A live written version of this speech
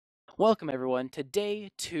Welcome everyone to day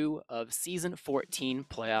 2 of Season 14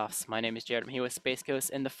 playoffs. My name is Jared, I'm here with Space Coast,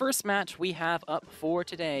 and the first match we have up for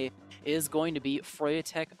today is going to be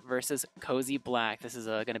Froyotech versus Cozy Black. This is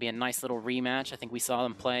going to be a nice little rematch. I think we saw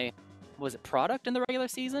them play, was it Product in the regular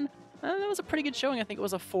season? That was a pretty good showing. I think it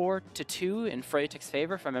was a 4-2 in Froyotech's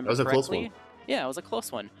favor, if I remember correctly. That was a close one. Yeah, it was a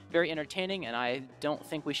close one. Very entertaining, and I don't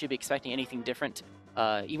think we should be expecting anything different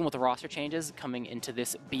even with the roster changes coming into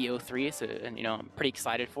this BO3, so I'm pretty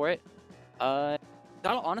excited for it.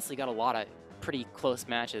 Honestly got a lot of pretty close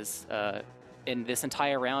matches in this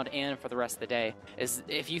entire round and for the rest of the day.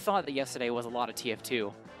 If you thought that yesterday was a lot of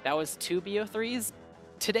TF2, that was 2 BO3s.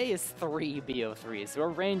 Today is 3 BO3s. So we're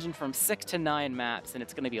ranging from 6 to 9 maps, and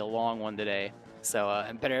it's going to be a long one today. So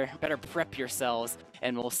better prep yourselves,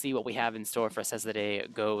 and we'll see what we have in store for us as the day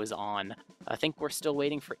goes on. I think we're still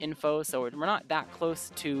waiting for info, so we're not that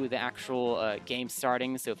close to the actual game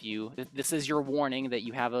starting. So this is your warning that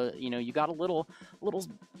you have you got a little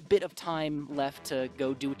bit of time left to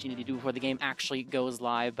go do what you need to do before the game actually goes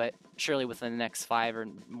live. But surely within the next 5 or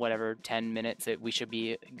whatever 10 minutes, we should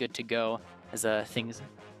be good to go as things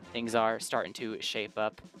are starting to shape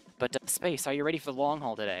up. But Space, are you ready for the long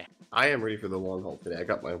haul today? I am ready for the long haul today. I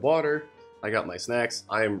got my water, I got my snacks,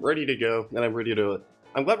 I am ready to go, and I'm ready to...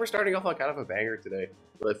 I'm glad we're starting off on kind of a banger today.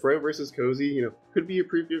 But Fro versus Cozy, could be a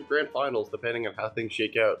preview of Grand Finals depending on how things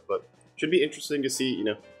shake out, but should be interesting to see.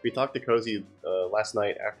 We talked to Cozy last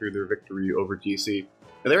night after their victory over GC,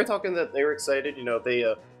 and they were talking that they were excited.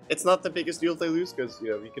 It's not the biggest deal if they lose, because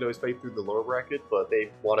you can always fight through the lower bracket, but they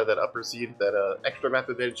wanted that upper seed. That extra map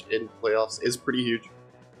advantage in playoffs is pretty huge.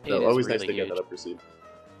 So always really nice to huge. get that upper seed.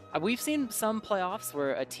 We've seen some playoffs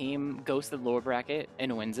where a team goes to the lower bracket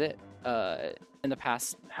and wins it in the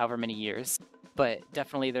past however many years, but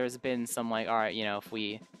definitely there's been some all right, if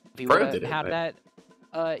we would have that.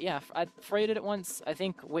 Yeah, Froyo did it once. I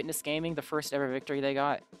think Witness Gaming, the first ever victory they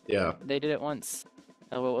got. Yeah, they did it once.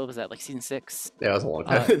 What was that, like Season 6? Yeah, that was a long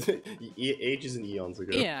time. Ages and eons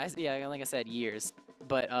ago. Yeah, like I said, years.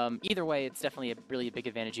 But either way, it's definitely a really big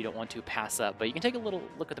advantage you don't want to pass up. But you can take a little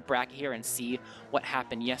look at the bracket here and see what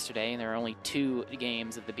happened yesterday. And there are only 2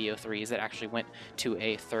 games of the BO3s that actually went to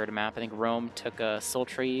a third map. I think Rome took a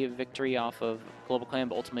sultry victory off of Global Clan,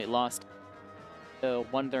 but ultimately lost.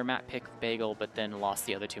 Won their map pick with Bagel, but then lost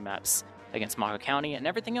the other 2 maps against Maka County, and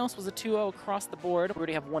everything else was a 2-0 across the board. We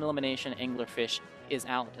already have 1 elimination. Anglerfish is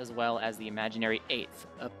out, as well as the imaginary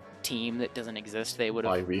 8th team that doesn't exist. They would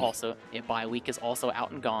have also... Bye week is also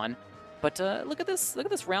out and gone. But look at this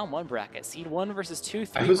round 1 bracket. Seed 1 versus 2,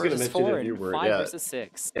 3 versus 4, and 5 versus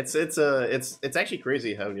 6. It's actually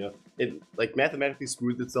crazy how it mathematically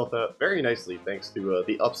smoothed itself out very nicely thanks to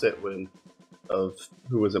the upset win of,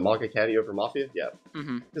 who was it, Maka County over Mafia? Yeah.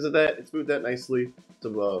 Because of that, it smoothed that nicely.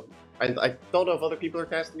 So, I don't know if other people are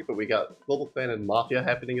casting it, but we got Global Clan and Mafia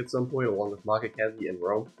happening at some point, along with Maka County and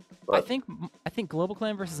Rome. But I think Global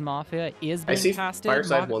Clan versus Mafia is being casted. I see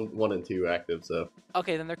Fireside 1 and 2 active, so...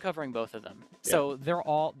 Okay, then they're covering both of them. Yeah. So they're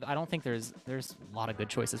all... I don't think there's a lot of good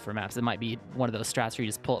choices for maps. It might be one of those strats where you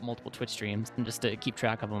just pull up multiple Twitch streams and just to keep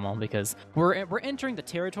track of them all, because we're entering the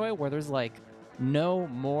territory where there's no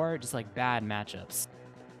more just bad matchups.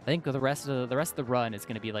 I think the rest of the run is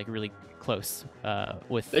going to be really close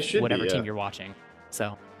with whatever team you're watching.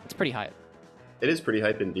 So it's pretty hype. It is pretty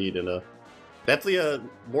hype indeed, and definitely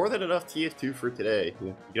more than enough TF2 for today.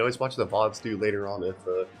 You can always watch the VODs too later on if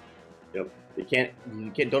you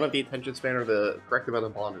don't have the attention span or the correct amount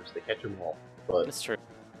of bonders to catch them all. But that's true.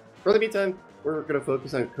 For the meantime, we're going to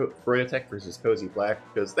focus on Froyotech versus Cozy Black,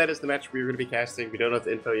 because that is the match we're going to be casting. We don't have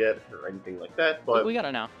the info yet or anything like that, but... We got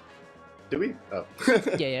it now. Do we? Oh.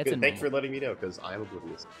 Yeah, it's in. Thanks for letting me know, because I am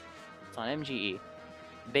oblivious. It's on MGE.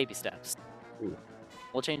 Baby steps. Ooh.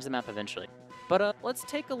 We'll change the map eventually. But let's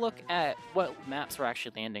take a look at what maps we're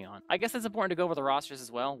actually landing on. I guess it's important to go over the rosters as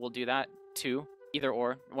well. We'll do that too. Either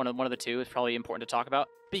or. One of the 2 is probably important to talk about.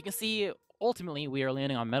 But you can see, ultimately, we are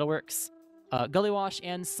landing on Metalworks, Gullywash,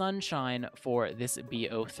 and Sunshine for this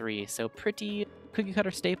BO3. So pretty cookie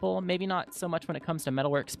cutter staple. Maybe not so much when it comes to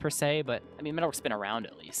Metalworks per se, but I mean, Metalworks been around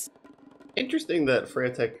at least. Interesting that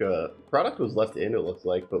Froyotech product was left in, it looks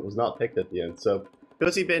like, but was not picked at the end. So,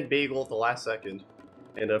 Cozy banned Bagel at the last second.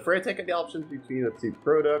 And Froyotech had the options between the 2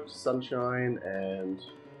 products, Sunshine and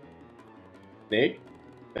Snake.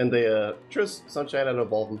 And they chose Sunshine out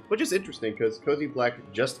of all of them, which is interesting because Cozy Black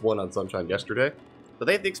just won on Sunshine yesterday. So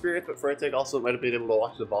they have the experience, but Froyotech also might have been able to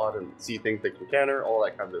watch the VOD and see things they can counter, all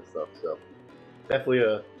that kind of stuff. So,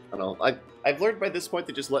 definitely I don't know. I've learned by this point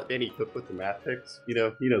to just let Danny cook with the math picks. He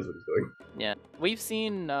knows what he's doing. Yeah, we've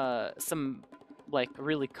seen some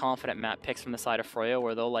really confident map picks from the side of Froyo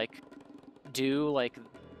where they'll do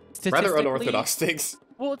rather unorthodox things.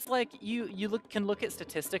 Well, it's like you can look at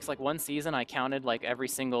statistics. Like one season, I counted like every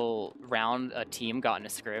single round a team got in a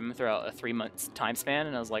scrim throughout a 3-month time span,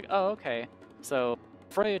 and I was like, oh, okay. So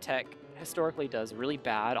Froyotech historically does really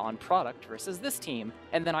bad on product versus this team,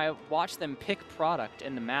 and then I watched them pick product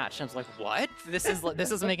in the match, and I was like, what? This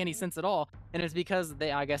doesn't make any sense at all. And it's because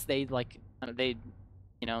I guess they He said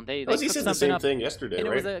the same thing yesterday, and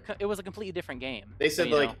right? it was a completely different game. They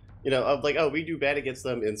said oh, we do bad against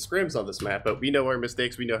them in scrims on this map, but we know our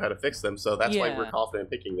mistakes, we know how to fix them, so that's why we're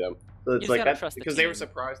confident picking them. So it's like that because they were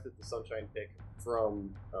surprised at the Sunshine pick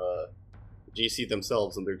from GC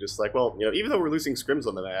themselves, and they're just like, well, even though we're losing scrims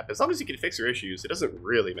on the map, as long as you can fix your issues, it doesn't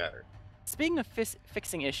really matter. Speaking of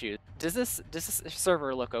fixing issues, does this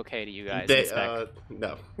server look okay to you guys? No.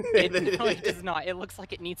 No, it does not. It looks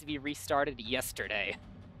like it needs to be restarted yesterday.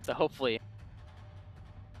 So hopefully.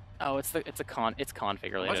 Oh, it's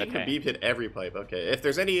config related. Watching Okay. Habib hit every pipe. Okay, if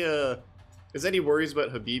there's any worries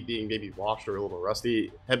about Habib being maybe washed or a little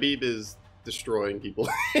rusty, Habib is destroying people.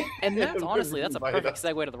 And that's honestly, that's a perfect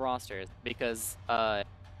segue to the rosters, because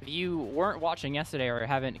if you weren't watching yesterday or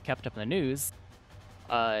haven't kept up in the news,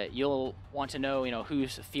 you'll want to know,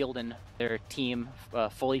 who's fielding their team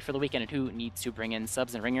fully for the weekend and who needs to bring in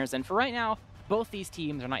subs and ringers. And for right now, both these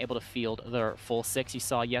teams are not able to field their full 6. You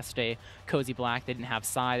saw yesterday, Cozy Black, they didn't have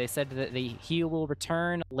Psy. They said that he will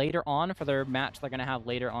return later on for their match they're going to have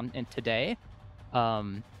later on in today.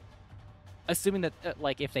 Assuming that,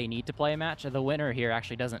 if they need to play a match, the winner here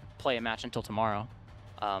actually doesn't play a match until tomorrow,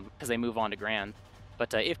 because they move on to Grand.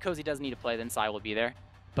 But if Cozy does need to play, then Psy will be there.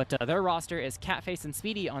 But their roster is Catface and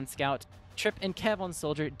Speedy on Scout, Trip and Kev on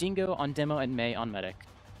Soldier, Dingo on Demo, and May on Medic.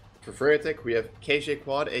 For Froyotech, we have KJ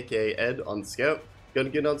Quad, aka Ed, on Scout,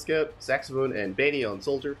 Gungan on Scout, Saxophone and Bainey on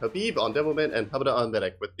Soldier, Habib on Demoman, and Habada on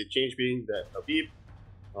Medic, with the change being that Habib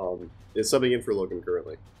is subbing in for Logan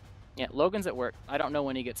currently. Yeah, Logan's at work. I don't know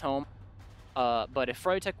when he gets home. But if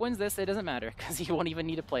Froyotech wins this, it doesn't matter, because he won't even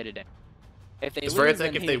need to play today. If they lose,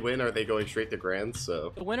 if they win, are they going straight to Grands?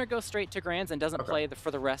 So the winner goes straight to Grands and doesn't play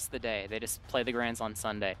for the rest of the day. They just play the Grands on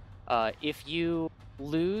Sunday. If you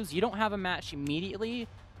lose, you don't have a match immediately,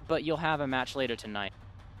 but you'll have a match later tonight.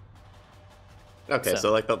 Okay,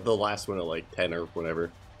 so like the last one at like 10 or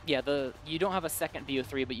whatever. Yeah, you don't have a second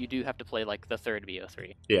BO3, but you do have to play like the third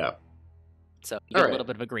BO3. Yeah. So you get a little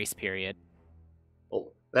bit of a grace period.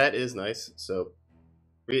 Well, that is nice. So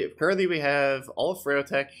currently we have all of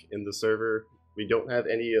Froyotech in the server. We don't have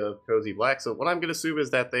any of Cozy Black, so what I'm going to assume is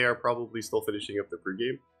that they are probably still finishing up the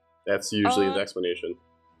pregame. That's usually the explanation.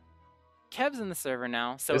 Kev's in the server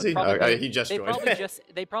now, so is he? He just joined.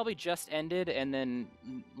 They probably just ended, and then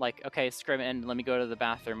like, okay, scrim end. Let me go to the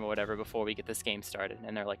bathroom or whatever before we get this game started,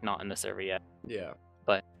 and they're like not in the server yet. Yeah.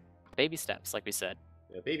 But baby steps, like we said.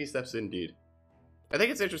 Yeah, baby steps indeed. I think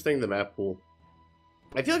it's interesting, the map pool.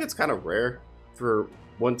 I feel like it's kind of rare for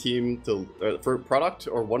one team to for product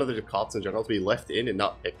or one of the COPs in general to be left in and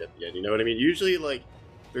not picked at the end. You know what I mean? Usually, like,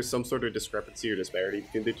 there's some sort of discrepancy or disparity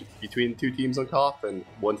between two teams on COP, and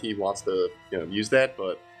one team wants to use that.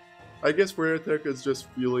 But I guess Froyotech is just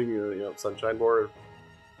feeling Sunshine more.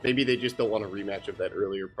 Maybe they just don't want a rematch of that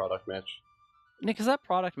earlier product match. Because that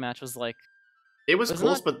product match was like, it was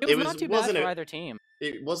close, but it not too bad for either team.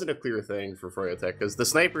 It wasn't a clear thing for Froyotech because the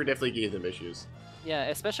sniper definitely gave them issues. Yeah,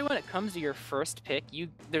 especially when it comes to your first pick,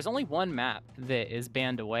 there's only one map that is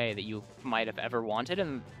banned away that you might have ever wanted,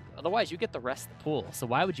 and otherwise you get the rest of the pool. So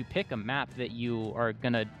why would you pick a map that you are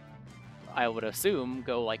gonna, I would assume,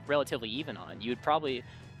 go like relatively even on? You'd probably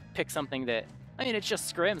pick something that, I mean, it's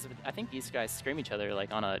just scrims, but I think these guys scrim each other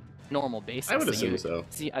like on a normal basis. I would assume so.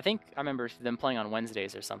 See, I think I remember them playing on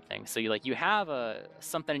Wednesdays or something. So you have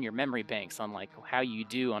something in your memory banks on like how you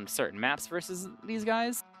do on certain maps versus these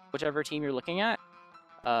guys, whichever team you're looking at.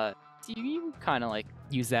 So you kind of like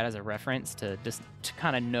use that as a reference to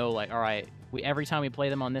kind of know like, all right, every time we play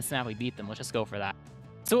them on this map, we beat them. Let's just go for that.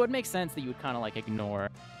 So it would make sense that you would kind of like ignore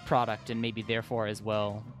product and maybe therefore as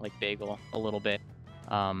well like Bagel a little bit.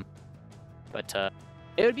 But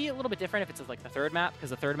it would be a little bit different if it's like the third map, because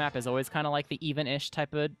the third map is always kind of like the even-ish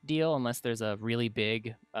type of deal, unless there's a really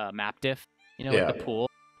big map diff, like the pool.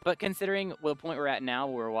 But considering the point we're at now,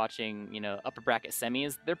 we're watching, upper bracket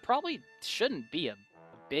semis, there probably shouldn't be a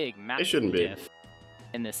big map diff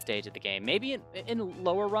in this stage of the game. Maybe in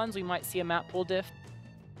lower runs, we might see a map pool diff,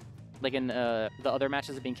 like in the other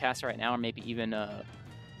matches that are being cast right now, or maybe even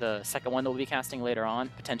the second one that we'll be casting later on,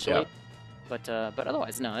 potentially. Yeah. But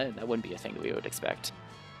otherwise, no, that wouldn't be a thing that we would expect.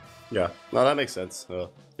 Yeah, no, that makes sense.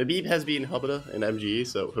 Habib has been Habada in MGE,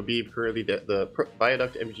 so Habib currently the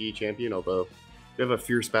Viaduct MGE champion, although we have a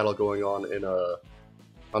fierce battle going on in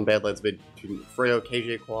on Badlands mid between Froyo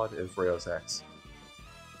KJ Quad and Froyo Sax.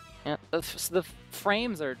 Yeah, the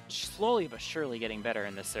frames are slowly but surely getting better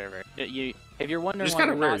in this server. If you're wondering It's why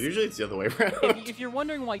kind of you're weird. not, Usually it's the other way around. if you're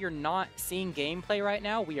wondering why you're not seeing gameplay right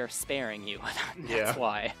now, we are sparing you. That's Yeah.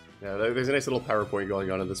 why. Yeah, there's a nice little PowerPoint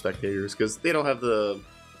going on in the spectators because they don't have the.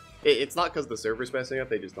 It's not because the server's messing up;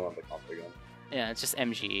 they just don't have the config on. Yeah, it's just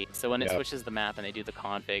MGE. So when it switches the map and they do the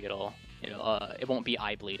config, it won't be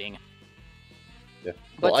eye bleeding. Yeah.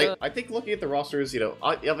 But, Well, I think looking at the rosters,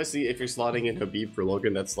 obviously if you're slotting in Habib for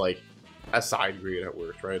Logan, that's like a side grade at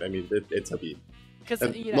worst, right? I mean, it's Habib. Because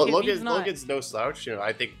Logan's no slouch.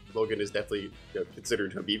 I think Logan is definitely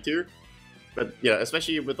considered Habib tier. But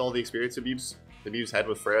especially with all the experience Habib's had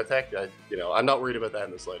with Froyotech, I'm not worried about that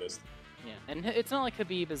in the slightest. Yeah, and it's not like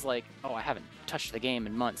Habib is like, oh, I haven't touched the game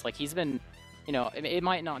in months. Like he's been, it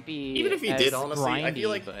might not be. Even if he did, honestly, grindy, I feel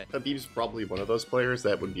like Habib's probably one of those players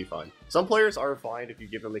that would be fine. Some players are fine if you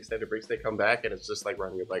give them extended breaks, they come back, and it's just like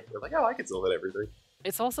running a bike. They're like, oh, I can still hit everything.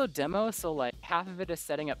 It's also demo, so like half of it is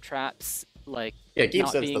setting up traps, like game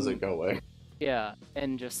sense doesn't go away. Yeah,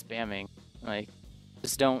 and just spamming, like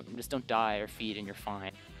just don't die or feed, and you're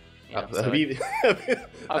fine. Habib.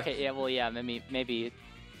 Okay, yeah, well, yeah, maybe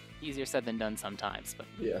easier said than done sometimes, but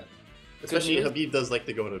yeah. Especially Habib does like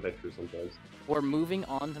to go on adventures sometimes. We're moving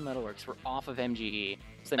on to Metalworks. We're off of MGE,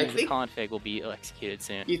 so that means the config will be executed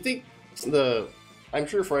soon. You think I'm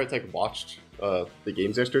sure Froyotech watched the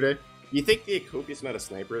games yesterday. You think the copious amount of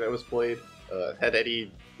sniper that was played had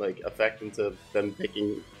any effect into them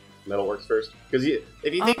picking Metalworks first? Because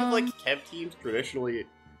if you think of Kev teams traditionally,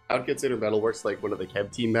 I would consider Metalworks like one of the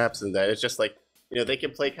Kev team maps, and that it's just they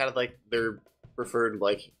can play kind of like their preferred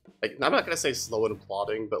I'm not gonna say slow and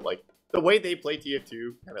plodding, but the way they play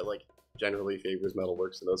TF2 kind of generally favors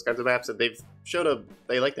Metalworks and those kinds of maps, and they've shown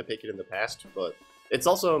they like to pick it in the past, but it's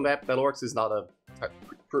also a map. Metalworks is not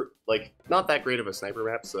not that great of a sniper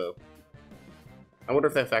map, so I wonder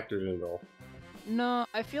if that factored in at all. No,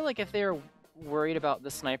 I feel like if they were worried about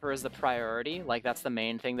the sniper as the priority, that's the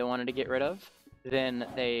main thing they wanted to get rid of, then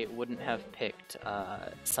they wouldn't have picked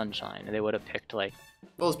Sunshine. They would have picked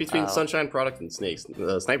well, it's between Sunshine, Product, and Snakes.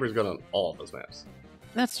 The sniper's good on all of those maps.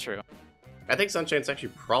 That's true. I think Sunshine's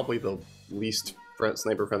actually probably the least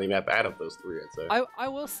sniper-friendly map out of those three, I'd say. I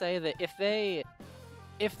will say that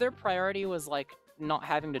if their priority was not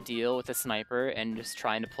having to deal with a sniper and just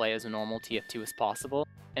trying to play as a normal TF2 as possible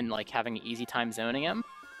and having an easy time zoning him,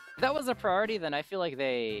 if that was a priority, then I feel like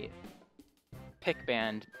they pick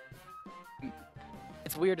banned.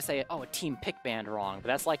 It's weird to say, oh, a team pick banned wrong, but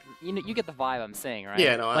that's you get the vibe I'm saying, right?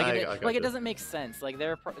 Yeah, no, it doesn't make sense.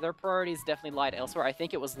 Their priorities definitely lied elsewhere. I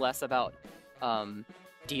think it was less about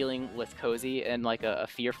dealing with Cozy in a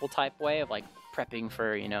fearful type way of prepping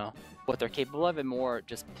for what they're capable of, and more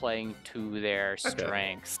just playing to their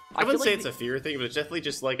strengths. I wouldn't say it's a fear thing, but it's definitely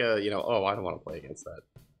just oh, I don't want to play against that.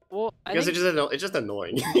 Well, because it's just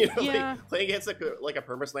annoying. Yeah. Playing against a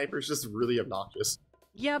perma sniper is just really obnoxious.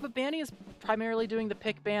 Yeah, but Banny is primarily doing the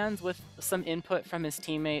pick bans with some input from his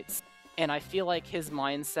teammates, and I feel like his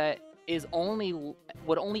mindset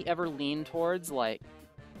would only ever lean towards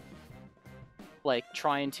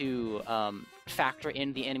trying to factor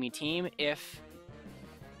in the enemy team if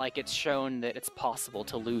it's shown that it's possible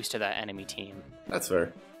to lose to that enemy team. That's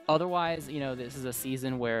fair. Otherwise, this is a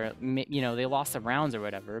season where they lost some rounds or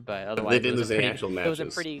whatever, but otherwise they didn't lose any actual matches. It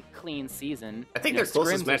was a pretty clean season. I think their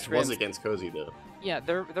closest match was against Cozy, though. Yeah,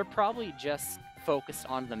 they're probably just focused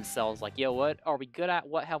on themselves, what are we good at?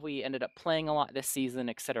 What have we ended up playing a lot this season,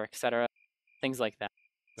 etc., things like that.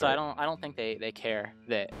 So right. I don't think they care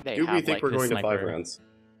that they Do have we think we're going to 5 rounds?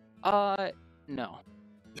 No. No.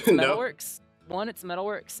 Metalworks. 1, it's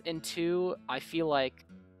Metalworks, and 2, I feel like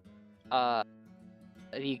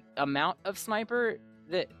the amount of sniper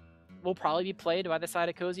that will probably be played by the side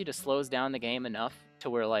of Cozy just slows down the game enough to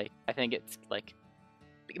where I think it's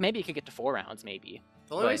maybe it could get to 4 rounds, maybe.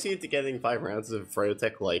 The only way I see it to getting 5 rounds of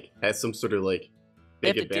Froyotech has some sort of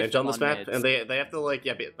big advantage on this map, mids. And they have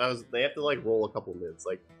to they have to roll a couple mids,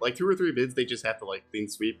 2 or 3 mids. They just have to clean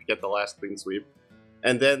sweep, get the last clean sweep,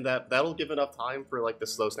 and then that'll give enough time for the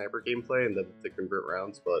slow sniper gameplay and then to convert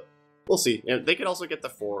rounds. But we'll see. And they could also get to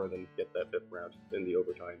 4 and then get that 5th round in the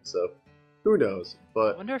overtime. So who knows?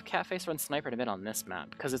 But I wonder if Catface runs sniper to mid on this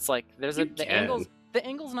map, because it's there's the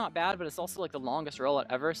angle's not bad, but it's also the longest rollout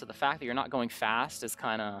ever. So the fact that you're not going fast is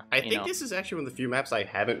kind of. I think this is actually one of the few maps I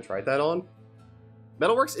haven't tried that on.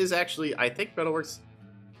 Metalworks is actually, I think Metalworks.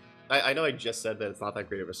 I know I just said that it's not that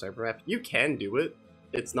great of a sniper map. You can do it.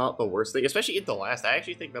 It's not the worst thing, especially in the last. I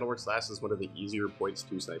actually think Metalworks last is one of the easier points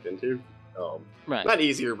to snipe into. Right. Not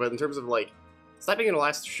easier, but in terms of sniping in the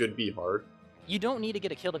last should be hard. You don't need to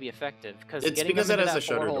get a kill to be effective, because It's getting because them it into has a that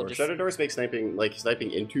shutter forward door. hold just... Shutter doors make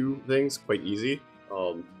sniping into things quite easy.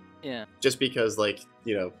 Yeah. Just because, like,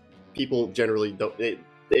 you know, people generally don't.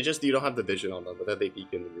 They just, you don't have the vision on them, but then they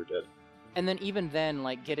beacon when you're dead. And then even then,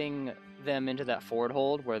 like, getting them into that forward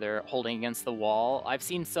hold where they're holding against the wall, I've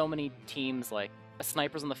seen so many teams, like, a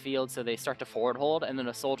sniper's on the field, so they start to forward hold, and then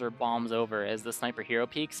a soldier bombs over as the sniper hero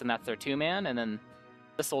peeks, and that's their 2-man, and then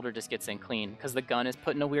the soldier just gets in clean, because the gun is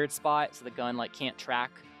put in a weird spot, so the gun, like, can't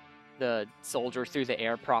track the soldier through the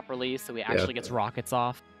air properly, so he actually gets rockets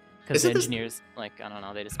off. Because the engineers, like, I don't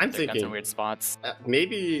know, they just put their guns in weird spots.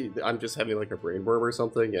 Maybe I'm just having, like, a brain worm or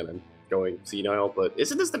something, and I'm going senile, but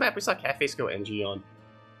isn't this the map we saw Catface go NG on?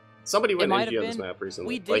 Somebody went NG on this map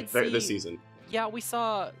recently, this season. Yeah, we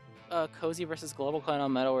saw Cozy versus Global Clan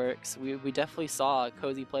on Metalworks. We definitely saw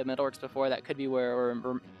Cozy play Metalworks before. That could be where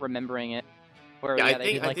we're remembering it. Where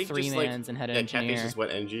they did like 3-mans and had an engineer. Catface just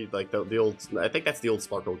went NG, like the old. I think that's the old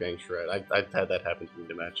Sparkle Gang shred. I've had that happen to me in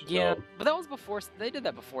the match. Yeah, but that was before. They did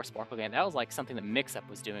that before Sparkle Gang. That was like something that Mix-Up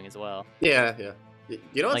was doing as well. Yeah.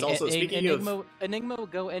 You know what's like, also speaking of Enigma will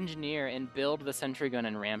go engineer and build the sentry gun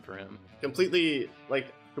in ramp room.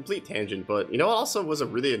 Complete tangent, but you know what also was a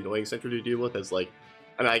really annoying sentry to deal with as, like,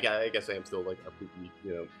 I mean, I guess I am still like a PP,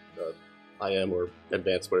 you know, IM or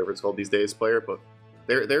advanced, whatever it's called these days, player, but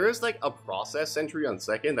there is like a process sentry on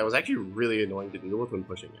second that was actually really annoying to deal with when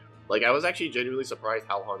pushing out. Like, I was actually genuinely surprised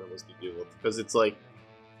how hard it was to deal with, because it's like,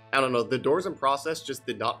 I don't know, the doors and process just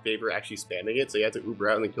did not favor actually spamming it, so you had to Uber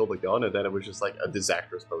out and then kill the gun, and then it was just like a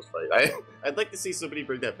disastrous post-fight. I'd like to see somebody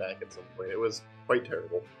bring that back at some point. It was quite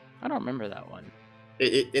terrible. I don't remember that one.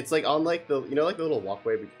 It's like on like the, you know, like the little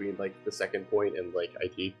walkway between like the second point and like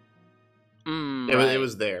IT. It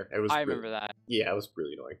was there. It was. I remember that. Yeah, it was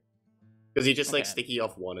really annoying. Because you just like sticky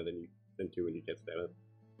off one and then two and you can't spam it.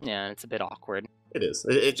 Yeah, it's a bit awkward. It is.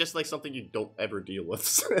 It's just like something you don't ever deal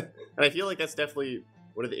with, and I feel like that's definitely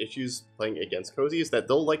one of the issues playing against Cozy, is that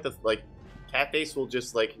they'll like Catface will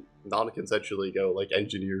just like non-consensually go like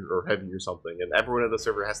engineer or heavy or something, and everyone in the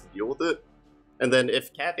server has to deal with it. And then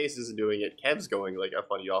if Catface isn't doing it, Kev's going like a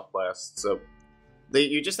funny off blast. So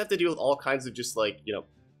you just have to deal with all kinds of just like, you know,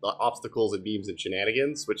 obstacles and beams and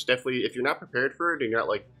shenanigans, which definitely, if you're not prepared for it and you're not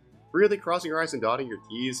like really crossing your I's and dotting your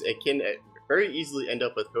T's, it can very easily end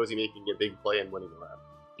up with Cozy making a big play and winning the round.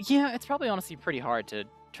 Yeah, it's probably honestly pretty hard to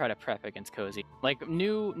try to prep against Cozy. Like,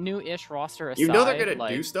 new-ish roster aside, you know they're gonna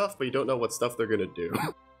do stuff, but you don't know what stuff they're gonna do.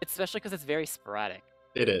 Especially because it's very sporadic.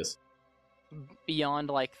 It is. Beyond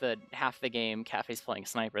like the half the game, Catface playing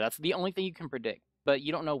sniper. That's the only thing you can predict, but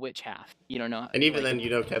you don't know which half. You don't know. And even then, you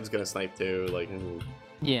know Kev's gonna snipe too. Like.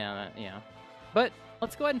 Yeah. But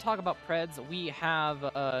let's go ahead and talk about Preds. We have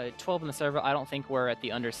 12 in the server. I don't think we're at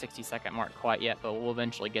the under 60-second mark quite yet, but we'll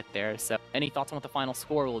eventually get there. So, any thoughts on what the final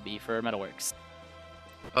score will be for Metalworks?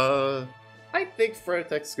 I think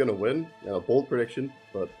Froyotech's gonna win. Bold prediction,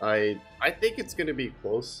 but I think it's gonna be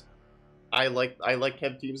close. I like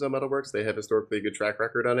Kev teams on Metalworks. They have historically a good track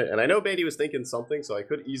record on it, and I know Bandy was thinking something, so I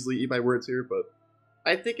could easily eat my words here, but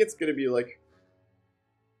I think it's gonna be like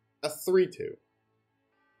a 3-2.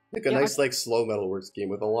 Like a nice, like, slow Metalworks game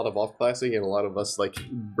with a lot of off-classing and a lot of us, like,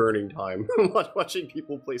 burning time watching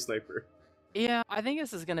people play Sniper. Yeah, I think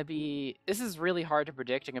this is really hard to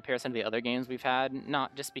predict in comparison to the other games we've had,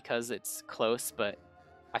 not just because it's close, but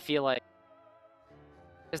I feel like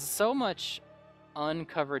there's so much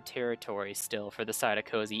uncovered territory still for the side of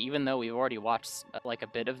Cozy, even though we've already watched, like, a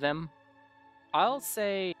bit of them. I'll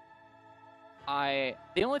say the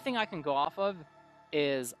only thing I can go off of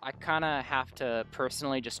is I kind of have to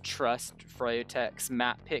personally just trust Froyotech's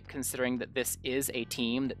map pick, considering that this is a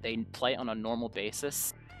team that they play on a normal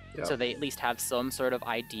basis. Yeah. So they at least have some sort of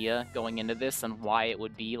idea going into this and why it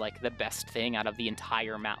would be like the best thing out of the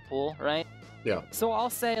entire map pool, right? Yeah. So I'll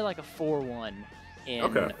say like a 4-1 in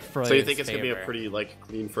Froyot's So you think it's favor. going to be a pretty like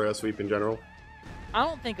clean Froyo sweep in general? I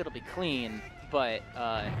don't think it'll be clean, but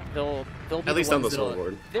they'll be at least on the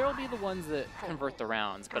scoreboard. They'll be the ones that convert the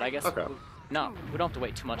rounds, but I guess no, we don't have to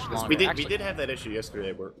wait too much longer. We did have that issue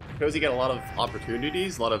yesterday where Cozy got a lot of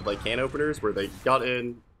opportunities, a lot of like can openers where they got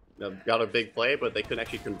in, got a big play, but they couldn't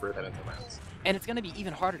actually convert that into rounds. And it's going to be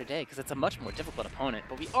even harder today because it's a much more difficult opponent.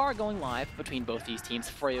 But we are going live between both these teams,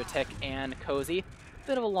 Froyotech and Cozy.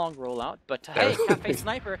 Bit of a long rollout, but hey, Cafe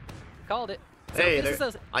Sniper called it. So hey,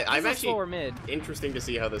 I'm actually interesting to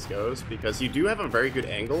see how this goes because you do have a very good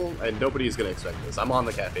angle and nobody's going to expect this. I'm on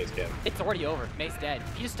the Cafe's cam. It's already over. May's dead.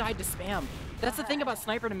 He just died to spam. That's the thing about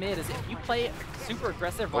Sniper to mid is if you play it super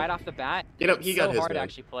aggressive right off the bat, he got it's so his hard mid. to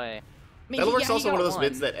actually play. I mean, Metalworks also one of those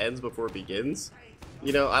mids that ends before it begins.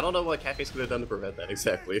 You know, I don't know what Cafe's could have done to prevent that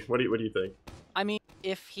exactly. What do you think? I mean,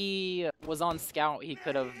 if he was on scout, he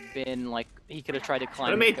could have been like, he could have tried to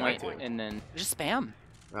climb the made point that too. and then just spam.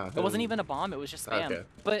 Oh, It wasn't even a bomb, it was just spam. Okay.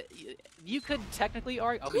 But you could technically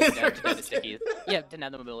argue, oh, he's dead to stickies. Yeah, didn't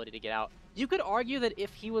have the mobility to get out. You could argue that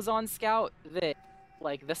if he was on scout, that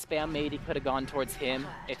like the spam made, he could have gone towards him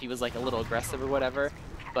if he was like a little aggressive or whatever.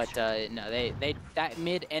 But no, that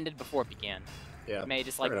mid ended before it began. Yeah. May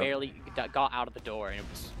just like barely got out of the door and it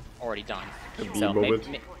was already done. Could So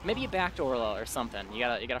be maybe a backdoor or something. You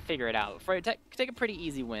gotta figure it out. Froyotech take a pretty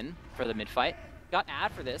easy win for the mid fight. Got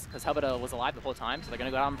ad for this because Hubba was alive the whole time, so they're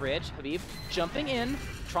gonna go down bridge. Habib jumping in,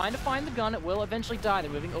 trying to find the gun. It will eventually die.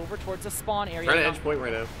 They're moving over towards the spawn area. Trying to edge point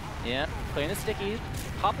right now. Yeah, clearing the stickies.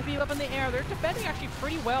 Pop Habib up in the air. They're defending actually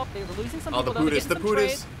pretty well. They were losing some people. The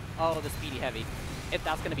Pudas. Oh, the speedy heavy. If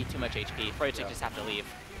that's gonna be too much HP, Froyotech just have to leave.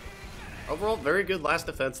 Overall, very good last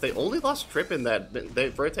defense. They only lost Trip in that.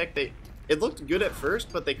 Froyotech, it looked good at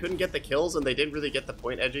first, but they couldn't get the kills, and they didn't really get the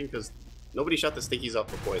point edging because nobody shot the stickies off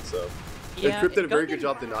the point. So Trip did a very good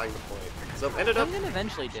job denying the point. So ended up. Gungan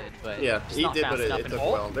eventually did, but yeah, he did, but it took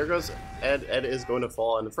well. There goes Ed. Ed is going to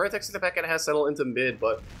fall, and Froyotech in the back end has settled into mid,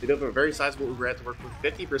 but they do have a very sizable Uber had to work with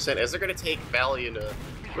 50% as they're going to take Valley into,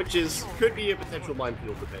 which could be a potential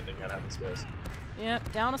minefield depending on how this goes. Yeah,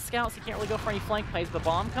 down a scout, so you can't really go for any flank plays. The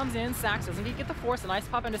bomb comes in, Sax doesn't get the force, a nice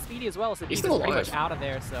pop into Speedy as well, so he's still pretty much out of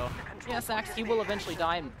there. So yeah, Sax, he will eventually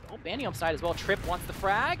die. And Bandy on side as well. Trip wants the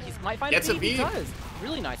frag. He might find a B. He does.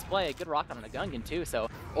 Really nice play. Good rocket on a Gungan too. So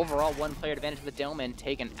overall, one player advantage of the Delman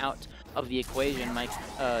taken out of the equation. Mike's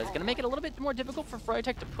is going to make it a little bit more difficult for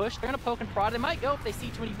Froyotech to push. They're going to poke and prod. They might go if they see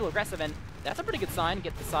too many people aggressive, and that's a pretty good sign.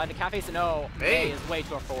 Get the side to Cafe. So no, May is way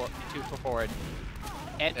too forward.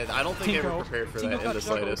 And I don't think they were prepared for that in the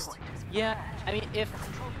slightest. Yeah, I mean, if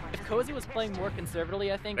Cozy was playing more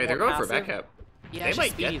conservatively, I think. Hey, they're going for back cap. Yeah, they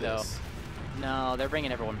might Speedy, get this. Though. No, they're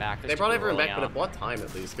bringing everyone back. They brought everyone back, but at what time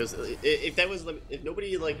at least? Because if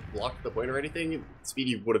nobody like blocked the point or anything,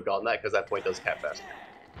 Speedy would have gotten that because that point does cap faster.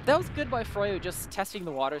 That was good by Froyo, just testing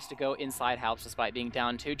the waters to go inside house despite being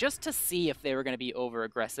down 2, just to see if they were going to be over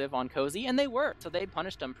aggressive on Cozy, and they were. So they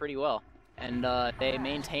punished them pretty well. And they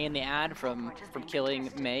maintain the ad from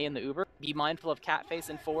killing May in the Uber. Be mindful of Catface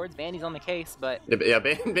and forwards. Bandy's on the case, but yeah,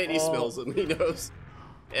 Bandy smells him. He knows.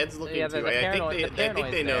 Ed's looking too. I think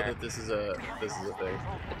they know that this is a thing.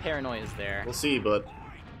 The paranoia is there. We'll see, but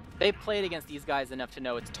they played against these guys enough to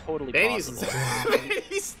know it's totally possible.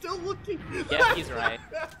 He's still looking. Yeah, he's right.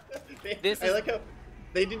 I like how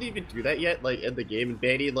they didn't even do that yet, like, in the game, and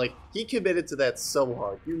Bandy, like, he committed to that so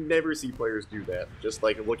hard. You never see players do that, just,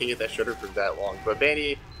 like, looking at that shutter for that long. But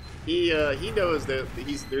Bandy, he knows that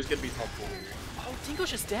there's gonna be helpful. Oh,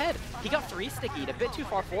 Dingo's just dead. He got 3 stickied, a bit too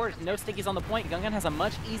far forward, no stickies on the point. Gungan has a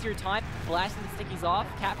much easier time blasting the stickies off.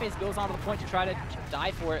 Catface goes onto the point to try to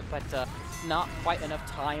die for it, but not quite enough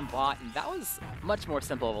time bought, and that was much more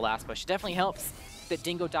simple of a last push. It definitely helps that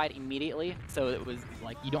Dingo died immediately, so it was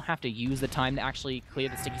like you don't have to use the time to actually clear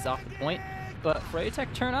the stickies off the point. But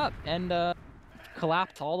Froyotech turn up and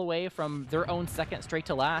collapsed all the way from their own second straight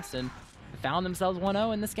to last and found themselves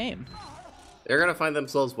 1-0 in this game. They're gonna find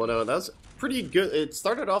themselves 1-0, and that was pretty good. It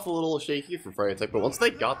started off a little shaky for Froyotech, but once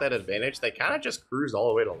they got that advantage, they kind of just cruised all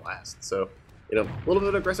the way to last. So, you know, a little bit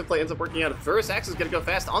of aggressive play ends up working out. First, Sax is going to go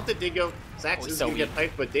fast onto Dingo. Sax is going to get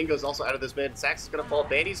piped, but Dingo's also out of this mid. Sax is going to fall.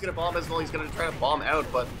 Bandy's going to bomb as well. He's going to try to bomb out,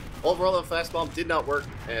 but overall, the fast bomb did not work,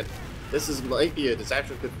 and this might be a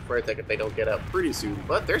disaster for Froyotech if they don't get out pretty soon.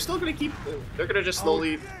 But they're still going to keep. They're going to just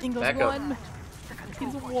slowly back up.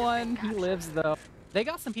 He's 1. He lives though. They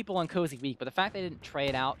got some people on Cozy weak, but the fact they didn't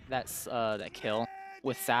trade out that kill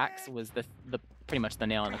with Sax was the pretty much the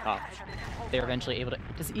nail in the coffin. They're eventually able to.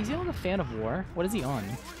 Is he on the Fan of War? What is he on?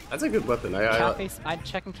 That's a good weapon. I'm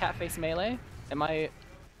checking Catface melee.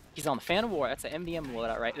 He's on the Fan of War. That's an MDM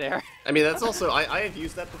loadout right there. I mean, that's also I have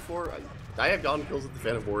used that before. I have gotten kills with the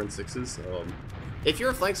Fan of War in 6s. If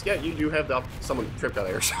you're a flank scout, you do have someone tripped out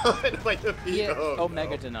airshot. Like yeah.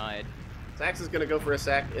 Omega denied. Sax is gonna go for a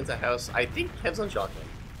sack into house. I think Kev's on shotgun.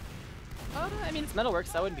 I mean, it's Metalworks.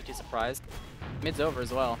 So I wouldn't be too surprised. Mid's over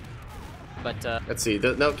as well. But let's see.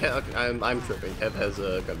 No, I'm tripping. Kev has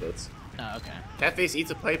gunboats. Oh, okay. Catface eats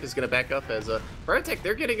a pipe is gonna back up as Froyotech.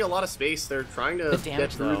 They're getting a lot of space. They're trying to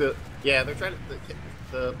get through the. Yeah, they're trying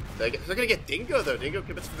to. They're gonna get Dingo though. Dingo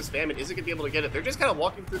commits for the spam and isn't gonna be able to get it. They're just kind of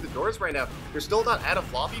walking through the doors right now. They're still not out of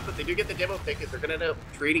floppy, but they do get the demo pick. They're gonna end up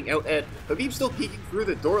trading out at Habib's still peeking through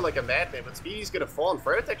the door like a madman, but Speedy's gonna fall, and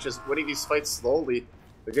Froyotech's just winning these fights slowly.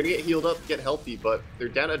 They're gonna get healed up, get healthy, but they're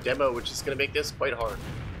down a demo, which is gonna make this quite hard.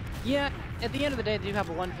 Yeah, at the end of the day, they do have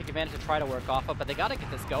a 1-pick advantage to try to work off of, but they got to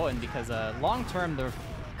get this going because long term, the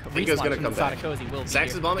Dingo's respawn gonna from come the side back. of Cozy will be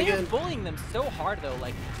Sax here. is bombing They're in. bullying them so hard though.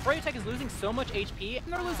 Like Froyotech is losing so much HP,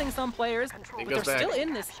 and they're losing some players, but they're still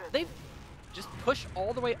in this. They've just pushed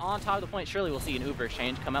all the way on top of the point. Surely we'll see an Uber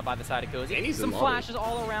exchange come out by the side of Cozy. Some flashes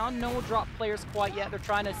all around. No drop players quite yet. They're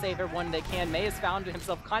trying to save everyone they can. May has found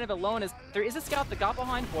himself kind of alone as there is a scout that got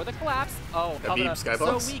behind for the collapse. Oh,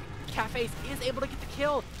 so weak. Cafes is able to get the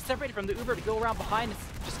kill, separated from the Uber to go around behind and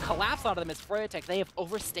just collapse out of them as Froyotech. They have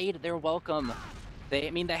overstayed their welcome. They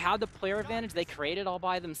had the player advantage. They created all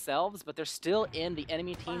by themselves, but they're still in the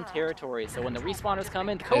enemy team territory. So when the respawners come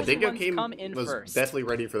in, the Cozy ones come in first. Was definitely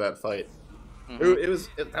ready for that fight.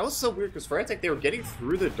 That was so weird because Froyotech, they were getting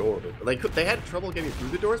through the door. They had trouble getting through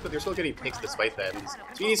the doors, but they're still getting picks despite that.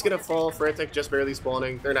 Speedy's gonna fall. Froyotech just barely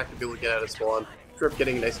spawning. They're not gonna be able to get out of spawn. Trip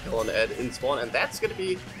getting a nice kill on Ed in spawn, and that's gonna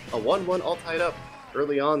be a 1-1 all tied up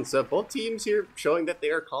early on. So both teams here showing that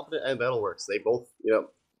they are competent at Metalworks. They both,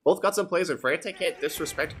 both got some plays, and Froyotech can't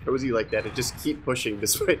disrespect Cozy like that and just keep pushing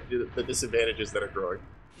despite the disadvantages that are growing.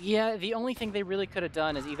 Yeah, the only thing they really could have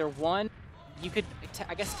done is either one. You could,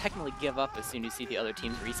 I guess, technically give up as soon as you see the other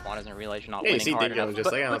team's respawners and realize you're not winning hard enough.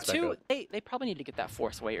 But two, they probably need to get that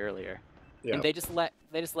force way earlier. Yeah. And they just let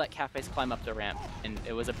Cafes climb up the ramp, and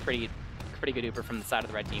it was a pretty good Uber from the side of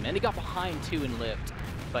the red team. And they got behind too and lived.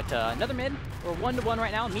 But another mid, we're 1-1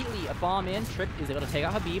 right now. Immediately a bomb in. Trip is able to take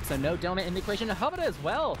out Habib, so no Delman in the equation. Habada as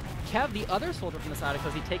well. Kev, the other soldier from the side,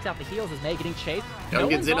 because he takes out the heals as May getting chased. No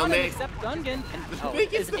one's on him except Gungan,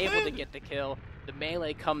 and is able to get the kill. The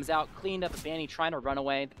melee comes out, cleaned up. Banny trying to run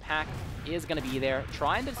away. The pack is going to be there,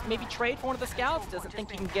 trying to maybe trade for one of the scouts. Doesn't think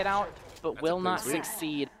he can get out, but will not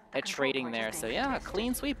succeed at trading there. So yeah, a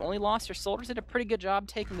clean sweep. Only lost your soldiers. Did a pretty good job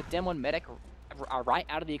taking the Dem 1 medic right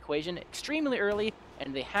out of the equation extremely early,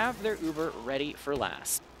 and they have their Uber ready for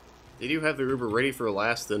last. They do have their Uber ready for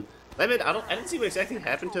last, and I didn't see what exactly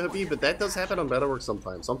happened to Habib, but that does happen on Metalworks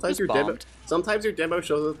sometimes. Sometimes your demo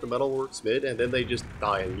shows up the Metalworks mid, and then they just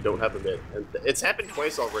die, and you don't have the mid. And it's happened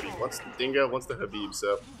twice already. Once the Dingo, once the Habib.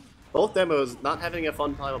 So both demos not having a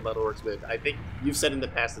fun time on Metalworks mid. I think you've said in the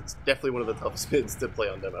past it's definitely one of the toughest mids to play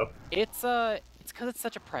on demo. It's because it's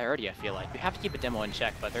such a priority, I feel like. We have to keep a demo in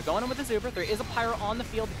check, but they're going in with his Uber. There is a pyro on the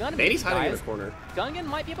field. Banny's hiding in the corner. Gungan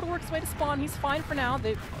might be able to work his way to spawn. He's fine for now.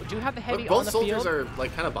 They do have the heavy on the field. Both soldiers are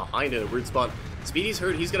kind of behind in a weird spot. Speedy's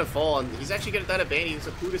hurt. He's going to fall, and he's actually going to die to Banny. He's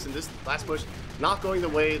a Pudis in this last push. Not going the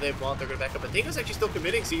way they want. They're going to back up. But Dingo's actually still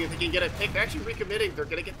committing, so they can get a pick. They're actually recommitting. They're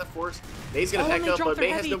going to get the force. May's going to back up, but May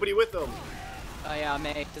has nobody with them. Oh yeah,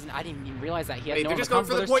 May doesn't. I didn't even realize that. He had they're just going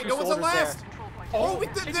for the point. No one's on last. Oh,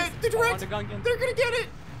 the direct. They're going to get it.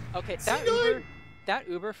 Okay, that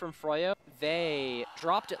Uber from Froyo, they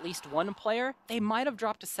dropped at least one player. They might have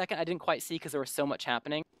dropped a second. I didn't quite see because there was so much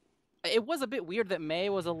happening. It was a bit weird that May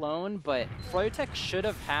was alone, but Froyotech should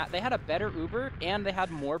have they had a better Uber and they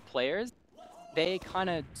had more players. They kind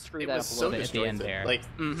of screwed that up a little bit at the end there. Like,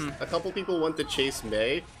 a couple people went to chase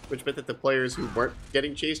May, which meant that the players who weren't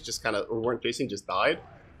getting chased weren't chasing, just died.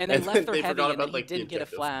 And then left their heavy, and he didn't get a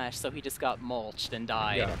flash, so he just got mulched and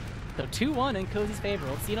died. Yeah. So 2-1 in Cozy's favor.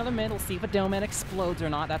 Let's see another mid. We'll see if a Doman explodes or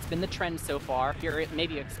not. That's been the trend so far. Here,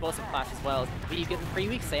 maybe an explosive clash as well. But you get the 3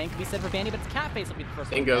 weeks saying, could be said for Bandy, but it's Catface will be the first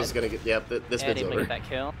one. Dingo's gonna get, this mid's over. Get that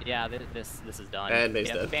kill. Yeah, this is done. And May's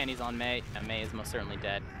dead. Bandy's on May, and May is most certainly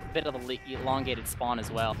dead. A bit of a elongated spawn as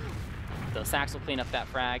well. So Sax will clean up that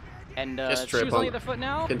frag. And Shoes on the other foot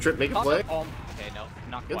now. Can Trip make a play? Oh, okay, no,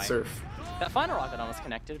 not quite. Good surf. That final rocket almost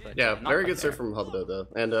connected, but yeah, very good surf from Hubdo though.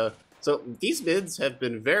 And so these mids have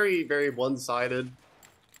been very, very one-sided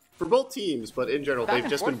for both teams, but in general they've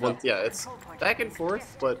just been one. Yeah, it's back and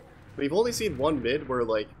forth, but we've only seen one mid where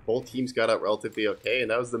like both teams got out relatively okay, and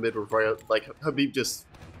that was the mid where Habib just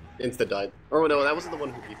insta-died. Or no, that wasn't the one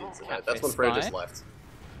Habib insta-died. That's when Freya just left.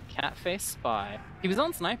 Catface Spy. He was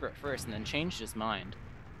on Sniper at first and then changed his mind.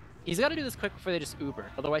 He's got to do this quick before they just Uber,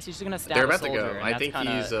 otherwise he's just gonna stab a soldier. They're about to go. I think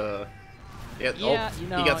he's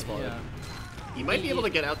he got spotted. Yeah. He might be able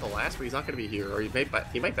to get out the last, but he's not going to be here, or he might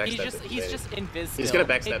backstab. He's just invisible. He's going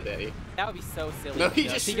to backstab Banny. That would be so silly. No, he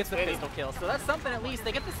just he gets the pistol kill, so that's something at least.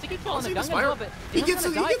 They get the sticky kill on the gun as well, but he gets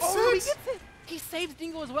it. He saves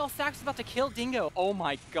Dingo as well. Sax is about to kill Dingo. Oh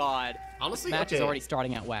my god. Honestly, match is already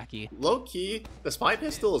starting out wacky. Low key, the spy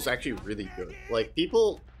pistol is actually really good. Like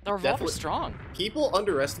people. The revolver's strong. People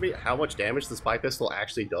underestimate how much damage the spy pistol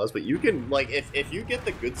actually does, but you can, like, if you get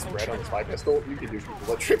the good spread on the spy pistol, you can do people.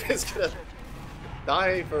 What Trip is gonna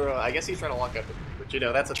die for, I guess he's trying to lock up, but you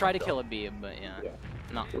know, that's a try to kill Habib, but yeah,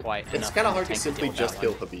 not quite. It's kind of hard to simply just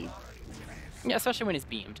kill Habib. Yeah, especially when he's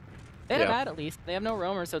beamed. They have ad at least. They have no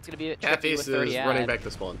roamer, so it's gonna be a tricky Catface is running back to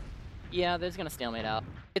spawn. Yeah, they're just gonna stalemate out.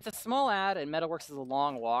 It's a small ad, and Metalworks is a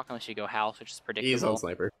long walk unless you go house, which is predictable. He's on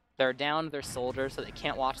sniper. They're down to their soldiers, so they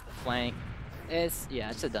can't watch the flank. It's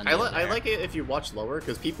a done I deal like it if you watch lower,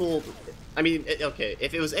 because people... I mean, okay,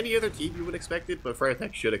 if it was any other team, you would expect it, but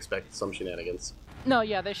Froyotech should expect some shenanigans. No,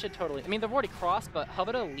 yeah, they should totally. I mean, they've already crossed, but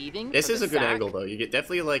Hubata leaving. This is a good sack, angle, though. You get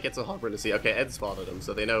definitely, like, it's a hard one to see. Okay, Ed spotted him,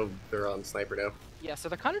 so they know they're on sniper now. Yeah, so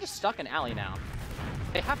they're kind of just stuck in alley now.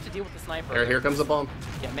 They have to deal with the sniper. Here comes the bomb.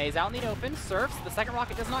 Yeah, May's out in the open, surfs. The second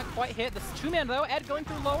rocket does not quite hit. This two-man, though. Ed going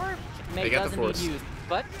through lower. May doesn't need used,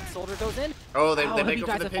 but Soldier goes in. Oh, they make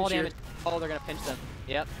go for the pinch here. Oh, they're gonna pinch them.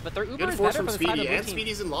 Yep, but their Uber good is force better from for the side Speedy, of the and team.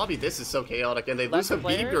 Speedy's in lobby. This is so chaotic, and they lose a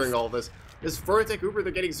beam during all this. This Froyotech Uber,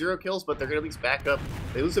 they're getting 0 kills, but they're gonna at least back up.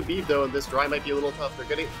 They lose a beam though, and this dry might be a little tough. They're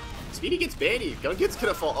getting... Speedy gets banny. Gunkin's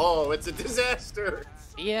gonna fall. Oh, it's a disaster.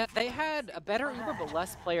 Yeah, they had a better Uber, but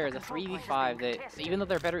less players. A 3v5. That even though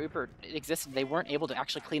their better Uber existed, they weren't able to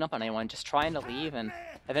actually clean up on anyone. Just trying to leave and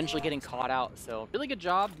eventually getting caught out. So really good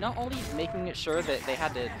job. Not only making it sure that they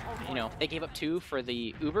had to, they gave up 2 for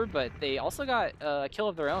the Uber, but they also got a kill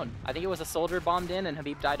of their own. I think it was a soldier bombed in, and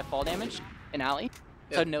Habib died to fall damage in alley.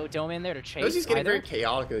 Yeah. So no dome in there to chase. He's getting very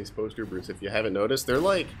chaotic in these post Ubers. If you haven't noticed, they're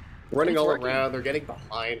like running all around. They're getting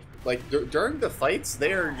behind. Like during the fights,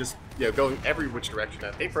 they are just going every which direction.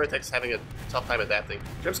 I think Froyotech's having a tough time adapting.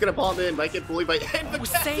 Trip's gonna bomb in, might get bullied by Ed, but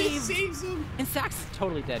saves him. And Sax is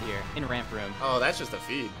totally dead here in ramp room. Oh, that's just a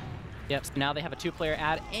feed. Yep. So now they have a 2-player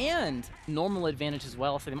ad and normal advantage as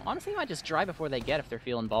well. So they honestly might just drive before they get if they're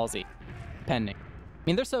feeling ballsy, depending. I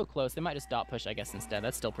mean, they're so close. They might just dot push, I guess, instead.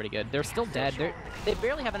 That's still pretty good. They're still dead. They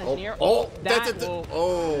barely have an engineer. That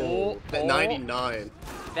 99.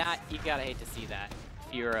 That, you gotta hate to see that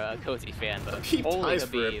if you're a Cozy fan. But Habib dies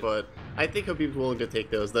for it, but I think Habib's willing to take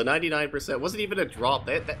those. The 99% wasn't even a drop.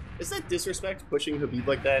 Is that disrespect, pushing Habib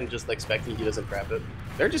like that and just expecting he doesn't grab it?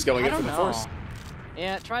 They're just going in for the force.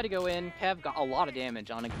 Yeah, tried to go in. Kev got a lot of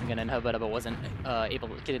damage on Gungan and Hubba, but wasn't able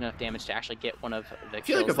to get enough damage to actually get one of the kills. I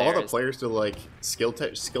feel like if all the players to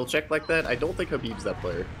skill check like that, I don't think Habib's that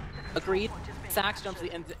player. Agreed. Sax jumps to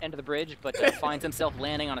the end of the bridge, but finds himself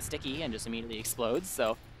landing on a sticky and just immediately explodes.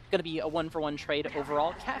 So gonna be a 1-for-1 trade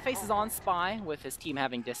overall. Catface is on Spy with his team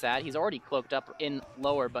having disad. He's already cloaked up in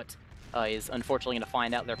lower, but is unfortunately gonna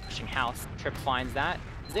find out they're pushing house. Trip finds that.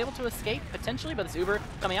 Is able to escape, potentially, but this Uber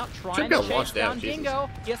coming out, trying to chase down Dingo.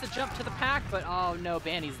 He has to jump to the pack, but oh no,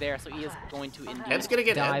 Banny's there, so he is going to indeed Ed's gonna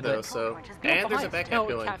get die, Ed, though, so... And there's a back cap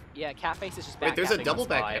going. Yeah, Catface is just back. Wait, there's a double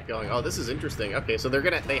back cap going. Oh, this is interesting. Okay, so they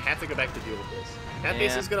have to go back to deal with this.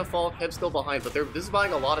 Catface is gonna fall, Kev's still behind, but this is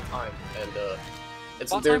buying a lot of time, and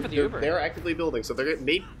they're actively building, so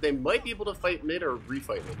they might be able to fight mid or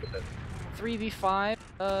refight mid with it. 3v5.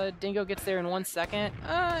 Dingo gets there in 1 second.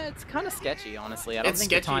 It's kind of sketchy, honestly. I don't think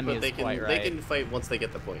sketchy, the timing but is quite right. They can fight once they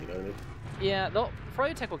get the point, you know what I mean? Yeah,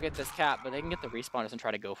 Froyotech will get this cap, but they can get the respawners and try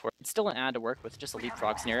to go for it. It's still an ad to work with, just a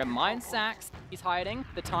leapfrog scenario. Mine Sax, he's hiding.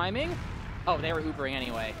 The timing. Oh, they were Ubering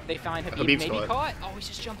anyway. They find Habib maybe caught. Oh, he's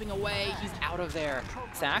just jumping away. He's out of there.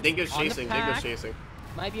 Sax Dingo's chasing. Dingo's chasing.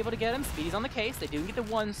 Might be able to get him. Speedy's on the case. They do get the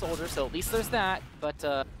 1 soldier, so at least there's that.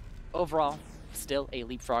 But overall, still a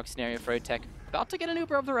leapfrog scenario for Froyotech. About to get an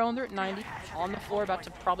Uber of their own. They're at 90. On the floor, about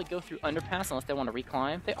to probably go through underpass unless they want to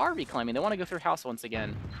reclimb. They are reclimbing. They want to go through house once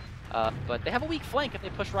again. But they have a weak flank if they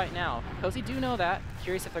push right now. Cozy do know that.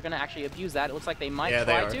 Curious if they're going to actually abuse that. It looks like they might try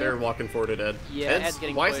to. Yeah, they are. They're walking forward at Ed. Yeah, Ed's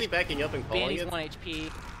getting Why pushed. is he backing up and calling Banny's it? 1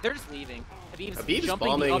 HP. They're just leaving. Habib's jumping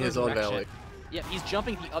bombing the other his direction. own valley. Yep, he's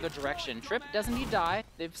jumping the other direction. Trip doesn't need to die.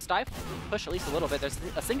 They've stifled push at least a little bit. There's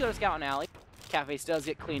a singular scout in alley. Catface does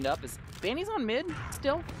get cleaned up. Banny's on mid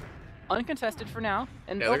still. Uncontested for now.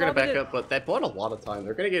 And yeah, they're going to back up, but that bought a lot of time.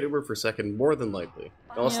 They're going to get Uber for second, more than likely.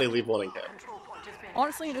 Unless they leave 1 in cap.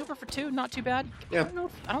 Honestly, an Uber for 2, not too bad. Yeah.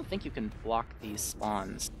 I don't think you can block these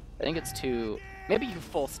spawns. I think it's too... Maybe you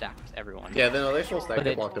full stacked everyone. Yeah, they full stacked.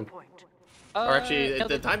 They blocked them. Or actually, no,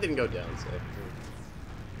 the time didn't go down,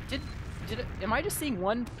 so... Am I just seeing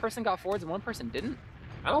one person got forwards and one person didn't?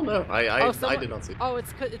 I don't know. I did not see. Oh,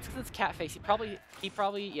 it's Catface. He probably he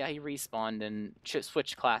respawned and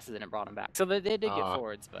switched classes and it brought him back. So they did get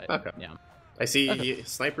forwards, but okay. Yeah. I see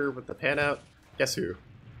Sniper with the pan out. Guess who?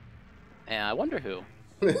 Yeah, I wonder who.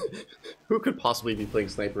 Who could possibly be playing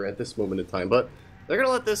Sniper at this moment in time? But they're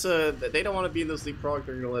gonna let this. They don't want to be in this leapfrog.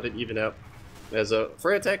 They're gonna let it even out. As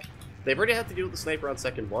Froyotech, they've already had to deal with the Sniper on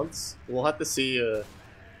second once. We'll have to see.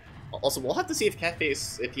 Also, we'll have to see if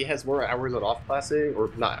Catface, if he has more hours on off-classing, or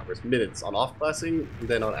not hours, minutes on off-classing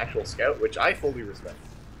than on actual scout, which I fully respect.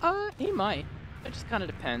 He might. It just kind of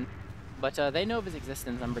depends. But they know of his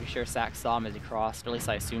existence. I'm pretty sure Sax saw him as he crossed, or at least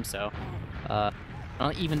I assume so.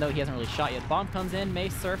 Even though he hasn't really shot yet. Bomb comes in, May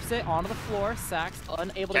surfs it onto the floor. Sax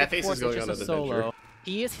unable to Cat get Face the is force, going it's just on a an adventure. solo.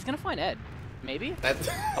 He's gonna find Ed. Maybe?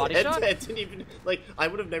 Body Ed, shot? Ed didn't even, like, I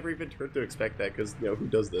would have never even turned to expect that, because, you know, who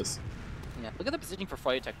does this? Yeah, look at the positioning for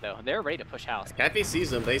Froyotech though. They're ready to push house. Catface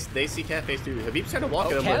sees him. They see Catface too. Habib's trying to walk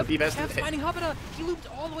at him, but Habib has Kev's finding Hubita. He looped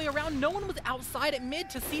all the way around. No one was outside at mid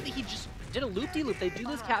to see that he just did a loop-de-loop. They do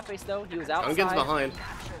lose Catface though. He was outside. Gungan's behind.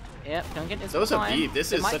 Yep, Gungan is So is behind. Habib.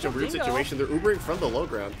 This is such a weird situation. They're Ubering from the low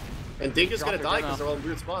ground. And Dingo's gonna die because they're all in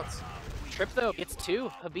weird spots. Trip though gets 2.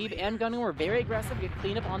 Habib and Gungan were very aggressive. Get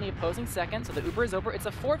cleanup on the opposing second, so the Uber is over. It's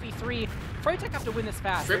a 4v3. Froyotech have to win this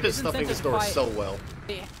fast. Trip is stuffing the store so well.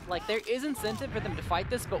 Like, there is incentive for them to fight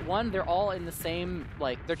this, but one, they're all in the same,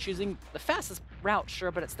 like, they're choosing the fastest route,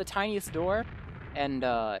 sure, but it's the tiniest door. And,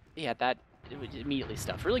 yeah, that it was immediately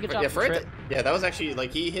stuffed. Really good job from Trip. Yeah, that was actually,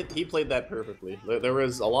 like, he played that perfectly. There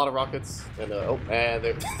was a lot of rockets, and, and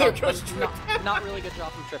there goes Trip. Not really good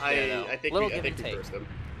job from Trip there, though. I think little we take. him.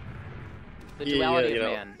 The duality of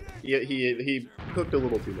man. He cooked a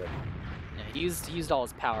little too much. Yeah, he used all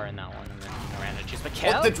his power in that one, and then ran into choose. But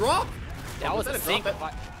Kev, the drop! That was a sink.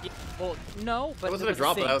 Well, no, but it wasn't a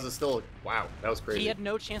drop, but that was still, wow, that was crazy. He had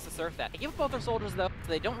no chance to surf that. He gave up both their soldiers, though,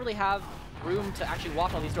 so they don't really have room to actually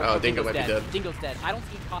walk all these doors. Oh, Dingo might be dead. Dingo's dead. I don't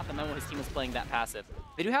think he caught the memo his team was playing that passive.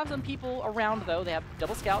 They do have some people around, though. They have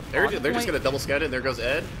double scout. They're just going to double scout it, and there goes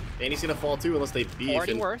Ed. And he's going to fall, too, unless they beef.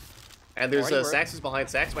 Already worth. And there's Sax is behind.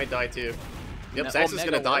 Sax might die, too. Yep, Sax is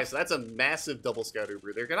going to die, so that's a massive double scout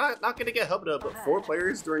Uber. They're not going to get Hubita, but 4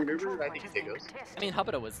 players during Uber, I think it goes. I mean,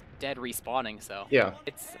 Hubita was dead respawning, so yeah,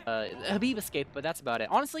 it's Habib escaped, but that's about it.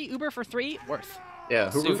 Honestly, Uber for 3, worth.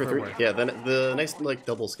 Yeah, Uber for 3. Worth. Yeah, then the nice like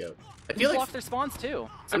double scout. I feel like block their spawns too.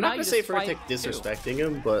 So I'm not going to say Froyotech disrespecting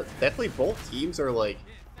him, but definitely both teams are like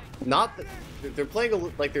not. They're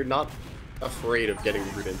playing like they're not afraid of getting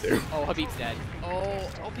Ubered into. Oh, Habib's dead. Oh,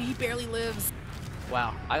 he barely lives.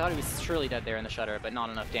 Wow, I thought he was surely dead there in the shutter, but not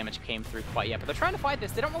enough damage came through quite yet. But they're trying to fight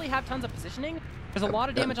this. They don't really have tons of positioning. There's a lot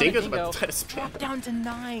of damage on the Dingo. Drop down to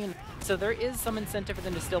 9. So there is some incentive for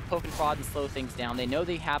them to still poke and prod and slow things down. They know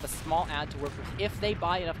they have a small ad to work with if they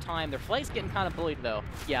buy enough time. Their flag's getting kind of bullied, though.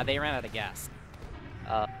 Yeah, they ran out of gas.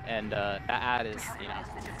 That ad is, you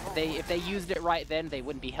know, if they used it right then, they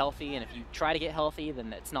wouldn't be healthy. And if you try to get healthy,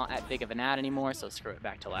 then it's not that big of an ad anymore. So screw it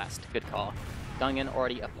back to last. Good call. Gungan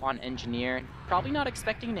already up on Engineer. Probably not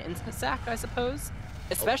expecting an instant sack, I suppose.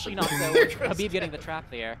 Especially not so with Habib getting the trap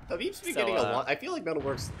there. Habib's been getting a lot. I feel like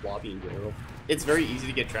Metalworks lobby in general. It's very easy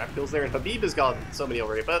to get trap kills there, and Habib has gotten so many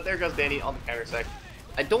already. But there goes Danny on the counter sack.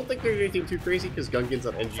 I don't think there's anything too crazy because Gungan's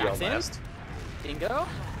on NG on last. Dingo.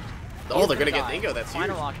 Oh, they're gonna get Dingo. That's huge.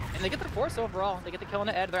 Lock. And they get the force overall. They get the kill on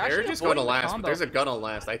the Ed. They're just going to last. But there's a gun on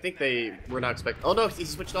last. I think they were not expecting. Oh no, he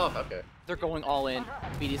switched off. Okay. They're going all in.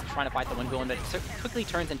 BD's trying to fight the windmill, and it quickly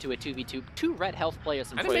turns into a 2v2. 2 red health players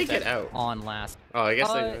from Froyotech out on last. Oh, I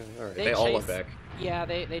guess they all went back. Yeah,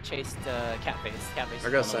 they chased Catface.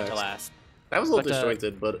 Catface went to last. That was a little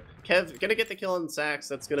disjointed, but Kev gonna get the kill on Sax.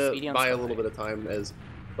 That's gonna buy a little bit of time. As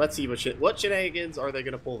let's see what shenanigans are they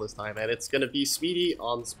gonna pull this time, and it's gonna be Speedy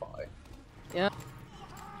on Spy. Yeah,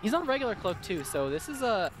 he's on regular cloak too, so this is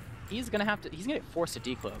he's gonna get forced to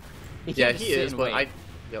decloak. Yeah, he is, but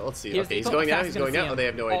yeah, let's see. Okay, he's going out. Oh, they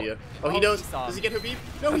have no idea. Oh, he knows. Does he get Habib?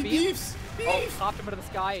 No, he beefs. Oh, popped him into the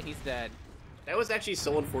sky and he's dead. That was actually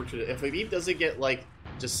so unfortunate. If Habib doesn't get like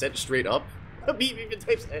just sent straight up, Habib even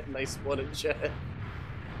types nice one in chat.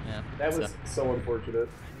 Yeah, that was so unfortunate.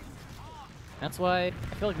 That's why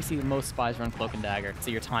I feel like we see the most spies run Cloak and Dagger,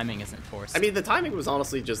 so your timing isn't forced. I mean, the timing was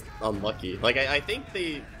honestly just unlucky. Like, I think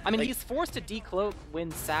they... I mean, he's forced to decloak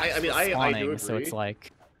when Sax I do agree. So it's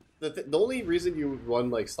like... The only reason you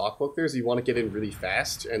run, like, stock cloak there is you want to get in really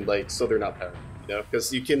fast, and, like, so they're not powered, you know?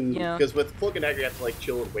 Because you can... Because with Cloak and Dagger, you have to, like,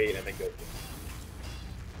 chill and wait and then go.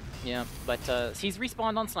 Yeah, but he's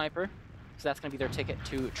respawned on Sniper, so that's going to be their ticket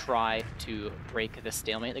to try to break this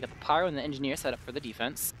stalemate. They got the Pyro and the Engineer set up for the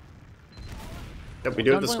defense. Yep, we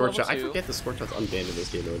do have the Scorch Shot. I forget the Scorch Shot's unbanned in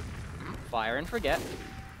this game mode. Fire and Forget.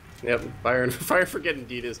 Yep, Fire and Forget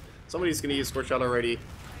indeed is. Somebody's gonna use Scorch Shot already.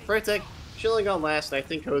 Froyotech chilling on last, and I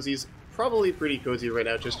think Cozy's probably pretty cozy right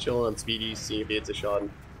now, just chilling on Speedy, seeing if he hits a shot.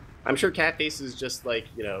 I'm sure Catface is just like,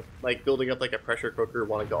 you know, like building up like a pressure cooker,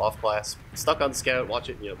 wanting to go off class, stuck on scout, watch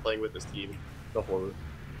it, you know, playing with his team. The horror.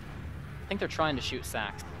 I think they're trying to shoot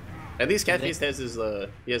Sax. At least Catface has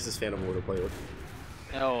his Phantom War to play with.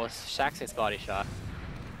 Oh, Sax hits body shot.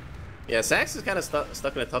 Yeah, Sax is kind of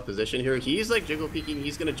stuck in a tough position here. He's like jiggle peeking.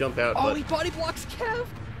 He's gonna jump out. Oh, he body blocks Kev.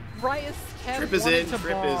 Right as Kev. Trip is in.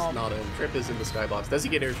 Trip is not in. Trip is in the skybox. Does he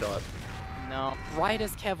get air shot? No, right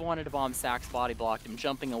as Kev wanted to bomb, Sax body blocked him,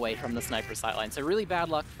 jumping away from the sniper sideline. So really bad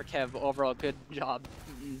luck for Kev. Overall, good job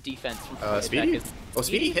defense from Speedy? Oh,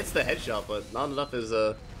 Speedy hits the headshot, but not enough as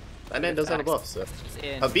that man does have a buff. So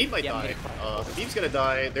Habib might die. Habib's gonna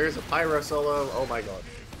die. There's a Pyro solo. Oh my god.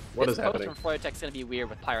 What is happening? This post from Froyotech's gonna be weird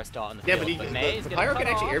with Pyro still on the yeah, field. but the Pyro can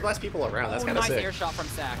actually air blast people around. That's kind of sick. Nice air shot from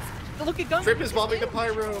Sax. Look at Gungan. Trip is bombing the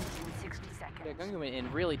Pyro. Yeah, Gungan went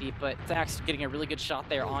in really deep, but Sax getting a really good shot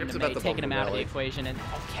there on the May, taking him out of the equation. And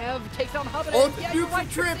Kev takes down Hubba. Oh, the nuke from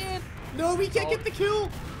Trip! No, we can't get the kill!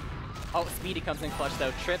 Oh, Speedy comes in clutch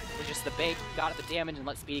though. Trip was just the bait, got the damage, and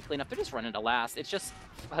let Speedy clean up. They're just running to last. It's just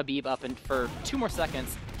Habib up and for 2 more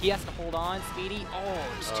seconds. He has to hold on. Speedy,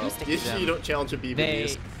 just too sticky. You don't challenge Habib.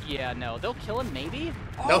 Yeah, no, they'll kill him maybe.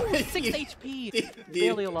 No, 6 HP,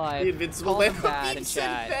 barely alive. The invincible Call him bad in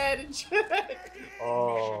chat. Bad in chat.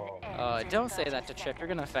 Don't say that to Trip. You're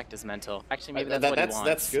gonna affect his mental. Actually, maybe that's what he wants.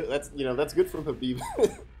 That's good. That's good from Habib.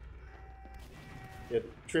 Yeah,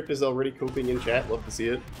 Trip is already coping in chat. Love to see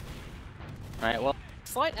it. Alright, well,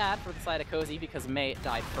 slight ad for the side of Cozy because May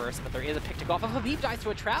died first, but there is a pick to go off. Habib dies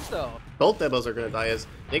to a trap, though. Both demos are going to die as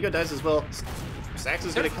Dingo dies as well. Sax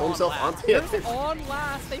is going to kill himself onto it. On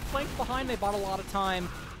last. They flanked behind. They bought a lot of time,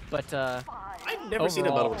 but I've never seen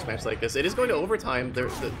a Metalworks match like this. It is going to overtime.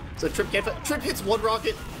 So Trip can't. Trip hits 1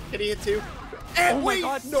 rocket. Can he hit 2? And oh my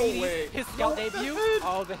god, no way. His scout debut?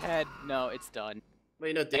 Oh, the head. No, it's done.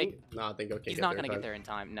 Wait, no, Dingo can't get there. He's not going to get there in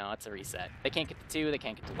time. No, it's a reset. They can't get to 2, they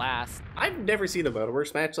can't get to last. I've never seen a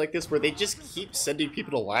Metalworks match like this where they just keep sending people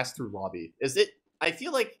to last through lobby. Is it, I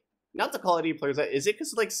feel like, not to call any players out, is it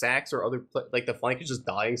because like Sax or other, like the flank is just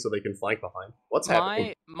dying so they can flank behind? What's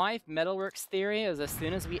happening? My Metalworks theory is as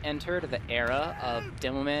soon as we entered the era of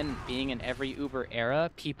Demoman being in every Uber era,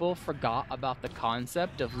 people forgot about the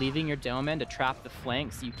concept of leaving your Demoman to trap the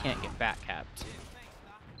flank so you can't get back capped.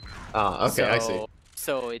 Ah, okay, I see.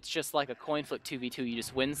 So it's just like a coin flip 2v2, you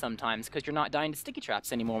just win sometimes because you're not dying to sticky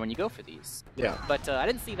traps anymore when you go for these. Yeah. But I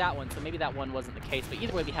didn't see that one, so maybe that one wasn't the case. But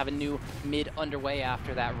either way, we have a new mid underway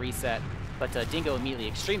after that reset. But Dingo immediately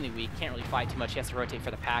extremely weak, can't really fight too much, he has to rotate for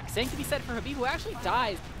the pack. Same to be said for Habib, who actually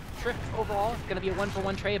dies. Trip overall, going to be a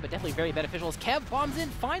 1-for-1 trade, but definitely very beneficial as Kev bombs in,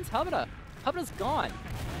 finds Hubba. Hubba's gone.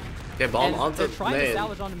 Okay, bomb onto they're trying May. to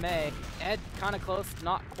salvage onto May. Ed kind of close,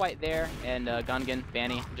 not quite there. And Gungan,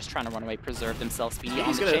 Banny, just trying to run away, preserve themselves. Speedy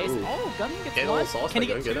on the chase. Ooh. Oh, Gungan gets Get one. Can he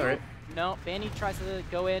get 2? All right. No, Banny tries to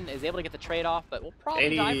go in, is able to get the trade off, but we'll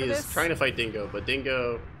probably die for this. Banny is trying to fight Dingo, but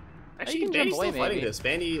Dingo... Actually, Banny's still fighting this.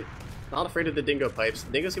 Banny, not afraid of the Dingo pipes.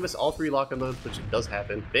 Dingo's giving us all 3 lock-on modes, which does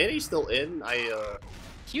happen. Banny's still in.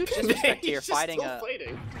 Huge disrespect here, fighting.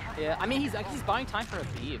 Yeah, I mean, he's buying time for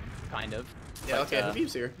Habib, kind of. Yeah, but, okay,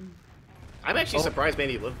 Habib's here. I'm actually surprised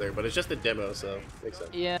Banny lived there, but it's just a demo, so makes sense.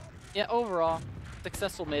 Yeah, overall,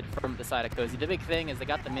 successful mid from the side of Cozy. The big thing is they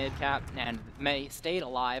got the mid cap, and May stayed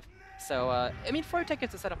alive. So, I mean, Froyotech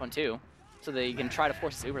gets a setup on 2, so they can try to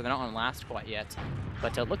force this Uber. They're not on last quite yet.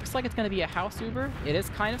 But looks like it's going to be a house Uber. It is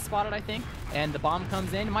kind of spotted, I think, and the bomb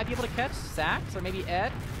comes in. Might be able to catch Sax or maybe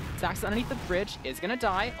Ed. Sax underneath the bridge is going to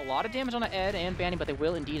die. A lot of damage on Ed and Banny, but they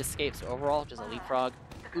will indeed escape. So overall, just a leapfrog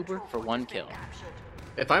Uber for 1 kill.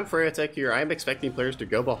 If I'm Froyotech here, I'm expecting players to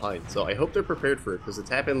go behind, so I hope they're prepared for it, because it's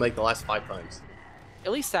happened like the last 5 times.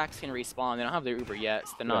 At least Sax can respawn. They don't have their Uber yet,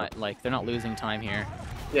 so they're not they're not losing time here.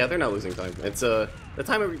 Yeah, they're not losing time. It's the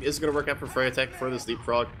time is going to work out for Froyotech for this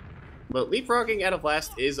leapfrog. But leapfrogging out of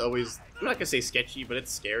last is always, I'm not going to say sketchy, but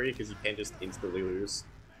it's scary because you can't just instantly lose.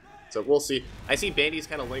 So we'll see. I see Bandy's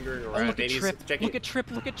kind of lingering around. Oh, look at Trip. Checking. Look at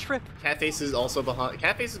Trip. Look at Trip. Catface is also behind.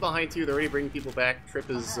 Catface is behind too. They're already bringing people back. Trip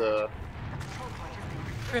is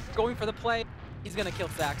Trip going for the play. He's gonna kill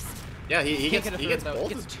Sax. Yeah, he gets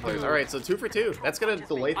both his players. All right, so 2 for 2. That's gonna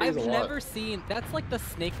delay things a lot. I've never seen. That's like the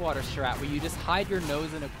snake water strat where you just hide your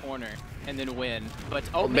nose in a corner and then win. But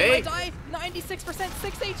oh, May die. 96%, 6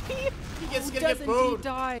 HP. He gets does indeed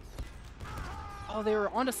die. Oh, they were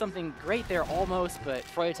onto something great there almost, but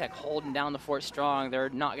Froyotech holding down the fort strong. They're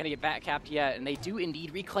not going to get back capped yet, and they do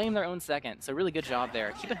indeed reclaim their own second. So really good job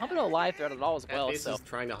there. Keeping Hubba alive throughout it all as well. So is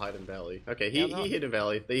trying to hide in Valley. Okay, he hit in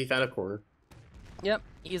Valley. He found a corner. Yep,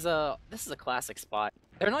 this is a classic spot.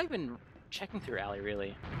 They're not even checking through alley,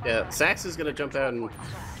 really. Yeah, Sax is going to jump out and...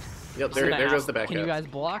 Yep, there goes the back. Can you guys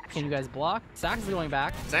block? Can you guys block? Sax is going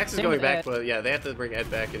back. Sax is going back, but yeah, they have to bring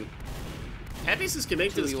Ed back and... Catface is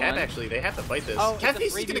committing to this cap, actually. They have to fight this. Oh,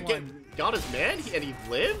 Catface is gonna got his man, and he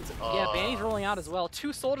lived? Yeah, Banny's rolling out as well.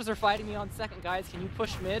 2 soldiers are fighting me on second, guys. Can you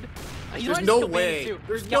push mid? There's no way.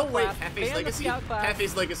 There's no way. Catface Legacy.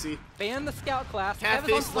 Catface Legacy. Ban the scout class.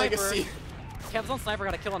 Catface Legacy. Kev's on sniper,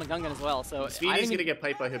 got a kill on a Gungan as well, so Speedy's gonna get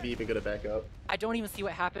piped by Habib and gonna back up. I don't even see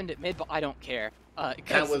what happened at mid, but I don't care.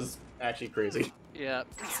 That was actually crazy. Yeah,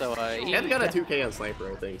 so Kev got a 2K on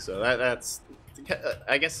sniper, I think, so that's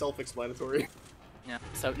I guess self-explanatory. Yeah,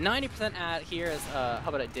 so 90% at here is how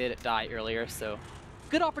about it did die earlier, so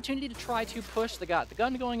good opportunity to try to push. They got the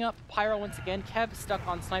gun going up, Pyro once again. Kev stuck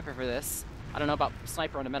on sniper for this. I don't know about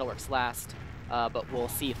sniper on the Metalworks last. But we'll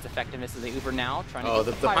see its effectiveness as the Uber now. Trying to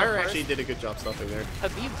get the Pyro first. actually did a good job stuffing there.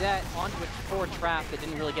 Habib dead onto a forward trap that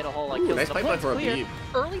didn't really get a whole like. Ooh, nice pipeline for Habib.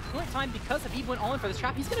 Early point time because Habib went all in for this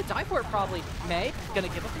trap. He's gonna die for it probably. May gonna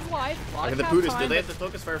give up his life. Look at the Pudas. Do they have to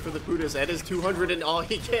focus fire for the Pudas? That is 200 and all.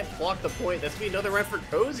 He can't block the point. That's gonna be another round for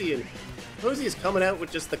Cozy. And Cozy is coming out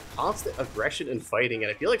with just the constant aggression and fighting. And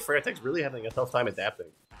I feel like Froyotech's really having a tough time adapting.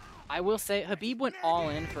 I will say, Habib went all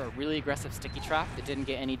in for a really aggressive sticky trap that didn't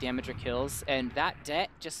get any damage or kills, and that det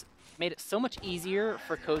just made it so much easier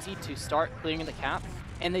for Cozy to start clearing the cap,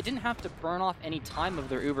 and they didn't have to burn off any time of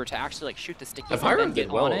their Uber to actually like shoot the sticky the Pyro and get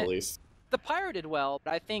did well, on at it. least. The Pyro did well,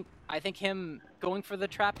 but I think him going for the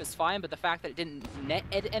trap is fine, but the fact that it didn't net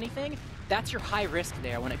anything, that's your high risk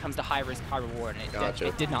there when it comes to high risk, high reward, and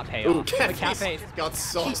it did not pay off. Cafe got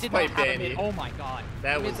sauced by Danny. Oh my god,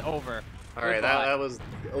 that was over. Alright, that was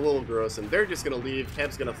a little gross, and they're just gonna leave.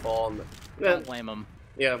 Kev's gonna fall. And don't blame him.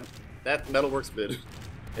 Yeah, that Metalworks bid.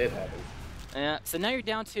 It happened. Yeah, so now you're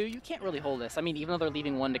down 2. You can't really hold this. I mean, even though they're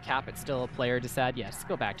leaving 1 to cap, it's still a player decide, yes,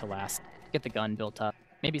 go back to last. Get the gun built up.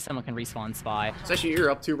 Maybe someone can respawn Spy. Especially you're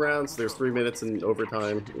up 2 rounds, there's 3 minutes in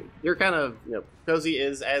overtime. You're kind of, Cozy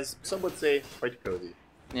is, as some would say, quite cozy.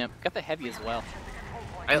 Yeah, got the heavy as well.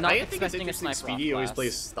 I think it's interesting Speedy always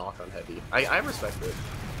plays stock on heavy. I respect it.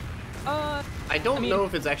 I don't know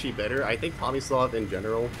if it's actually better. I think Tomislav in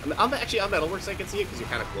general. I'm actually on Metalworks. I can see it because you're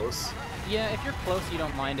kind of close. Yeah, if you're close, you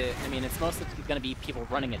don't mind it. I mean, it's mostly going to be people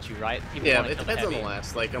running at you, right? People yeah, it depends on the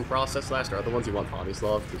last. Like, on Process last are the ones you want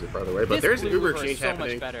Tomislav because you're farther away. But there's an Uber exchange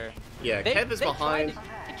happening. Much better. Yeah, Kev is behind.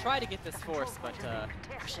 They tried to get this force, but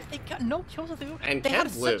actually, they got no kills with the Uber. And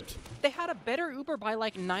Kev lived. They had a better Uber by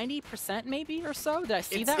like 90% maybe or so. Did I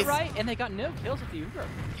see that right? And they got no kills with the Uber.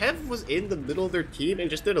 Kev was in the middle of their team and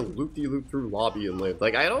just did a loop-de-loop through lobby and lived.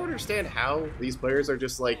 Like, I don't understand how these players are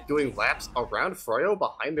just like doing laps around Froyo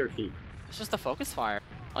behind their team. It's just a focus fire.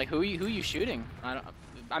 Like, who are you shooting?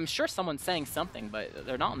 I'm sure someone's saying something, but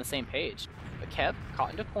they're not on the same page. But Kev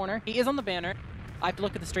caught into a corner. He is on the banner. I have to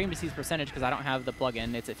look at the stream to see his percentage because I don't have the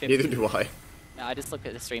plugin. It's at 50. Neither do I. I just looked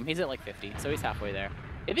at the stream. He's at like 50, so he's halfway there.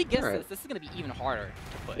 If he gets this is going to be even harder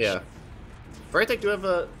to push. Yeah. Froyotech do have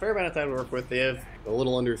a fair amount of time to work with. They have a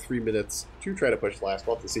little under 3 minutes to try to push last.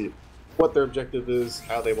 We'll have to see what their objective is,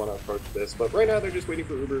 how they want to approach this. But right now, they're just waiting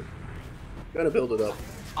for Uber. Gonna build it up.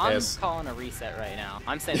 I'm calling a reset right now.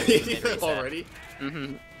 I'm saying reset. Already?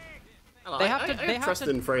 Mm-hmm. I have trust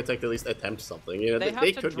in Froyotech to at least attempt something. You know,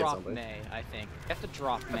 they could get something. May, I think. They have to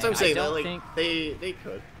drop May. That's what I'm saying. They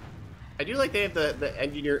could. I do like they have the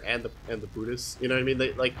engineer and the Buddhist. You know what I mean?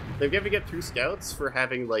 They're gonna get 2 scouts for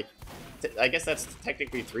having like, I guess that's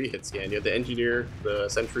technically 3 hit scan. You have the engineer, the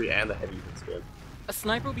sentry, and the heavy hit scan. A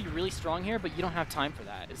sniper would be really strong here, but you don't have time for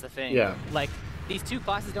that. Is the thing. Yeah. Like these 2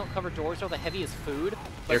 classes don't cover doors, so the heavy is food.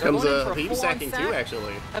 Here comes Habib sacking too,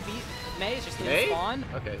 actually. May is just gonna spawn.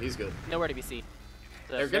 Okay, he's good. Nowhere to be seen.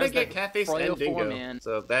 So they're gonna get Catface and Dingo.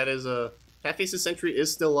 So that is a. Catface's sentry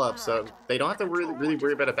is still up, so they don't have to really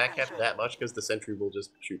worry about a back cap that much because the sentry will just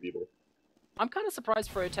shoot people. I'm kind of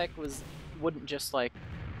surprised Froyotech wouldn't just like.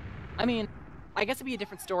 I mean, I guess it'd be a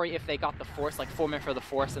different story if they got the force, like 4 men for the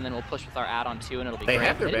force, and then we'll push with our add-on 2, and it'll be great. They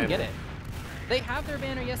have their banner. Didn't get it. They have their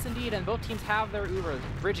banner, yes indeed, and both teams have their Uber. The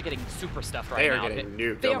bridge is getting super stuffed right now. They are getting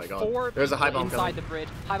nuked. They oh my have god. 4 There's a high bomb inside the bridge.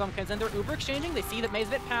 High bomb comes in. They're Uber exchanging. They see that May's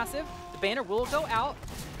a bit passive. The banner will go out.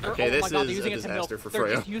 Okay, this is a disaster for Froyo.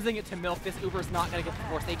 They're just using it to milk. This Uber's not going to get the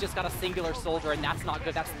force. They just got a singular soldier, and that's not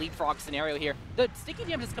good. That's leapfrog scenario here. The sticky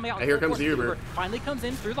damage is coming out. And here comes the Uber. Finally comes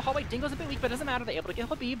in through the hallway. Dingo's a bit weak, but it doesn't matter. They're able to get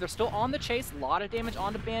Habib. They're still on the chase. A lot of damage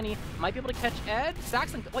onto Banny. Might be able to catch Ed.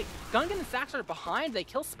 Saxon. Wait, Gungan and Saxon are behind. They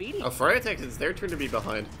kill Speedy. Oh, Froyotech, it's their turn to be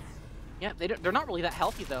behind. Yeah, they're not really that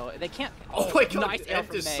healthy though. They can't. Oh my god! Nice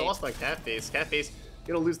Ed just sauced by Catface. Catface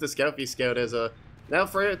gonna lose the Scout v Scout as a. Now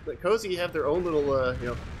Cozy have their own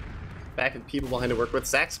little back and people behind to work with.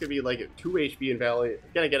 Sax gonna be like 2 HP in Valley,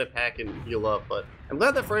 gonna get a pack and heal up. But I'm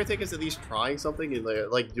glad that Froyotech is at least trying something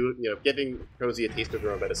and giving Cozy a taste of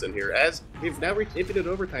their own medicine here. As they've now reached infinite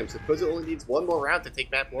overtime, so Cozy only needs 1 more round to take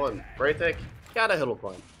map 1. Froyotech got a hill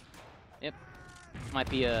climb. Yep. Might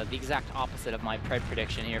be the exact opposite of my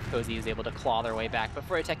prediction here if Cozy is able to claw their way back. But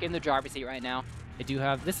Froyotech in the driver's seat right now. They do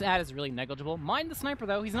have this ad is really negligible. Mind the sniper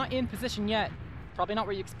though. He's not in position yet. Probably not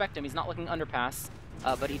where you expect him. He's not looking underpass.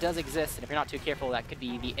 But he does exist, and if you're not too careful, that could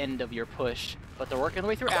be the end of your push. But they're working their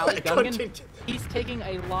way through alley. Gungan, he's taking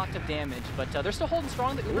a lot of damage, but they're still holding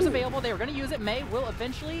strong. The Uber's available. They were going to use it. May will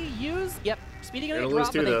eventually use. Yep, speeding in the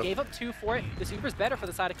drop, but they gave up 2 for it. This Uber's better for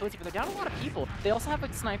the side of Cozy, but they're down a lot of people. They also have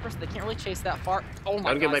a sniper, so they can't really chase that far. Oh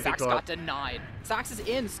my god, Sax got denied. Sax is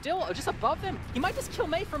in, still just above them. He might just kill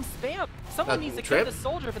May from spam. Someone needs to kill the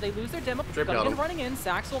soldier, but they lose their demo. Gungan running in.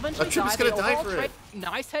 Sax will eventually die. Gonna die for it.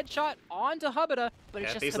 Nice headshot onto Habita, but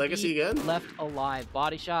it's just Legacy again? left alive.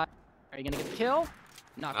 Body shot. Are you gonna get the kill?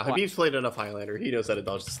 Not quite. Habib's played enough Highlander. He knows how to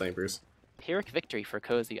dodge the snipers. Pyrrhic victory for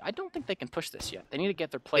Cozy. I don't think they can push this yet. They need to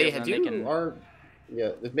get their players and they can...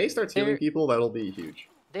 Yeah, if May starts healing people, that'll be huge.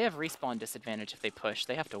 They have respawn disadvantage if they push.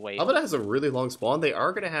 They have to wait. Habita has a really long spawn. They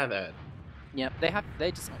are going to have ad. Yep,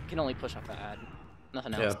 they just can only push off the ad.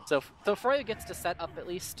 Nothing else. Yeah. So Froyo gets to set up at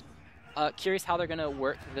least. Curious how they're going to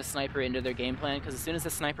work the sniper into their game plan, because as soon as the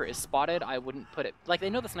sniper is spotted, I wouldn't put it... Like, they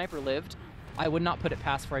know the sniper lived. I would not put it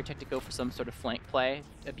past Froyotech to go for some sort of flank play,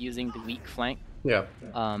 abusing the weak flank. Yeah.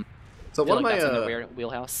 So one of my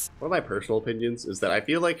wheelhouse. One of my personal opinions is that I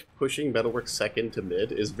feel like pushing Metalworks second to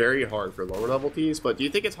mid is very hard for lower level teams. But do you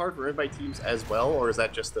think it's hard for invite teams as well, or is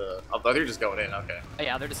that just a? Oh, they're just going in. Okay.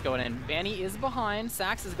 Yeah, they're just going in. Vanny is behind.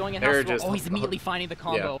 Sax is going in. Oh, he's immediately finding the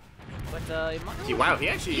combo. Yeah. But wow, he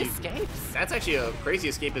escapes. That's actually a crazy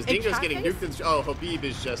escape. As Dingo's getting nuked. And, Habib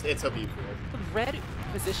is just it's Habib. The red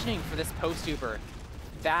positioning for this post Uber,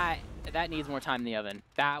 that needs more time in the oven.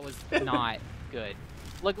 That was not good.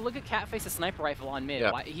 Look at Catface's sniper rifle on mid.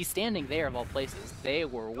 Yeah. He's standing there of all places. They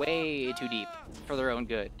were way too deep for their own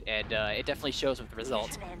good, and it definitely shows with the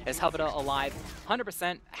results. As Habita alive,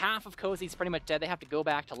 100%, half of Cozy's pretty much dead. They have to go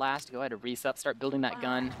back to last to go ahead and resup, start building that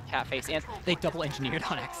gun. Catface, and they double engineered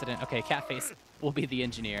on accident. Okay, Catface will be the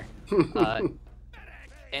engineer.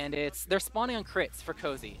 And they're spawning on crits for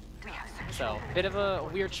Cozy. So, bit of a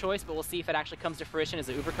weird choice, but we'll see if it actually comes to fruition as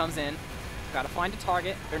the Uber comes in. Gotta find a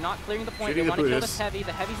target. They're not clearing the point. They want to kill this heavy.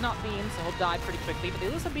 The heavy's not beamed, so he'll die pretty quickly, but they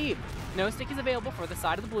lose Habib. No stick is available for the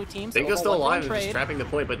side of the blue team. So Dingo's still alive and just trapping the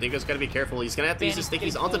point, but Dingo's gotta be careful. He's gonna have to use his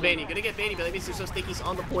stickies onto Banny. Gonna get Banny, but that means there's no stickies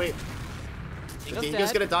on the point.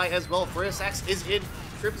 Dingo's gonna die as well. Froyo Sax is in.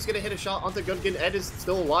 Trip is gonna hit a shot onto Gungan. Ed is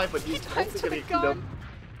still alive, but he's hopefully gonna get queued up.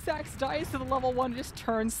 Sax dies to the level 1, just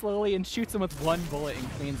turns slowly and shoots him with 1 bullet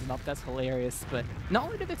and cleans him up. That's hilarious. But not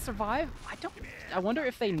only did they survive, I wonder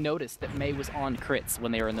if they noticed that May was on crits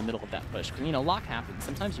when they were in the middle of that push. Because, you know, lock happens.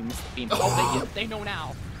 Sometimes you miss the beam. They know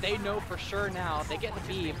now. They know for sure now. They get the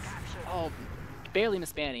beam. Oh, barely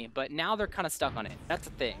miss Banny, but now they're kind of stuck on it. That's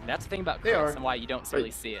the thing. That's the thing about crits and why you don't really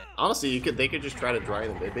see it. Honestly, they could just try to dry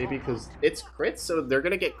the mid, maybe, because it's crits, so they're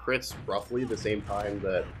going to get crits roughly the same time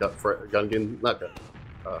that Gungan, not Gungan.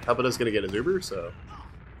 Habita's gonna get his Uber, so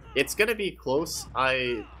it's gonna be close.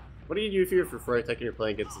 What do you do if you're for Froyotech and you're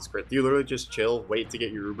playing against this crit? Do you literally just chill, wait to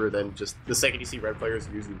get your Uber, then just the second you see red players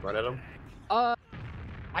usually run at them? I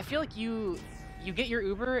feel like you get your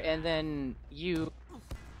Uber and then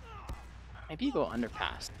maybe you go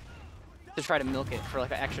underpass to try to milk it for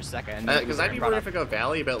like an extra second. Because I'd be worried if I go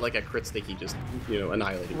Valley, but like a crit sticky just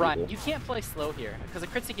annihilating people. You can't play slow here because a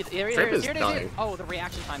crit sticky. Here oh, the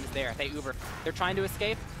reaction time is there. They Uber. They're trying to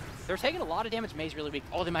escape. They're taking a lot of damage. May's really weak.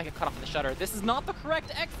 Oh, they might get cut off in the shutter. This is not the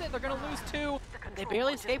correct exit. They're gonna lose 2. They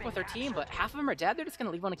barely escape with their team, but half of them are dead. They're just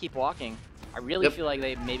gonna leave one to keep walking. I really feel like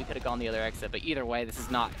they maybe could have gone the other exit, but either way, this is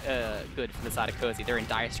not good from the side of Cozy. They're in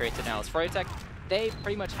dire straits now. As Froyotech, they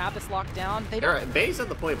pretty much have this locked down. Bay's at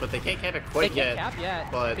the point, but they can't cap it quite yet. They can't cap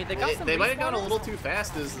yet. But they might have gone a little too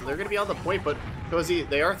fast. As they're going to be on the point, but Cozy,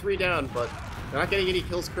 they are 3 down, but they're not getting any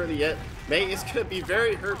kills currently yet. May is going to be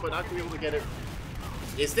very hurt, but not going to be able to get it.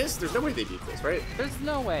 There's no way they beat this, right? There's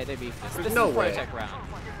no way they beat this. There's no way. Froyotech round.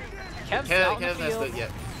 Kev's out in the field.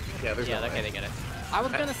 There's no way. Okay, they get it. I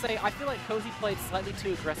was gonna say, I feel like Cozy played slightly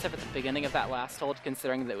too aggressive at the beginning of that last hold,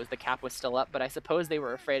 considering that the cap was still up, but I suppose they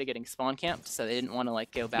were afraid of getting spawn camped, so they didn't want to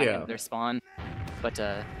go back into their spawn. But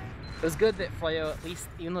it was good that Froyo, at least,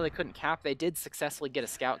 even though they couldn't cap, they did successfully get a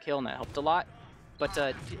scout kill, and that helped a lot. But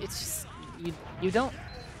it's just, you don't...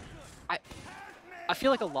 I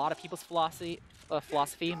feel like a lot of people's philosophy,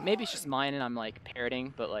 maybe it's just mine and I'm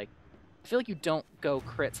parroting, but I feel like you don't go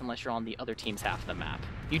crits unless you're on the other team's half of the map.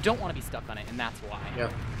 You don't want to be stuck on it, and that's why. Yeah.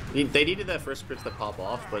 I mean, they needed that first crits to pop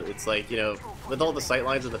off, but it's with all the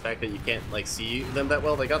sightlines and the fact that you can't, see them that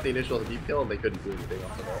well, they got the initial Habib kill, and they couldn't do anything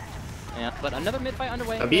off of that. Yeah, but another mid-fight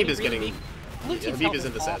underway. Habib is getting... Blue team's Habib is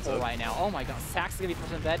in the sad zone right now. Oh my god, Sax is going to be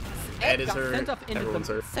pushed in bed. Ed is got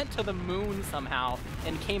hurt. Sent to the moon somehow,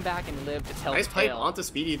 and came back and lived to tell Nice the pipe tale. onto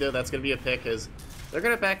Speedy, though. That's going to be a pick, as They're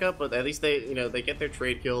gonna back up, but at least they, they get their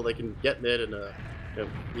trade kill. They can get mid and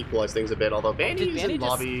equalize things a bit. Although Banny's in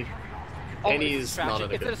lobby. Banny's not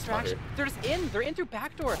in a good spot here. They're just in. They're in through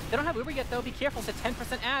backdoor. They don't have Uber yet though. Be careful. It's a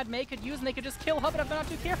 10% ad. May could use, and they could just kill Hubbard if they're not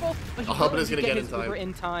too careful. But Hubbard is gonna get his Uber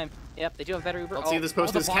in time. Yep, they do have better Uber. I'll see this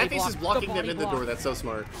post. This Catface is blocking them in the door. That's so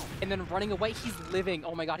smart. And then running away. He's living.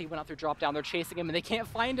 Oh my god, he went out through drop down. They're chasing him, and they can't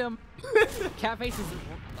find him. Catface is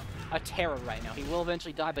a terror right now. He will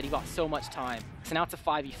eventually die, but he got so much time. So now it's a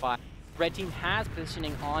 5v5. Red team has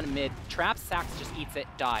positioning on mid. Traps, Sax just eats it,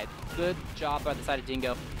 died. Good job by the side of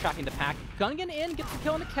Dingo, trapping the pack. Gungan in, gets the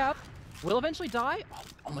kill on the cap. Will eventually die. Oh,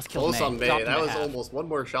 almost killed May. On May. That was almost one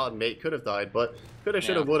more shot and May could have died, but coulda,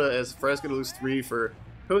 shoulda, woulda, as Frez gonna lose 3 for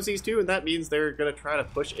Cozy's 2, and that means they're gonna try to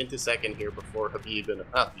push into second here before Habib and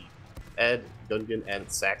Ed, Gungan,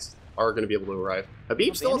 and Sax are gonna be able to arrive.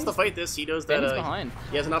 Habib still wants to fight this. He knows that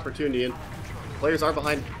he has an opportunity, and players are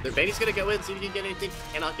behind. Banny's gonna go in, see if he can get anything.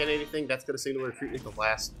 Cannot get anything. That's gonna signal retreat into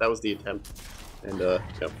last. That was the attempt. And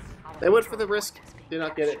they went for the risk, did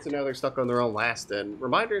not get it, so now they're stuck on their own last. And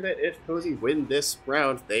reminder that if Cozy win this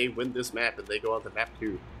round, they win this map and they go on to map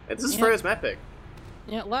 2. And this is Freya's map pick.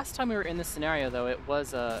 Yeah, last time we were in this scenario though, it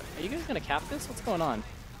was are you guys gonna cap this? What's going on?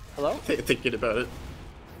 Hello? Thinking about it.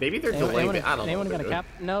 Maybe they're delaying it. I don't know. Anyone gonna cap?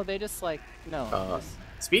 No, they just like no.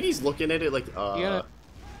 Speedy's looking at it like oh,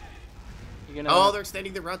 they're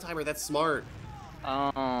extending the round timer. That's smart.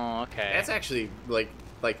 Oh, okay. That's actually like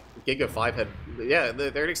Giga 5 had. Yeah, they're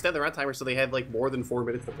gonna extend the round timer so they had like more than 4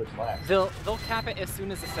 minutes to push last. They'll cap it as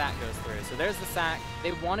soon as the sack goes through. So there's the sack.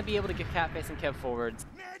 They want to be able to get Catface and Kev forwards.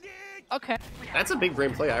 Okay. That's a big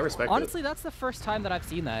brain play. I respect it. Honestly, that's the first time that I've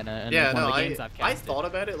seen that in one of the games I've casted. I thought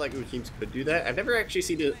about it like teams could do that. I've never actually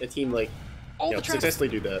seen a team like successfully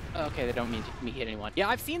do that. Okay, they don't mean to hit anyone. Yeah,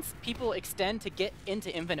 I've seen people extend to get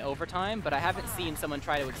into infinite overtime, but I haven't seen someone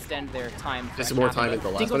try to extend their time. Just more time at the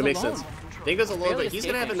last, but it makes sense. Dingo's alone, but he's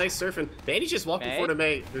gonna have a nice surf, and Banny's just walking forward to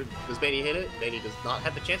May. Does Banny hit it? Banny does not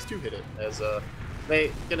have the chance to hit it, as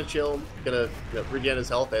May gonna chill, gonna regen his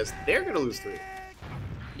health, as they're gonna lose 3.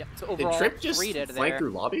 Yep, so overall, did Trip just flank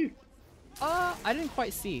through lobby? I didn't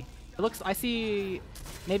quite see. It looks, I see,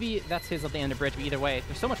 maybe that's his at the end of bridge, but either way,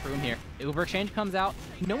 there's so much room here. Uber change comes out.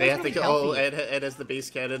 No one's gonna be healthy. Oh, Ed has the base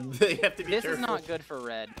cannon. They have to be careful. This is not good for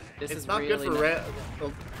Red. It's not good for Red.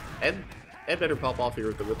 Well, Ed better pop off here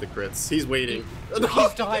with the crits. He's waiting. He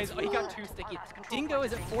dies. Oh, he got 2 sticky. Dingo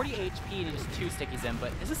is at 40 HP and he just 2 stickies in,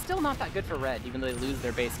 but this is still not that good for Red, even though they lose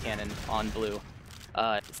their base cannon on blue.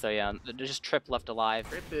 So yeah, there's just Trip left alive.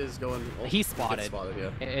 Trip is going. Oh, he's spotted. Yeah.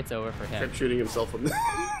 It's over for him. Trip shooting himself on the.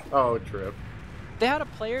 Oh, Trip. They had a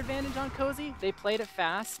player advantage on Cozy. They played it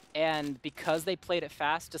fast, and because they played it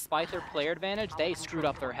fast, despite their player advantage, they screwed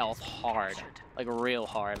up their health hard, like real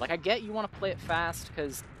hard. Like I get you want to play it fast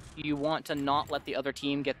because you want to not let the other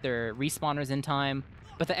team get their respawners in time.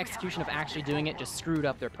 But the execution of actually doing it just screwed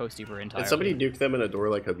up their post-Uber entirely. Did somebody nuke them in a door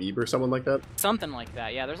like Habib or someone like that? Something like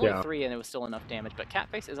that, yeah. There's only 3 and it was still enough damage. But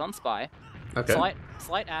Catface is on Spy. Okay.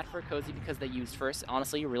 Slight ad for Cozy because they used first.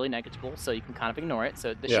 Honestly, really negligible, so you can kind of ignore it.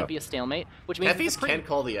 So this should be a stalemate, which means Catface can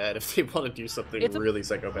call the ad if they want to do something really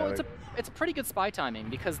psychopathic. Well, it's a pretty good spy timing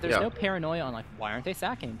because there's no paranoia on like why aren't they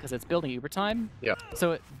sacking, because it's building Uber time. Yeah.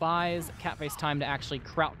 So it buys Catface time to actually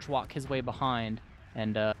crouch walk his way behind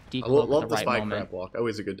and decloak love at the right spy moment. crab walk.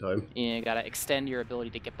 Always a good time. Yeah, you gotta extend your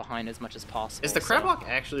ability to get behind as much as possible. Is the crab walk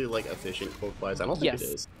actually like efficient cloak-wise? I don't think it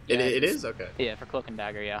is. Yeah, it is? Okay. Yeah, for cloak and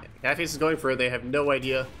dagger, yeah. Catface is going for it. They have no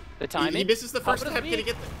idea. The timing. He misses the first attempt. Can he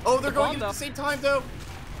get oh, they're going in at the same time though.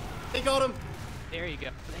 They got him. There you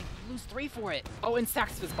go. They lose 3 for it. Oh, and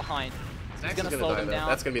Sax was behind. Sax is gonna slow them down.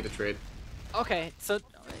 That's gonna be the trade. Okay, so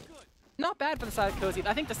not bad for the side of Cozy.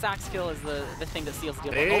 I think the Sax kill is the thing that seals the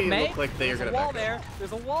deal. They look like they are gonna back up.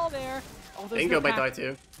 There's a wall there. Oh, Dingo might die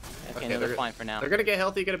too. Okay, no, they're fine for now. They're gonna get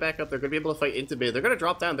healthy, gonna back up. They're gonna be able to fight into mid. They're gonna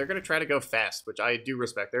drop down. They're gonna try to go fast, which I do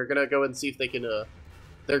respect. They're gonna go and see if they can.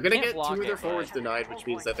 They're gonna get 2 of their forwards denied, which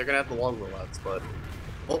means that they're gonna have the long rollouts. But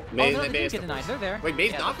May get denied. They're there. Wait,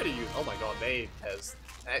 May's not gonna use. Oh my God, May has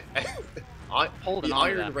holding the on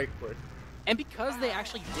iron right foot. And because they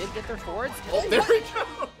actually did get their forwards, there we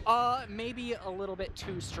go. Maybe a little bit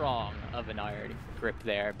too strong of an iron grip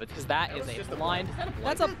there, because that is a blind.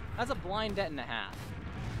 That's a blind debt and a half.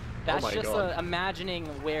 That's just imagining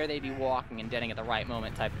where they'd be walking and deading at the right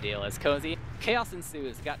moment type of deal. As Cozy, chaos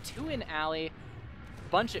ensues. Got 2 in alley,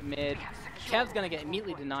 bunch at mid. Kev's gonna get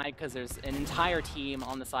immediately denied because there's an entire team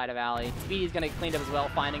on the side of alley. Speedy's gonna get cleaned up as well,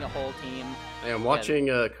 finding a whole team. Hey, I'm watching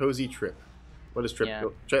Cozy Trip. What is Trip? Yeah.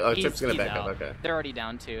 Trip's gonna back up. Okay. They're already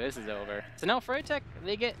down 2. This is over. So now Froyotech,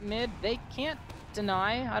 they get mid. They can't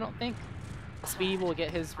deny. I don't think. Speedy will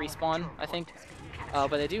get his respawn. I think.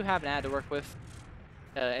 but they do have an ad to work with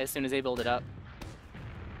as soon as they build it up.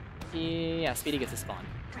 Yeah, Speedy gets a spawn.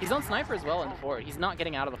 He's on sniper as well in the fort. He's not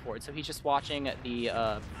getting out of the fort, so he's just watching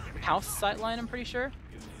the house sight line, I'm pretty sure.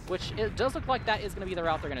 Which it does look like that is going to be the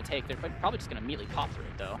route they're going to take. They're probably just going to immediately pop through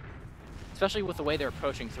it, though. Especially with the way they're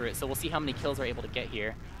approaching through it. So we'll see how many kills they're able to get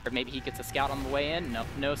here. Or maybe he gets a scout on the way in. Nope,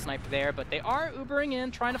 no sniper there. But they are Ubering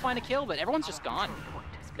in, trying to find a kill, but everyone's just gone.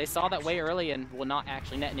 They saw that way early and will not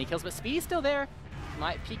actually net any kills. But Speedy's still there.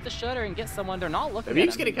 Might peek the shutter and get someone. They're not looking at him.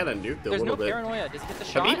 Habib's getting kind of nuked a little bit. There's no paranoia. Does he get the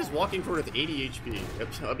shot? Habib is walking forward with 80 HP.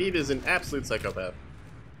 Habib is an absolute psychopath.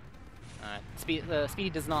 Speedy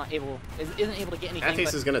isn't able to get anything.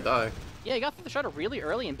 Half-Face is gonna die. Yeah, he got through the shutter really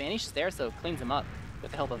early, and Banished is there, so it cleans him up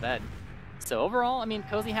with the help of Ed. So overall, I mean,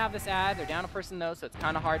 Cozy have this ad. They're down a person though, so it's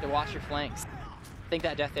kind of hard to watch your flanks. I think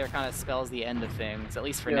that death there kind of spells the end of things, at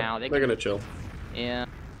least for now. They're gonna chill. Yeah.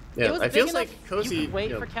 Yeah, I feel like Cozy. You could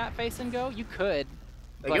wait for Catface and go. You could.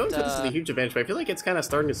 Like, going to this is a huge advantage, but I feel like it's kind of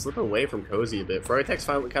starting to slip away from Cozy a bit. Froyotech's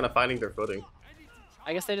finally kind of finding their footing.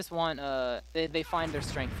 I guess they just want, they find their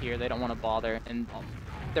strength here. They don't want to bother, and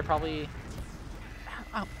they're probably,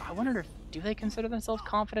 I wonder, do they consider themselves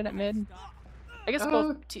confident at mid? I guess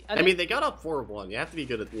both. I mean, they got up 4-1. You have to be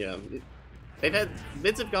good at, they've had,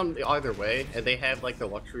 mids have gone either way, and they have, like, the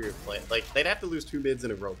luxury of playing. Like, they'd have to lose 2 mids in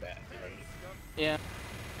a row bad. Yeah.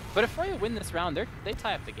 But if Froyo win this round, they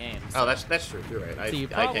tie up the game. So. Oh, that's true. You're right. So you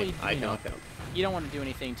probably, I cannot count. You don't want to do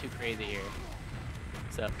anything too crazy here.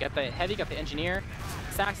 So got the heavy, got the engineer.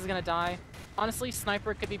 Sax is gonna die. Honestly,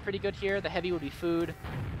 sniper could be pretty good here. The heavy would be food.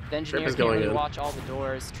 The engineer can't really watch all the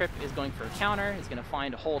doors. Trip is going for a counter. He's gonna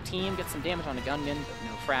find a whole team, get some damage on a Gungan, but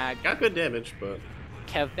no frag. Got good damage, but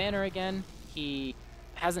Kev Banner again. He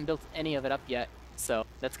hasn't built any of it up yet, so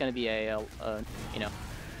that's gonna be a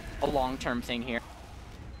long-term thing here.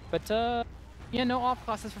 But yeah, no off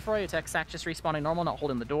classes for Froyotech. Sack just respawning normal, not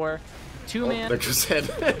holding the door. Two-man. They're just head.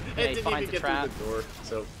 It he didn't finds even get trap. through the door.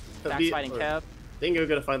 So Sack's fighting Kev. Dingo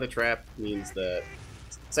gonna find the trap means that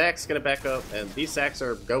Sack's gonna back up, and these Sacks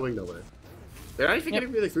are going nowhere. They're not even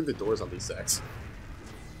getting really through the doors on these Sacks.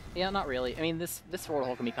 Yeah, not really. I mean, this sword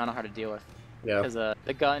hole can be kind of hard to deal with. Yeah. Because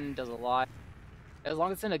the gun does a lot. As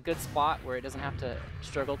long as it's in a good spot where it doesn't have to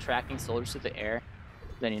struggle tracking soldiers through the air,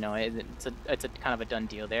 then it's a kind of a done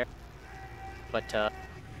deal there. But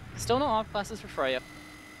still no off classes for Froyo.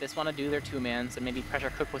 They just want to do their two-man, so maybe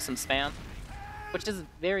pressure cook with some spam, which is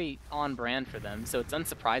very on brand for them, so it's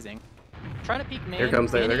unsurprising. Trying to peek May. Here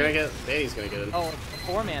comes there. They're gonna get. May's gonna get it. Oh,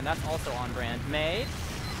 four-man. That's also on brand. May.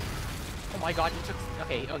 Oh my God, you took.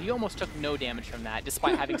 Okay, you almost took no damage from that,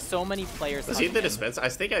 despite having so many players. Is he the dispenser? I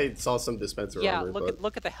think I saw some dispenser. Yeah, armor,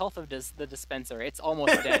 look at the health of the dispenser. It's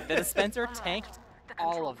almost dead. The dispenser tanked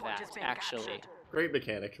all of that, actually. Great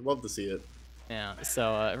mechanic. Love to see it. Yeah,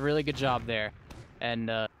 so really good job there.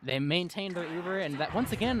 And they maintained their Uber, and that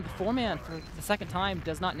once again, the four-man for the second time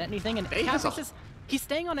does not net anything. And he's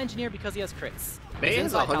staying on engineer because he has crits. May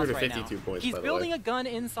has 152 right points. He's building a gun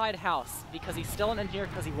inside house because he's still an engineer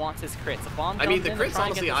because he wants his crits. A bomb. I mean, the crits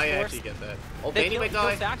honestly, I actually get that. Oh, Banny might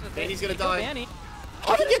die. Banny's gonna die.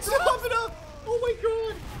 Oh, he gets it up! Oh my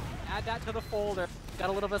God! Add that to the folder. Got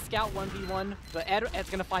a little bit of scout 1v1, but Ed's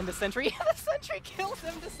gonna find the sentry. The sentry kills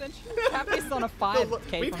him. The sentry. Captain's on a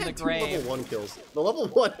 5k We've from the had grave. 2 level 1 kills. The level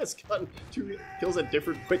 1 has gotten 2 kills at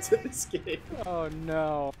different points in this game. Oh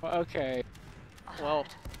no. Okay. Well.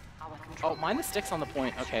 Oh, mind the sticks on the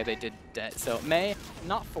point. Okay, they did dead. So May,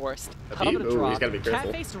 not forced. Cut up a drop. He's gotta be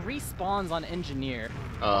careful. Catface respawns on engineer.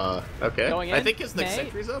 Okay. Going in. I think his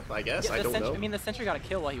sentry's up. I guess. Yeah, I don't know. I mean, the sentry got a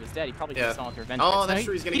kill while he was dead. He probably just saw with revenge. Oh, that's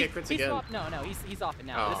true. He's gonna get crits again. No, he's off it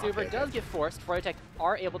now. Oh, this Uber does get forced. Froyotech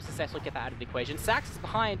are able to successfully get that out of the equation. Sax is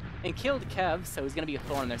behind and killed Kev, so he's gonna be a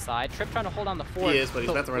thorn on their side. Trip trying to hold on the fort. He is, but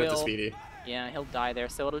he's about to run into Speedy. Yeah, he'll die there.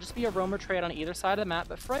 So it'll just be a roamer trade on either side of the map.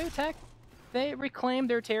 But Froyotech, they reclaimed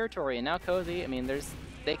their territory, and now Cozy, I mean,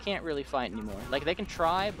 they can't really fight anymore. Like, they can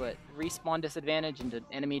try, but respawn disadvantage into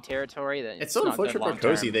enemy territory. It's so unfortunate for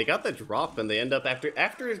Cozy. They got the drop, and they end up after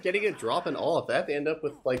getting a drop and all of that, they end up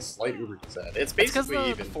with like slight Uber descent. It's basically because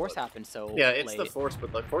even. The force happened so. Yeah, it's late. the force,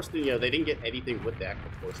 but the force, they didn't get anything with the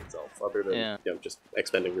actual force itself, other than just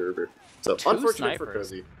expending the Uber. So unfortunate for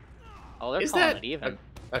Cozy. Oh, they're calling it even.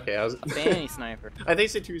 Okay, I was a Banny sniper. I think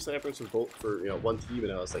say 2 snipers for both for one team,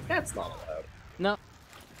 and I was like, that's not allowed. No.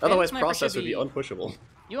 Otherwise, process would be unpushable.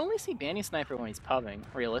 You only see Banny sniper when he's pubbing,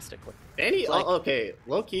 realistically. Banny, okay,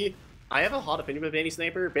 low key. I have a hot opinion about Banny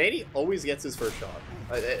sniper. Banny always gets his first shot.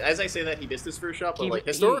 As I say that, he missed his first shot, but like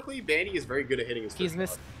historically, Banny is very good at hitting his first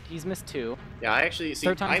shot. He's missed 2. Yeah, I actually see.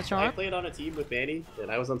 I played on a team with Banny, and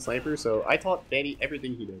I was on sniper, so I taught Banny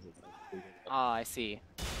everything he knows. Ah, I see.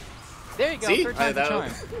 There you go, See? third time's the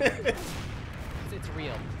charm. That It's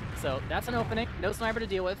real. So that's an opening. No sniper to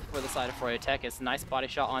deal with for the side of Froyotech. It's a nice body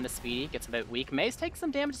shot onto Speedy. Gets a bit weak. Maze takes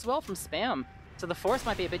some damage as well from spam. So the force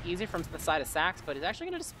might be a bit easier from the side of Sax, but it's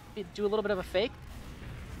actually going to just do a little bit of a fake.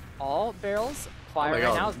 All barrels fire right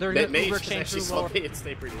now. They're going to Uber exchange through lower.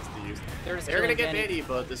 Sniper needs to use. They're going to get Manny,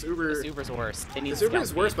 but this Uber's worse. This Uber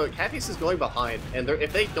is worse, but Catface is going behind, and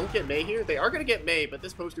if they don't get May here, they are going to get May, but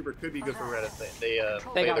this post Uber could be good for Red if they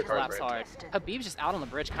got their collapse cards hard. Habib's just out on the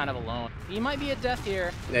bridge kind of alone. He might be a death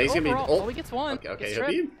here. Yeah, he's going to be... Oh, he gets one. Okay,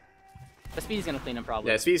 Habib? But Speedy's going to clean him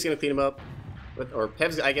probably. Yeah, Speedy's going to clean him up. Or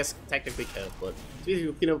Kev's, I guess, technically Kev, but Speedy's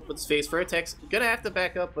going to clean up with his face. Froyotech's going to have to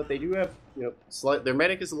back up, but they do have, their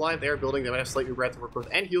medic is alive, they are building, they might have slight Uber to work with,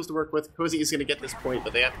 and heals to work with. Cozy is going to get this point,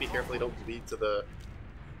 but they have to be careful they don't lead to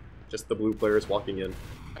just the blue players walking in.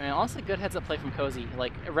 I mean, honestly, good heads-up play from Cozy.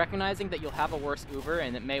 Like, recognizing that you'll have a worse Uber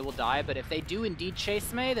and that May will die, but if they do indeed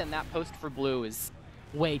chase May, then that post for blue is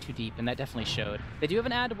way too deep, and that definitely showed. They do have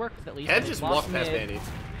an ad to work with at least. Kev just walked past Manny.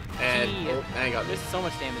 And hang on. There's so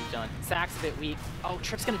much damage done. Sack's a bit weak. Oh,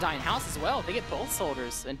 Trip's gonna die in house as well. They get both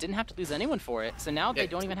soldiers and didn't have to lose anyone for it. So now they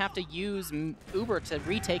don't even have to use Uber to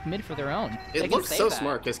retake mid for their own. It looks so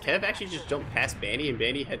smart because Kev actually just jumped past Manny and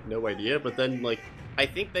Manny had no idea. But then I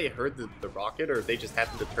think they heard the rocket or they just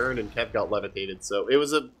happened to turn and Kev got levitated. So it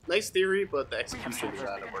was a nice theory, but the execution was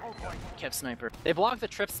out of work. Kev sniper. They blocked the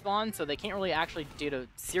Trip spawn, so they can't really actually do the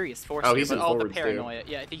serious force. Oh, he's in the forwards paranoia.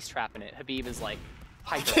 too. Yeah, he's trapping it. Habib is like.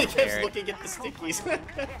 He keeps looking at the stickies.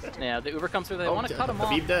 Yeah, the Uber comes through. They want to cut him off.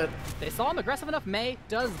 Habib dead. They saw him aggressive enough. May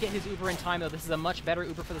does get his Uber in time, though. This is a much better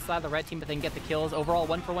Uber for the side of the red team, but they can get the kills. Overall,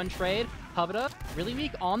 1-for-1 trade. Hubada, really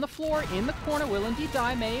weak on the floor, in the corner, will indeed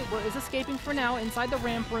die. May is escaping for now inside the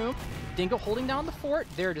ramp room. Dingo holding down the fort.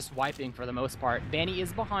 They're just wiping for the most part. Banny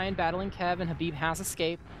is behind, battling Kev, and Habib has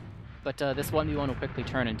escaped. But this 1v1 will quickly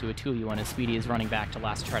turn into a 2v1 as Speedy is running back to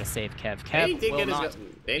last to try to save Kev. Kev did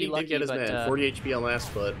get his man, 40 HP on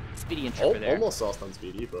last, but Speedy and Tripper there. Almost lost on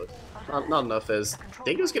Speedy, but not enough as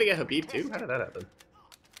Dingo's gonna get Habib too. How did that happen?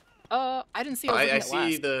 I didn't see. Okay,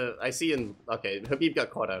 Habib got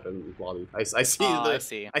caught out in lobby. I see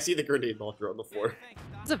the grenade launcher on the floor.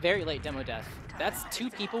 It's a very late demo death. That's 2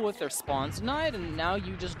 people with their spawns denied, and now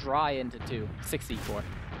you just dry into 2. 6v4.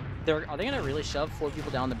 Are they gonna really shove 4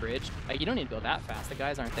 people down the bridge? You don't need to go that fast. The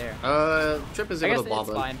guys aren't there. Trip is able to bomb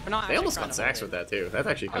them. They almost got Sax with that too. That's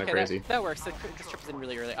actually kind of crazy. That works. Because Trip is in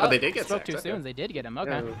really early. Oh, they did get spoke Sax. Too soon. They did get him.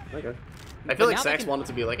 Okay. Yeah, okay. I feel like Sax wanted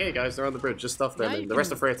to be like, hey guys, they're on the bridge, just stuff them, and the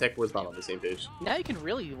rest of Froyotech was not on the same page. Now you can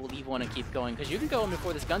really leave one and keep going, because you can go in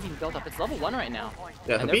before this gun's even built up. It's level 1 right now.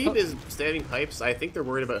 Yeah, Habib is standing pipes. I think they're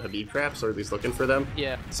worried about Habib traps, or at least looking for them.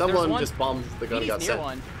 Yeah. Someone just bombed the gun, got sent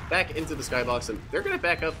one. back into the skybox, and they're gonna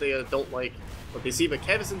back up. They don't like what they see, but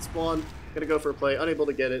Kev is in spawn, gonna go for a play, unable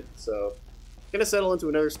to get it, so gonna settle into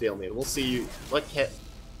another stalemate. We'll see what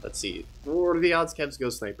let's see. What are the odds Kev's go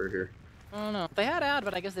sniper here? I don't know. They had ad,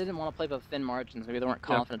 but I guess they didn't want to play with thin margins. Maybe they weren't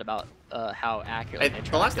confident about how accurate they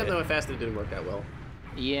tried. The last time they went fast, it didn't work that well.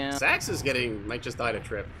 Yeah. Sax is might just die to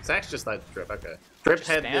Trip. Sax just died to Trip, okay. Trip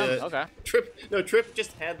had Trip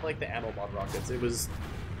just had like the ammo mod rockets. It was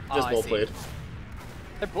just well played.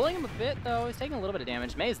 They're bullying him a bit, though. He's taking a little bit of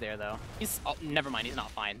damage. May's there, though. Oh, never mind. He's not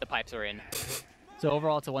fine. The pipes are in. So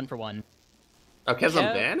overall, it's a 1-for-1. Oh, Kev's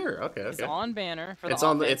on banner? Okay. He's on banner for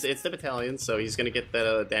the it's the battalion, so he's gonna get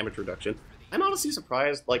that damage reduction. I'm honestly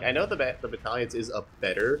surprised. Like, I know the battalions is a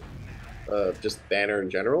better just banner in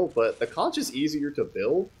general, but the conch is easier to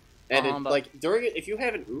build. And if you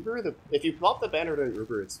have an Uber, if you pop the banner to an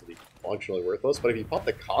Uber, it's functionally worthless. But if you pop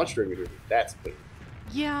the conch during an Uber, that's clean.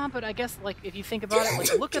 Yeah, but I guess if you think about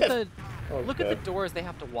it, look at the doors they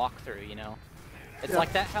have to walk through. It's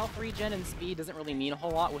like that health regen and speed doesn't really mean a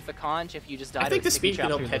whole lot with the conch if you just die. I think the speed can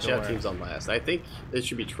help catch out teams on last. I think it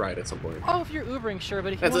should be tried at some point. Oh, if you're Ubering, sure,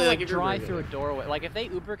 but if you want to drive through a doorway, like if they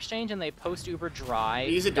Uber exchange and they post Uber drive,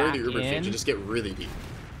 use it during the Uber exchange and just get really deep.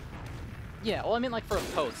 Yeah, well, I mean like for a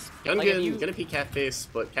post. Gungan gonna peek Catface,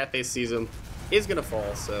 but Catface sees him, is gonna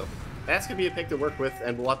fall, so that's gonna be a pick to work with,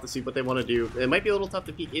 and we'll have to see what they want to do. It might be a little tough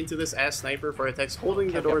to peek into this as sniper. Froyotech's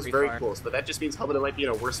holding the doors very close, but that just means Hubada might be in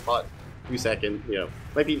a worse spot. 2-second,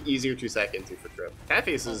 might be an easier 2-second for Trip.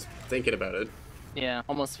 Catface is thinking about it. Yeah,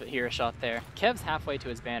 almost hear a shot there. Kev's halfway to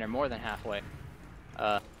his banner, more than halfway.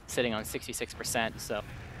 Sitting on 66%, so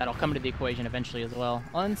that'll come into the equation eventually as well.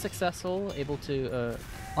 Unsuccessful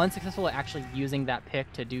at actually using that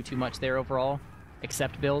pick to do too much there overall,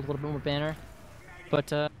 except build a little bit more banner. But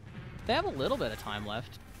they have a little bit of time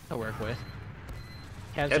left to work with.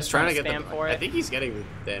 Kev's trying to get the for it. I think he's getting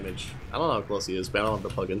the damage. I don't know how close he is, but I don't have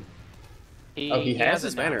the plugin. He has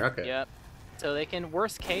his banner, okay. Yep. So they can,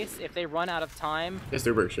 worst case, if they run out of time, Just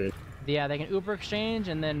Uber exchange. yeah, they can Uber exchange,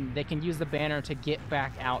 and then they can use the banner to get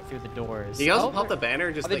back out through the doors. You can also pop the banner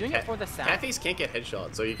and just are they like doing it for the sound? Cafes can't get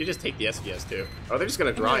headshot, so you can just take the SPS too. Oh, they're just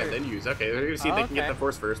gonna draw and then use. Okay, they're gonna see if they can get the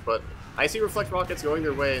force first, but I see reflect rockets going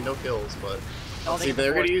their way and no kills, but let's see if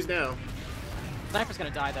they're gonna use now. Sniper's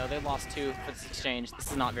gonna die though. They lost 2 for this exchange.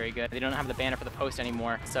 This is not very good. They don't have the banner for the post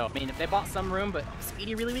anymore. So I mean, if they bought some room, but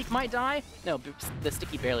Speedy really weak might die. No, the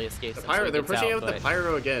Sticky barely escapes. The Pyro, they're pushing out the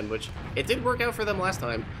Pyro again, which it did work out for them last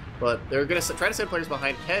time. But they're gonna try to send players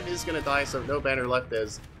behind. Kev is gonna die, so no banner left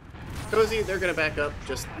as Cozy. They're gonna back up,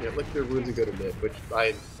 just lick their wounds and go to mid, which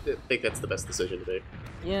I think that's the best decision to make.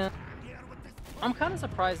 Yeah, I'm kind of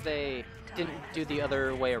surprised they didn't do the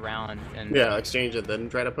other way around and exchange and then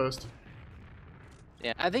try to post.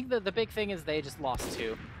 Yeah, I think the big thing is they just lost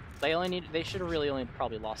 2. They should have really only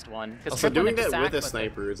probably lost 1. Also, doing that with a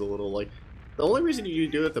sniper is a little like. The only reason you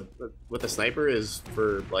do it with a sniper is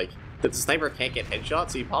for like the sniper can't get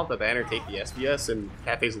headshots, so you pop the banner, take the SBS, and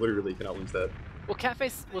Cafes literally cannot lose that. Well,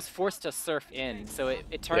 Cafes was forced to surf in, so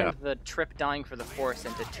it turned the trip dying for the force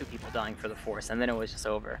into 2 people dying for the force, and then it was just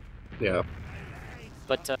over. Yeah.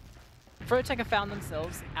 But Froyotech have found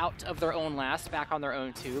themselves out of their own last, back on their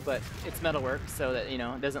own too, but it's metalwork, so that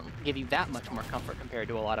it doesn't give you that much more comfort compared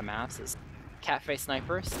to a lot of maps. Cafe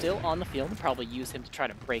Sniper still on the field, probably use him to try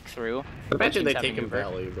to break through. I imagine they take him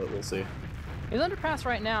Valley, but we'll see. He's underpass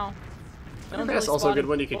right now. Underpass also a good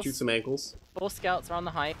one, you can shoot some ankles. Both scouts are on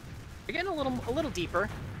the height. They're getting a little deeper.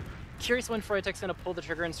 Curious when Froyotech's gonna pull the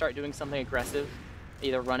trigger and start doing something aggressive.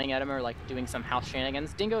 Either running at him or like doing some house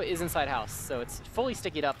shenanigans. Dingo is inside house, so it's fully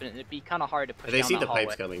stickied up and it'd be kind of hard to push down the hallway. They see the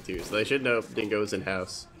pipes coming too, so they should know Dingo's in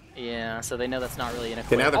house. Yeah, so they know that's not really an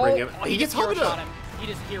equation. Now they're bringing him. He just hero shot him. He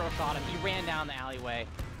just hero shot him. He ran down the alleyway.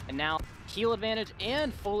 And now heal advantage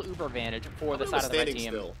and full Uber advantage for the side of the red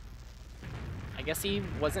team. Still. I guess he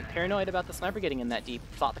wasn't paranoid about the sniper getting in that deep.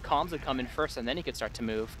 Thought the comms would come in first and then he could start to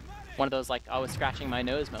move. One of those like I was scratching my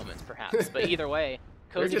nose moments perhaps. But either way,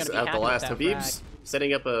 Cozy's gonna be happy with that Habib's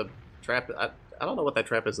setting up a trap. I don't know what that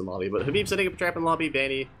trap is in lobby, but Habib's setting up a trap in lobby.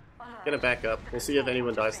 Banny gonna back up. We'll see if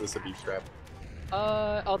anyone dies to this Habib's trap.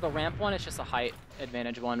 The ramp one is just a height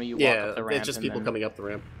advantage one where you walk up the ramp. Yeah, it's just people coming up the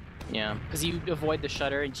ramp. Yeah, because you avoid the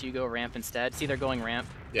shutter and you go ramp instead. See, they're going ramp.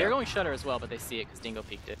 Yeah. They're going shutter as well, but they see it because Dingo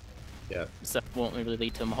peeked it. Yeah. So it won't really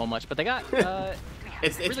lead to them a whole much, but they got,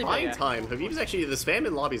 It's really fine time. Habib's actually, the spam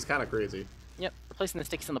in lobby is kind of crazy. Yep, replacing the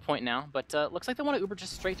sticks on the point now, but looks like they want to Uber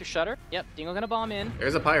just straight through shutter. Yep, Dingo gonna bomb in.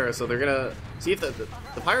 There's a Pyro, so they're gonna see if the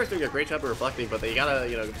Pyro's doing a great job of reflecting, but they gotta,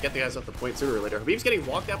 get the guys off the point sooner or later. Habib's getting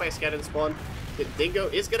walked out by a scat and spawn. Dingo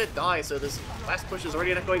is gonna die, so this last push is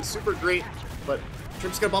already not going super great, but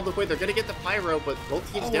Trip's gonna bomb the point. They're gonna get the Pyro, but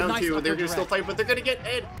both teams down too, and they're gonna still fight, but they're gonna get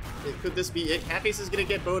Ed. Could this be it? Catface is gonna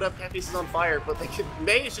get bowed up. Catface is on fire, but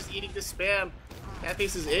May is just eating the spam.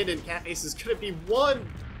 Catface is in, and Catface is gonna be one.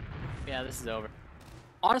 Yeah, this is over.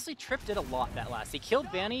 Honestly, Trip did a lot that last. He killed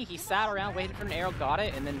Banny, he sat around, waited for an arrow, got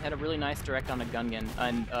it, and then had a really nice direct on a Gungan.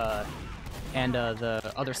 And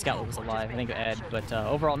the other scout was alive, I think Ed, but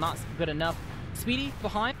overall not good enough. Speedy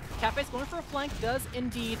behind, Catface going for a flank, does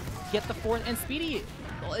indeed get the fourth, and Speedy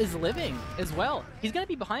is living as well. He's gonna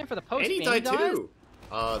be behind for the post. And he died too.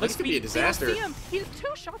 This could be a disaster. They don't see him. He has 2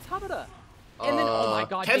 shots, Habada. And then, oh my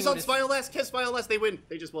god. Kev's on final last, Kev's final last, they win.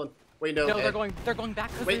 They just won. Wait, no. No, they're going back.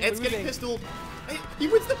 Wait, Ed's getting pistol. He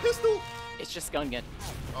wins the pistol. It's just Gungan.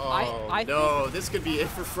 Oh, I no, this could be it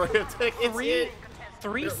for Froyotech. It's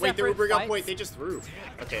Three separate Wait, they were bringing up fights. point, they just threw.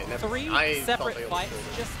 Okay, never. 3 separate fights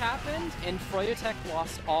just happened, and Froyotech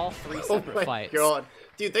lost all 3 separate fights. Oh my god.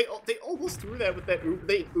 Dude, they almost threw that with that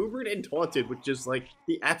they Ubered and taunted, which is like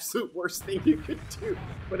the absolute worst thing you could do.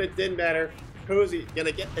 But it didn't matter. Cozy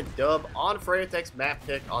gonna get the dub on Froyotech's map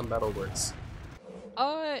pick on Metalworks.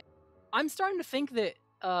 I'm starting to think that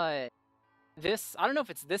I don't know if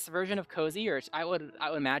it's this version of Cozy, or I would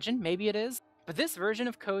imagine maybe it is, but this version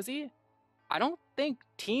of Cozy, I don't think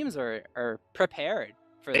teams are prepared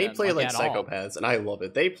for them. They play like psychopaths, and I love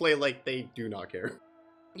it. They play like they do not care.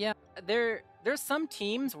 Yeah, there's some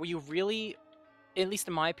teams where you really, at least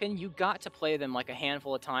in my opinion, you got to play them like a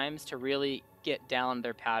handful of times to really get down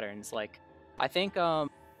their patterns. Like, I think there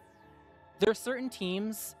are certain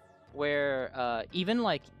teams where even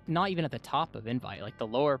like not even at the top of Invite, like the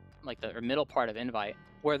lower, like the middle part of Invite,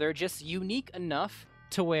 where they're just unique enough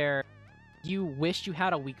to where you wish you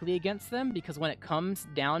had a weekly against them, because when it comes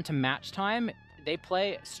down to match time, they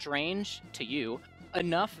play strange to you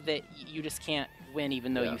enough that you just can't win,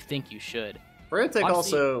 even though you think you should. Froyotech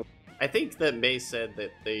also, I think that May said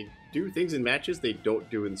that they do things in matches they don't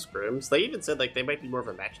do in scrims. They even said like they might be more of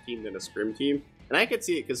a match team than a scrim team. And I could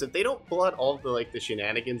see it, because if they don't pull out all of the, like, the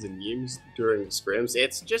shenanigans and memes during scrims,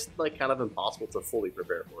 it's just, like, kind of impossible to fully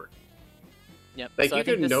prepare for. Yep. Like, so you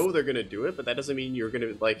can know they're gonna do it, but that doesn't mean you're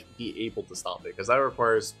gonna, like, be able to stop it, because that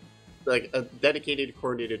requires, like, a dedicated,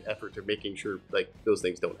 coordinated effort to making sure, like, those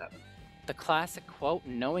things don't happen. The classic quote,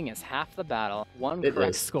 knowing is half the battle. One It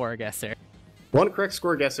correct is. score guesser. One correct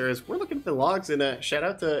score guesser is, we're looking at the logs, and shout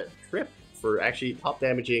out to Trip for actually top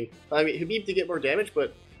damaging. I mean, Habib to get more damage,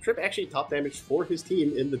 but Trip actually top damaged for his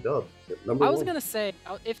team in the dub. Number I was one. gonna say,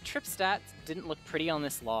 if Trip's stats didn't look pretty on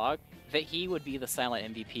this log, that he would be the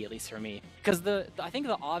silent MVP, at least for me. Because I think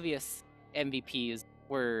the obvious MVPs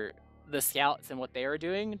were the scouts and what they were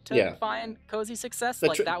doing to find Cozy success.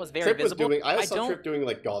 Like, that was very Trip visible. I saw Trip doing,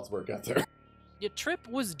 like, God's work out there. Yeah, Trip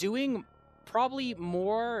was doing probably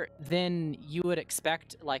more than you would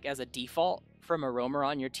expect, like, as a default from a roamer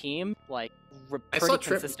on your team, like, I pretty saw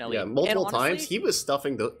Trip, consistently. multiple and honestly, times. He was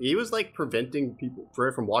stuffing he was, like, preventing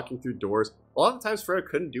Fred from walking through doors. A lot of the times Fred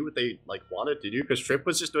couldn't do what they, like, wanted to do, because Trip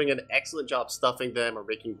was just doing an excellent job stuffing them or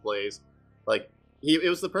making plays. Like, it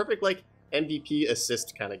was the perfect, like, MVP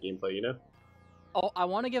assist kind of gameplay, you know? Oh, I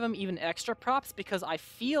want to give him even extra props, because I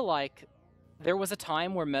feel like there was a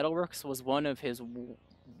time where Metalworks was one of his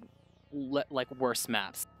like worst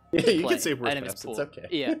maps. Yeah, you play can say worst out of his maps, pool. it's okay.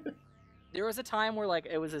 Yeah. There was a time where, like,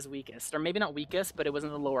 it was his weakest, or maybe not weakest, but it was in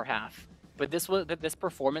the lower half. But this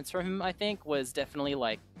performance from him, I think, was definitely,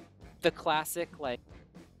 like, the classic, like,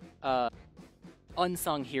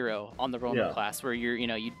 unsung hero on the Roman class, where your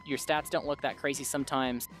stats don't look that crazy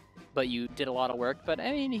sometimes, but you did a lot of work. But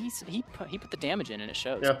I mean, he put the damage in, and it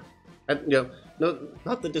shows. Yeah. And, no,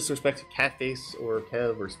 not the disrespect to Catface or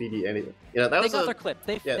Kev or Speedy, anything. That They was got their clips.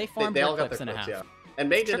 They farmed they their all got clips their in a clips, half. yeah. And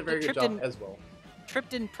May did a Trip- very good Trip job didn't- as well. Trip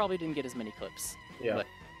probably didn't get as many clips. Yeah. But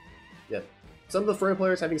Yeah. Some of the Froyo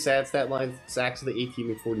players having sad stat lines, Sax to the 18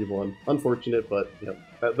 and 41. Unfortunate, but,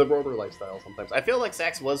 the rover lifestyle sometimes. I feel like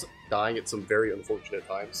Sax was dying at some very unfortunate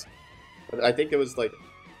times. But I think it was, like,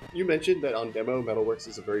 you mentioned that on demo, Metalworks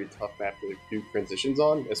is a very tough map to do transitions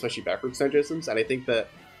on, especially backwards transitions, and I think that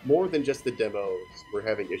more than just the demos, we're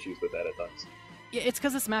having issues with that at times. yeah, it's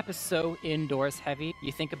because this map is so indoors heavy.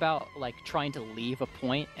 You think about, like, trying to leave a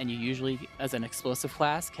point, and you usually, as an explosive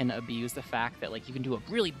class, can abuse the fact that, like, you can do a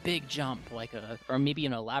really big jump, like or maybe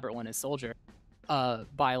an elaborate one as Soldier,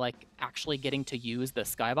 by, like, actually getting to use the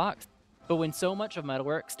skybox. But when so much of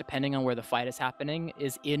Metalworks, depending on where the fight is happening,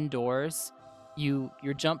 is indoors,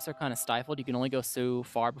 your jumps are kind of stifled. You can only go so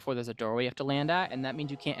far before there's a doorway you have to land at, and that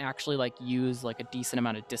means you can't actually, like, use, like, a decent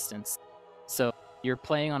amount of distance. So you're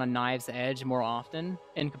playing on a knife's edge more often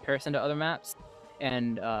in comparison to other maps,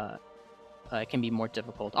 and it can be more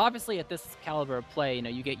difficult. Obviously, at this caliber of play,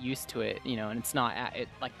 you get used to it, and it's not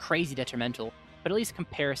like crazy detrimental. But at least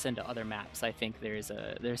comparison to other maps, I think there's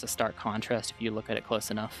a stark contrast if you look at it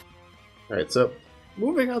close enough. All right, so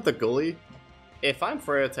moving on to Gully, if I'm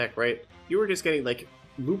Froyotech, right, you were just getting, like,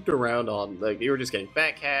 looped around on, like, you were just getting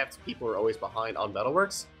backcapped, people are always behind on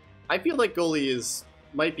Metalworks. I feel like Gully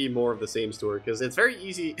might be more of the same story, because it's very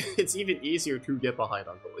easy, it's even easier to get behind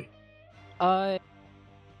on Gully.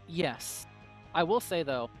 Yes. I will say,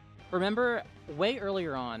 though, remember, way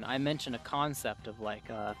earlier on, I mentioned a concept of, like,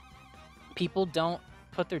 people don't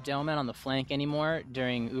put their Delman on the flank anymore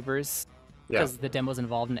during Ubers, because the demo's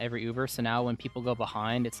involved in every Uber, so now when people go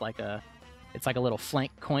behind, it's like a little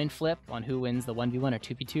flank coin flip on who wins the 1v1 or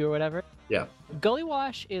 2v2 or whatever. Yeah. Gully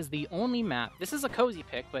Wash is the only map, this is a cozy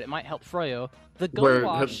pick, but it might help Froyo. The Gully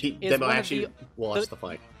Wash the is demo one actually of lost the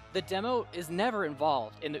flank. the demo is never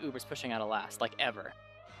involved in the Ubers pushing out a last, like, ever.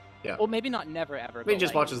 Yeah. Well, maybe not never, ever. I mean, but, he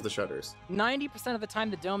just like, watches the shutters. 90% of the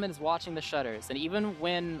time, the Doman is watching the shutters. And even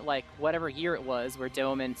when, like, whatever year it was where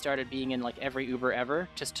Doman started being in, like, every Uber ever,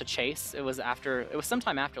 just to chase, it was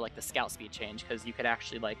sometime after, like, the scout speed change, because you could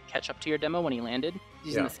actually, like, catch up to your demo when he landed,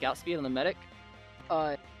 using the scout speed on the medic.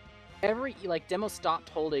 Every, like, demo stopped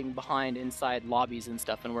holding behind inside lobbies and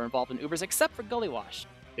stuff and were involved in Ubers, except for Gully Wash.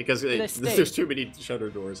 Because there's too many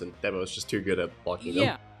shutter doors, and demo is just too good at blocking them.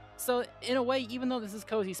 Yeah. So, in a way, even though this is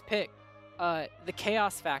Cozy's pick, the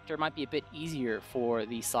chaos factor might be a bit easier for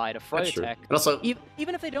the side of Froyotech. And also,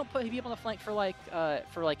 even if they don't put people on the flank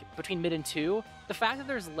for between mid and 2, the fact that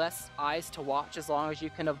there's less eyes to watch, as long as you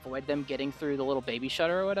can avoid them getting through the little baby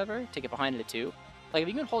shutter or whatever to get behind it at 2. Like, if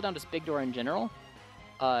you can hold down this big door in general,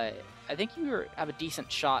 I think you have a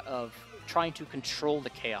decent shot of trying to control the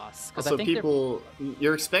chaos. Because I think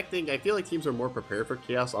you're expecting, I feel like teams are more prepared for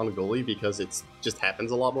chaos on goalie because it just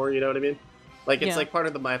happens a lot more, you know what I mean? Like, it's like part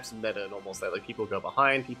of the map's meta and almost that, like, people go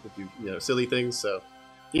behind, people do, silly things, so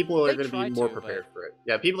people are going to be more prepared for it.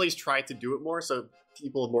 yeah, people at least try to do it more, so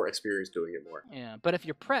people with more experience doing it more. Yeah, but if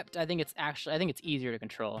you're prepped, I think it's easier to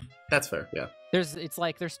control. That's fair, yeah. There's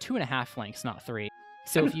 2.5 flanks, not 3.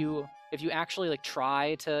 So if you actually like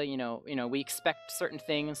try to, we expect certain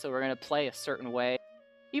things, so we're gonna play a certain way,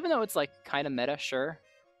 even though it's like kind of meta, sure.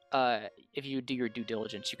 If you do your due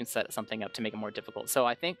diligence, you can set something up to make it more difficult. So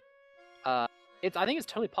I think it's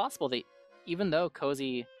totally possible that even though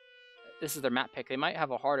Cozy, this is their map pick, they might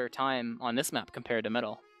have a harder time on this map compared to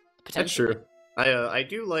middle. Potentially. That's true. I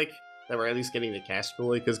do like that we're at least getting the cast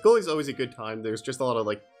goalie, because goalie's always a good time. There's just a lot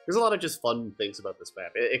of just fun things about this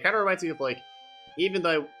map. It kind of reminds me of like, even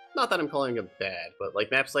though, not that I'm calling them bad, but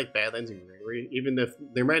like maps like Badlands and Greenery, even if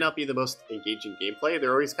there might not be the most engaging gameplay,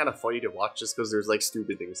 they're always kind of funny to watch just because there's like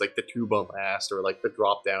stupid things, like the 2-bump last, or like the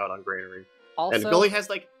drop down on Greenery. Also, and Gully has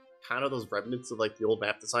like kind of those remnants of like the old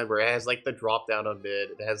map design where it has like the drop down on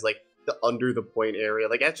mid, it has like the under the point area,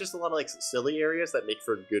 like it's just a lot of like silly areas that make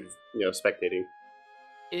for good, spectating.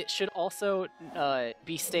 It should also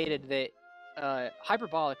be stated that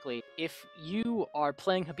hyperbolically, if you are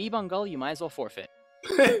playing Habib on Gully, you might as well forfeit.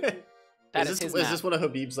 Is this one of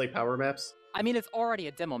Habib's like power maps? I mean, it's already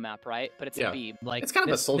a demo map, right? But it's Habib. Like, it's kind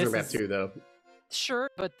of a soldier map too, though. Sure,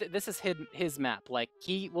 but this is his map. Like,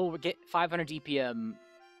 he will get 500 DPM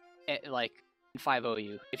at, like, 5-0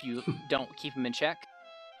 you if you don't keep him in check.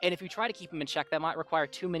 And if you try to keep him in check, that might require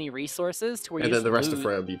too many resources to where and then the rest of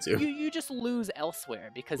Froyo beats you. You just lose elsewhere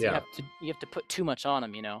because you have to put too much on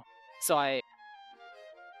him, So I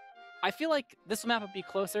feel like this map would be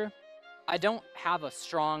closer. I don't have a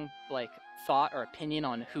strong like thought or opinion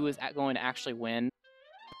on who is going to actually win.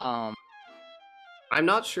 I'm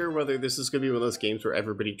not sure whether this is going to be one of those games where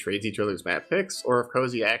everybody trades each other's map picks, or if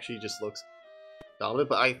Cozy actually just looks dominant.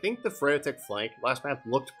 But I think the Froyotech flank last map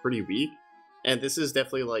looked pretty weak, and this is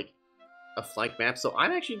definitely like a flank map. So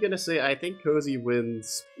I'm actually going to say I think Cozy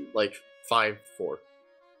wins like 5-4.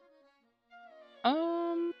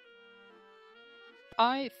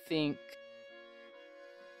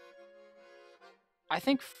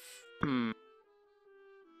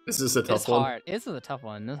 This is a tough one. Hard. This is a tough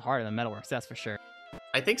one. This is harder than Metalworks, that's for sure.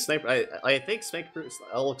 I think Sniper. I think Sniper.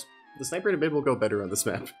 The Sniper in mid will go better on this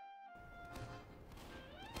map.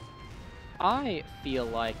 I feel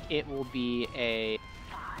like it will be a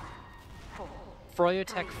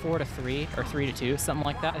Froyotech 4-3 or 3-2, something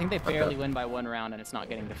like that. I think they barely win by 1 round, and it's not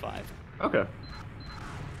getting to 5. Okay.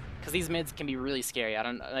 Because these mids can be really scary. I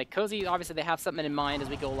don't like Cozy. Obviously, they have something in mind as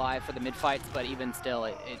we go live for the mid fights, but even still,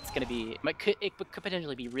 it's gonna be it could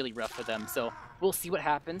potentially be really rough for them. So we'll see what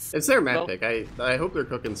happens. It's their map pick. I hope they're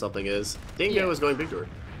cooking something. Dingo is going big door.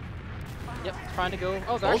 Yep, trying to go.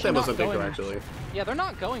 Oh, they're actually not going. Big door, actually. Yeah, they're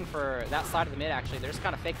not going for that side of the mid. Actually, they're just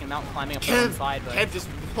kind of faking them out and climbing up the side. But Kev just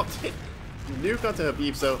nuke onto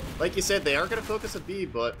Habib. So, like you said, they are gonna focus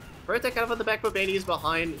Habib, but Froyotech kind of on the back foot. Bandy is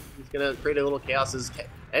behind. He's gonna create a little chaos.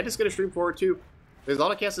 Ed is going to stream forward too. There's a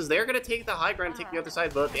lot of chaoses. They're going to take the high ground, take the other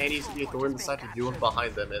side, but Bandy's going to be a thorn in the side to do it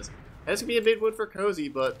behind them. That's going to be a mid win for Cozy,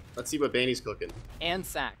 but let's see what Bandy's cooking. And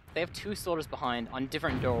Sack. They have 2 soldiers behind on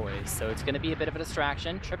different doorways, so it's going to be a bit of a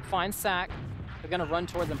distraction. Trip finds Sack. They're going to run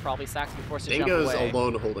towards them, probably. Sack's be forced to jump away. Dingo's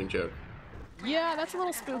alone holding choke. Yeah, that's a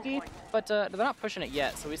little spooky, but they're not pushing it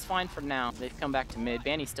yet, so he's fine for now. They've come back to mid.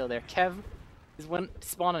 Bandy's still there. Kev is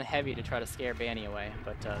spawning heavy to try to scare Banny away,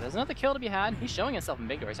 but there's another kill to be had. He's showing himself in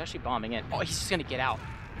big door. He's actually bombing in. Oh, he's just gonna get out.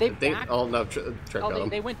 Oh no, Trip got him.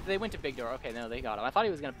 They went to big door. Okay, no, they got him. I thought he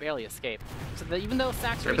was gonna barely escape. So even though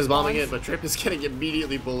Sax Trip is bombing in, but Trip is getting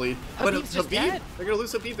immediately bullied. Habib's just dead. They're gonna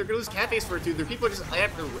lose Habib. They're gonna lose Catface for it too. Their people are just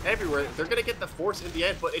everywhere. They're gonna get the force in the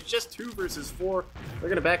end, but it's just 2 versus 4. They're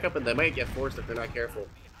gonna back up, and they might get forced if they're not careful.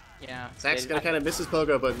 Yeah. Sack's gonna kind of miss his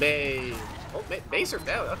pogo, but May surfed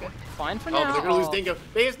out. Okay. Fine for now. Oh, but they're gonna lose Dingo.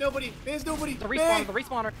 May has nobody. The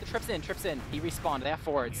respawner. The Trip's in. He respawned. They have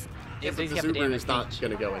forwards. Yeah, but the Zuber is not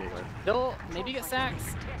gonna go anywhere. They'll maybe get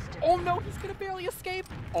Sacks. Oh no, he's gonna barely escape.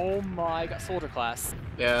 Oh my god, soldier class.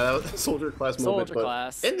 Yeah, that was a soldier class moment. Soldier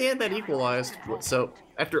class. In the end, that equalized. So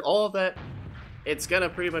after all of that, it's gonna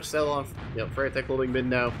pretty much settle on Froyotech holding mid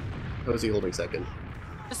now, Cozy holding second.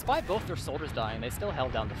 Despite both their soldiers dying, they still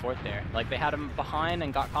held down the fort there. Like, they had him behind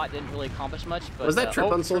and got caught, didn't really accomplish much. But, was that Trip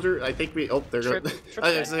on soldier? I think we... Oh, they're Trip,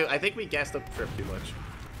 good. I think we gassed up Trip too much.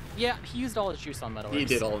 Yeah, he used all his juice on Metalworks. He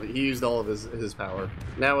did all of it. He used all of his power.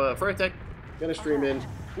 Now, Froyotech gonna stream in.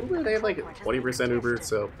 Uber, they have like 20% Uber,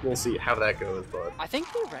 so we'll see how that goes, but... I think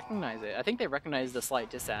they recognize it. I think they recognize the slight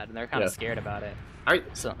disad, and they're kind of scared about it.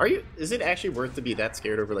 Is it actually worth to be that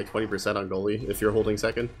scared over like 20% on goalie if you're holding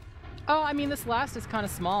second? Oh, I mean, this last is kind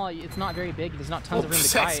of small. It's not very big. There's not tons of room to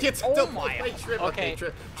Sax kite. gets Oh doubled my! by Trip. Okay,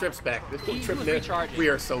 Trip's back. he Trip was mid. recharging. We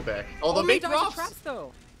are so back. Although Oh, May May dodged the drops. traps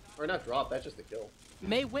though. Or not drop, that's just a kill.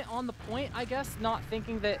 May went on the point, I guess, not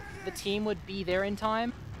thinking that the team would be there in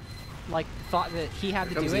time. Like, thought that he had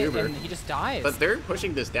to do it, and he just dies. But they're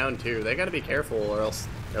pushing this down too. They gotta be careful or else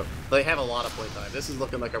they have a lot of point time. This is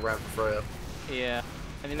looking like a round for Froyo. Yeah.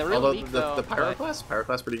 I mean, they're really Although weak, though. the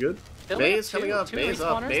Pyroclast pretty good. They'll May have is coming up, two May is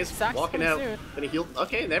up, respawners. May is Sax walking out. soon. Gonna heal.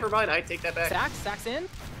 Okay, never mind, I take that back. Sax in.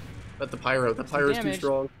 But the Pyro's too damage.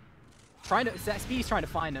 strong. Speedy's trying to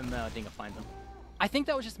find him. Dingo finds him. I think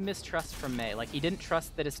that was just mistrust from May. Like, he didn't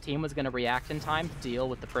trust that his team was going to react in time to deal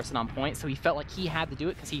with the person on point, so he felt like he had to do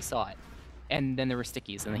it because he saw it. And then there were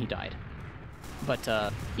stickies, and then he died.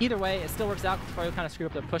 But either way, it still works out. Froyo kind of screwed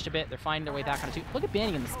up their push a bit. They're finding their way back on a two. Look at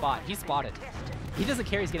Banning in the spot. He's spotted. He doesn't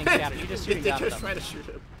care he's getting scattered. He's just shooting down They're at just them. trying to shoot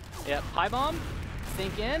him. Yep, high bomb,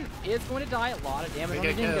 sink in, is going to die. A lot of damage on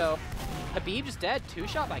the Dingo. Habib just dead.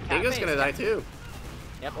 2-shot by Cat. Dingo's gonna die too.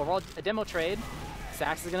 Yep, overall a demo trade.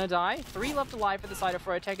 Sax is gonna die. 3 left alive for the side of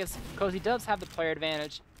Froyotech as Cozy does have the player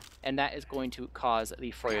advantage, and that is going to cause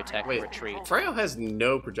the Froyotech retreat. Froyo has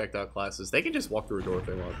no projectile classes. They can just walk through a door if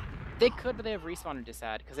they want. They could, but they have respawner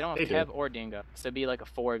disad because they don't have Kev or Dingo. So it'd be like a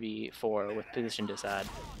 4v4 with position disad.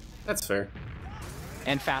 That's fair.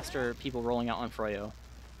 And faster people rolling out on Froyo.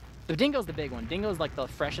 The Dingo's the big one. Dingo's like the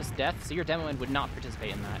freshest death, so your demo end would not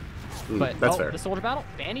participate in that. But that's fair. The soldier battle,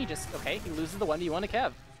 Banny just, okay, he loses the 1v1 to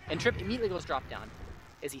Kev. And Trip immediately goes drop down.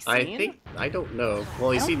 Is he seen? I don't know.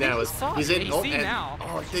 Well, he's seen now. He's in. Now.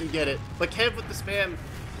 Oh, didn't get it. But Kev with the spam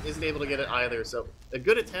isn't able to get it either. So a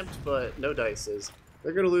good attempt, but no dices.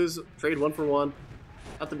 They're gonna lose. Trade 1 for 1.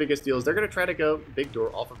 Not the biggest deals. They're gonna try to go big door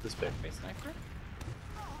off of this pick.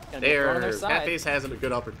 There, Catface has a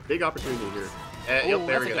big opportunity here. Yep,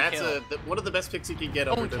 there we go. That's one of the best picks he can get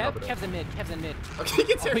over the Kev's in mid. Okay, he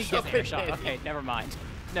gets air shot. Okay, never mind.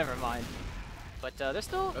 But they're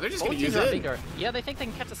still. They're just gonna use it. Yeah, they think they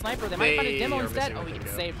can catch a sniper. They might find a demo instead. Oh, we get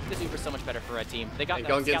saved. This Uber's so much better for Red Team. They got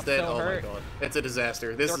that scout so hurt. Oh my god, it's a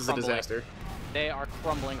disaster. This is a disaster. They are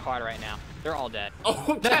crumbling hard right now. They're all dead.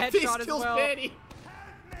 Oh, the Catface headshot kills well. Banny.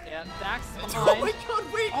 Yeah, Dax behind. Oh my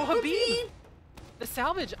god, wait. Oh, Habib. The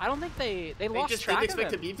salvage. I don't think they lost track of him. They didn't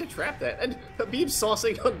expect Habib to trap that, and Habib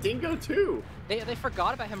saucing on Dingo too. They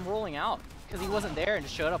forgot about him rolling out because he wasn't there and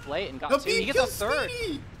just showed up late and got Habib 2. He gets a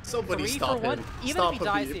 3rd. Somebody 3 stop for 1. him. Even stop if he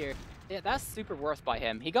Habib. dies here, yeah, that's super worth by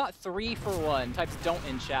him. He got 3 for 1. Types don't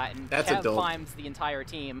in chat, and that's Kev climbs the entire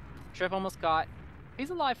team. Trip almost got. He's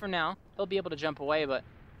alive for now. He'll be able to jump away, but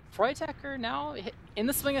Froyotech are now in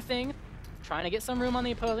the swing of things, trying to get some room on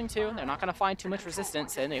the opposing too. They're not going to find too much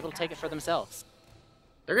resistance and able to take it for themselves.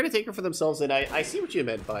 They're going to take it for themselves, and I see what you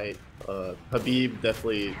meant by Habib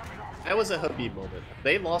definitely. That was a Habib moment.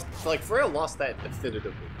 They lost, like, Froyo lost that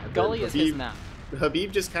definitively. Gully is his map.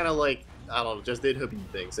 Habib just kind of like, I don't know, just did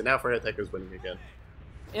Habib things, and now Froyotech is winning again.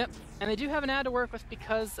 Yep, and they do have an ad to work with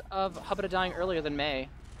because of Hubba dying earlier than May.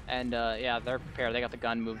 And yeah, they're prepared. They got the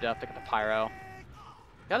gun moved up, they got the pyro.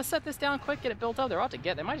 Gotta set this down quick, get it built up. They're out to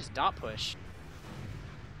get. They might just dot push.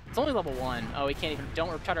 It's only level 1. Oh, he can't even.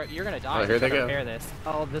 Don't try to. You're gonna die. Oh, here they go. Repair this.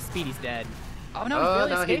 Oh, the Speedy's dead. Oh no, he's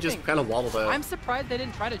barely escaping. He just kind of wobbled out. I'm surprised they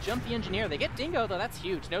didn't try to jump the engineer. They get Dingo though. That's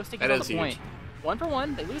huge. No stickies on the point. 1 for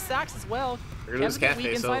 1. They lose Sax as well. They're gonna lose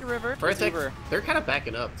Catface. Inside river. They're kind of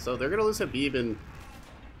backing up, so they're gonna lose Habib, and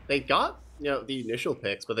they got the initial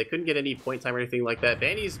picks, but they couldn't get any point time or anything like that.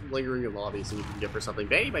 Banny's lingering in lobby, so you can get for something.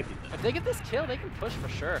 Banny might be dead. If they get this kill, they can push for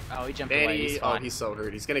sure. Oh, he jumped away. He's fine. Oh, he's so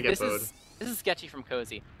hurt. He's gonna get bowed. This is sketchy from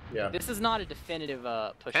Cozy. Yeah. This is not a definitive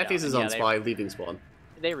push. Catface is on spy, leaving spawn.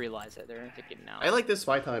 They realize it. They're getting out. I like this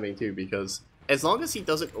spy timing too, because as long as he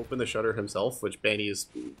doesn't open the shutter himself, which Banny is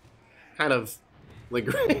kind of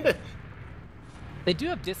lingering. They do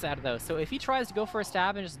have disad though, so if he tries to go for a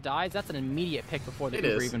stab and just dies, that's an immediate pick before the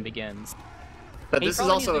Uber even begins. But this is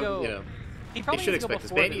also, he they should expect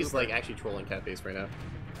this. Banny's like actually trolling Catface right now.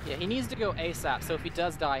 Yeah, he needs to go ASAP, so if he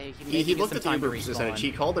does die, he looked at the Uber percentage.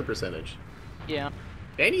 He called the percentage. Yeah.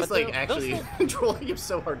 Banny's like actually trolling him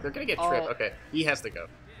so hard. They're gonna get tripped. Okay, he has to go.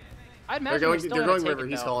 I'd imagine they're going river.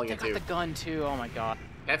 He's calling it too. They got the gun too. Oh my god.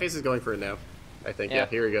 Catface is going for it now. I think. Yeah,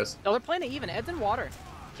 here he goes. Oh, they're playing it even. Ed's in water.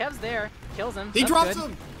 Kev's there. Kills him. He drops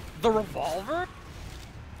him. The revolver?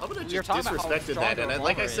 I'm gonna just disrespected that, and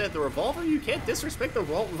like I said, the revolver, you can't disrespect the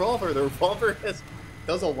revolver. The revolver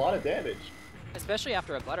does a lot of damage. Especially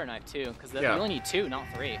after a butter knife too, because they only need 2, not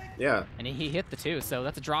 3. Yeah. And he hit the 2, so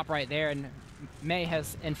that's a drop right there. And May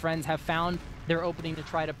and friends have found their opening to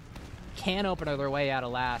try to can opener their way out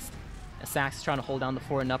of last. Sax is trying to hold down the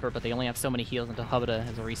forward and upper, but they only have so many heals until Hubba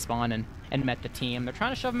has a respawn and met the team. They're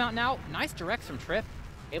trying to shove him out now. Nice directs from Trip.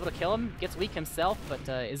 Able to kill him, gets weak himself, but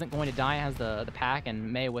isn't going to die. Has the pack,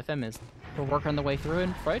 and May with him is working the way through,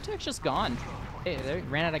 and Froyotech's just gone. They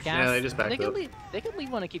ran out of gas. Yeah, they just backed up. They could leave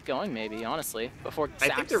one and keep going, maybe, honestly, before I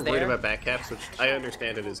Sax think they're there. worried about back caps, which I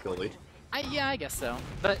understand it is goalie. Yeah, I guess so.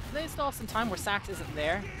 But they still have some time where Sax isn't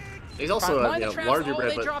there. He's also a larger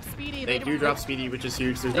They but drop Speedy. they do drop Speedy, which is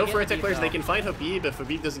huge. There's no Froyotech players. They can find Habib if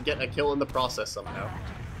Habib doesn't get a kill in the process somehow.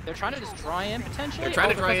 They're trying to just draw in, potentially. They're trying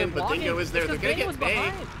to draw in, but blocking. Dingo is there. They're going to get May.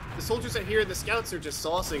 Behind. The soldiers are here. The scouts are just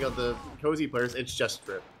saucing of the cozy players. It's just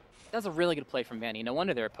Trip. That's a really good play from Vanny. No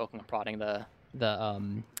wonder they were poking and prodding the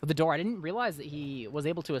door. I didn't realize that he was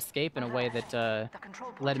able to escape in a way that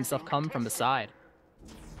let himself come from the side.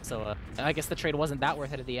 So I guess the trade wasn't that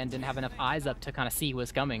worth it at the end. Didn't have enough eyes up to kind of see who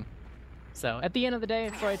was coming. So at the end of the day,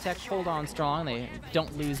 Froyotech hold on strong. They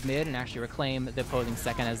don't lose mid and actually reclaim the opposing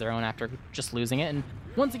second as their own after just losing it. And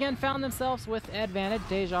once again found themselves with advantage.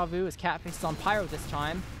 Deja Vu as Catface is on Pyro this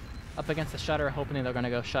time. Up against the Shutter, hoping they're going to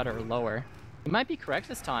go Shutter or lower. He might be correct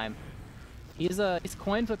this time. He's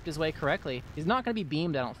coin flipped his way correctly. He's not going to be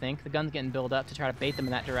beamed, I don't think. The gun's getting built up to try to bait them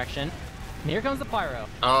in that direction. And here comes the Pyro.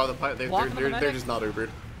 Oh, they're just not Ubered.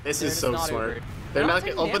 This is so smart. Ubered. They're not.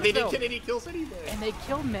 Oh, but they though. didn't get any kills anyway. And they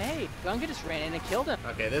killed May. Gunga just ran in and killed him.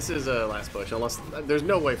 Okay, this is a last push. Unless there's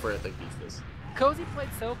no way Froyotech beats this. Cozy played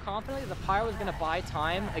so confidently that the Pyro was going to buy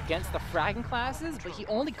time against the fragging classes, but he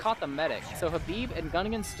only caught the medic. So Habib and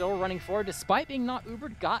Gunnigan still running forward, despite being not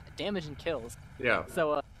Ubered, got damage and kills. Yeah.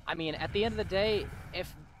 So, I mean, at the end of the day,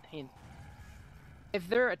 if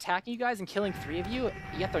they're attacking you guys and killing 3 of you,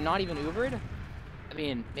 yet they're not even Ubered, I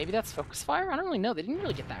mean, maybe that's focus fire? I don't really know. They didn't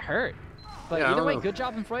really get that hurt. But yeah, either way, good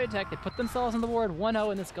job from Froyotech. They put themselves on the board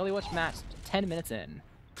 1-0 in this Gully Watch match 10 minutes in.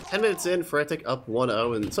 10 minutes in, Froyotech up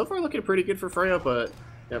 1-0, and so far looking pretty good for Froyo, but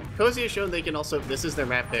Cozy has shown they can also, this is their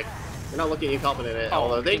map pick. They're not looking incompetent in it,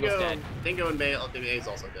 although Dingo and May is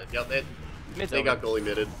also dead. Yep, they got goalie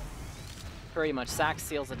mitted. Pretty much. Sax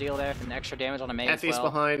seals the deal there, and extra damage on a May as Catface well.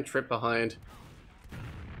 behind, Trip behind.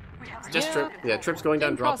 Just Trip. Yeah, Trip's going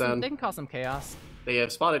down, drop down. They can cause some chaos. They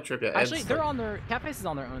have spotted Trip. Yeah, actually, they're on their Catface is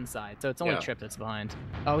on their own side, so it's only Trip that's behind.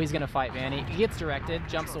 Oh, he's gonna fight Vanny. He gets directed,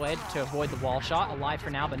 jumps away to avoid the wall shot. Alive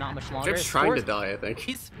for now, but not much longer. Trip's trying to die, I think.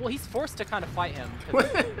 He's forced to kind of fight him.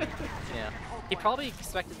 Yeah, he probably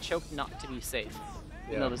expected Choke not to be safe.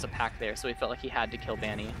 Even though there's a pack there, so he felt like he had to kill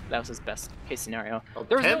Vanny. That was his best case scenario. Oh,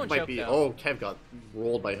 there was Kev no one might Choke, be. though. Oh, Kev got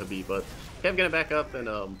rolled by Habib, but Kev gonna back up, and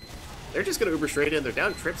they're just gonna Uber straight in. They're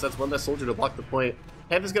down Trips. That's one less soldier to block the point.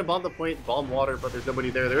 Kev is gonna bomb the point, bomb water, but there's nobody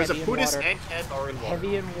there. There is a Pudis and Kev are in water.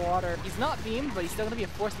 Heavy in water. He's not beamed, but he's still gonna be a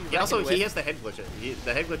force to be reckoned with. He has the head glitch.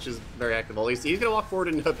 The head glitch is very active. He's gonna walk forward,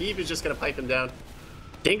 and Habib is just gonna pipe him down.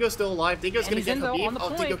 Dingo's still alive. Dingo's gonna get Habib.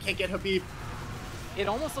 Oh, Dingo can't get Habib. It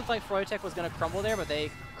almost looked like Froyotech was gonna crumble there, but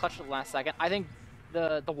they clutched at the last second. I think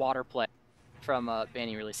the water play from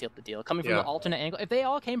Vanny really sealed the deal. Coming from the alternate angle, if they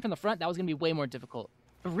all came from the front, that was gonna be way more difficult.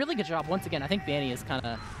 A really good job once again. I think Vanny is kind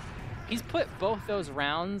of. He's put both those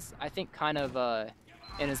rounds, I think, kind of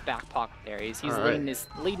in his back pocket there. He's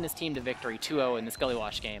leading his team to victory 2-0 in this Gully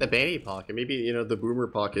Wash game. The Vanny pocket, maybe the Boomer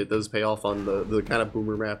pocket does pay off on the kind of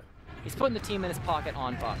Boomer map. He's putting the team in his pocket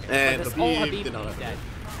on pocket. And Habib did not have dead.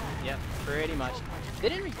 Yep, pretty much. They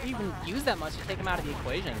didn't even use that much to take him out of the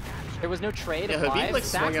equation. There was no trade of Habib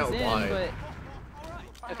lives. swung out wide.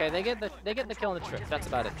 But okay, they get the kill on the trip. That's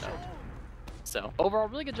about it though. So overall,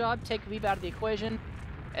 really good job. Take Habib out of the equation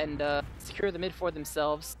and secure the mid for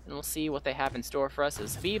themselves, and we'll see what they have in store for us.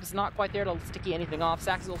 As Habib's not quite there to sticky anything off.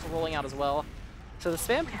 Sax is also rolling out as well. So the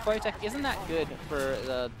spam from Froyotech isn't that good for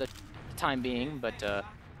the time being, but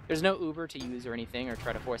there's no Uber to use or anything, or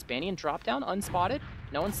try to force Vanny, and drop down unspotted.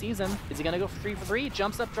 No one sees him. Is he gonna go for 3 for 3?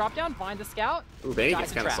 Jumps up, drop down, finds a scout. Ooh, Vanny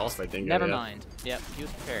gets kind of sauced by Dingo. Never mind. Yep, he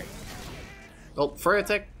was prepared. Well,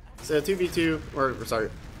 Froyotech, 2v2, or sorry,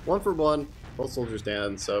 1-for-1. Both soldiers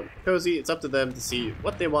down, so Cozy, it's up to them to see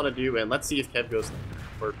what they want to do, and let's see if Kev goes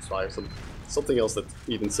for something else that's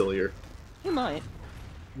even sillier. He might.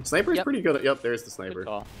 Sniper's pretty good. Yep, there's the sniper. Good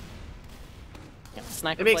call. Yep,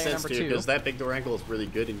 sniper it makes player sense number too, 2. because that big door angle is really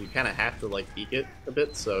good, and you kind of have to like peek it a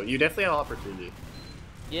bit, so you definitely have opportunity.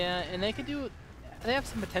 Yeah, and they have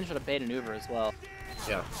some potential to bait an Uber as well.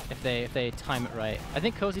 Yeah. If they time it right. I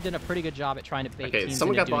think Cozy did a pretty good job at trying to bait teams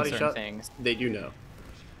someone into got doing body certain shot. things. They do know.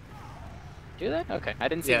 Do they? Okay, I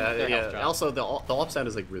didn't see their health drop. Also, the op sound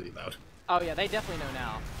is like really loud. Oh yeah, they definitely know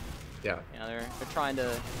now. Yeah. Yeah, they're trying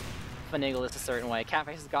to finagle this a certain way.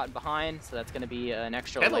 Catface has gotten behind, so that's going to be an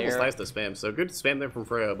extra Cat layer. almost nice to spam, so good spam there from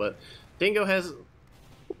Freya, but Dingo has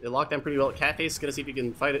it locked down pretty well. Catface is going to see if he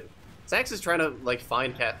can fight it. Sax is trying to like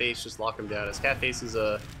find Catface, just lock him down. As Catface is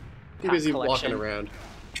too busy walking around.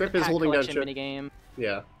 Trip is holding down Chip. Minigame.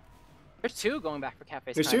 Yeah. There's two going back for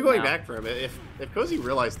Catface. There's two going back for him. If Cozy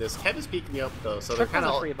realized this, Kev is peeking up though, so they're kind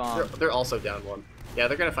of they're also down one. Yeah,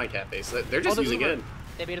 they're gonna find Catface. They're just using it.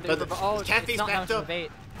 They baited the Uber, but Catface backed up.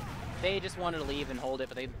 They just wanted to leave and hold it,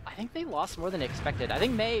 but I think they lost more than they expected. I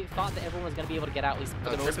think May thought that everyone was going to be able to get out, at least for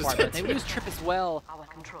the most part, but they lose Trip as well.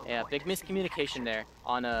 Yeah, big miscommunication there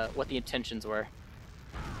on what the intentions were.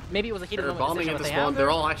 Maybe it was a heated moment. Bombing at the spawn. They're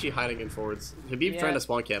all actually hiding in forwards. Habib's trying to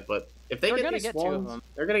spawn camp, but if they get these spawns,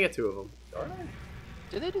 they're going to get two of them. All right.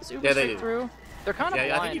 Did they just Uber straight through? They're kind of blind.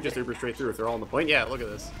 Yeah, I think you just Uber straight through if they're all on the point. Yeah, look at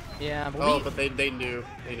this. Yeah, but but they knew.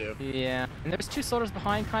 They knew. Yeah, and there's two soldiers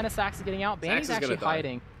behind, kind of. Sax is getting out. Banny's actually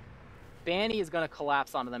hiding. Banny is going to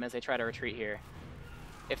collapse onto them as they try to retreat here.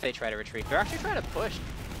 If they try to retreat. They're actually trying to push.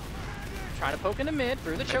 Trying to poke into mid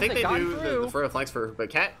through the choke. I think they do the Froyo flanks for her,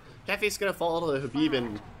 but Catface is going to fall to Habib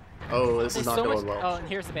and... Oh, this is not going well. Oh, and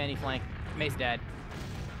here's the Banny flank. May's dead.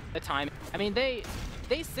 The time. I mean, they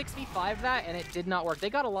 6v5 that, and it did not work.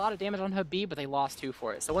 They got a lot of damage on Habib, but they lost 2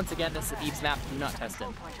 for it. So once again, this Habib's map, do not test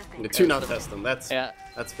him. Do not test them. That's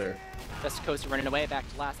fair. That's Coast running away. Back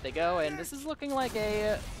to last they go, and this is looking like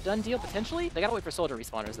a done deal potentially. They gotta wait for soldier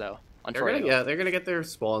respawners though. They're gonna get their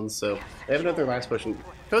spawns, so they have another last push. And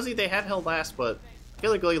Cozy, they have held last, but I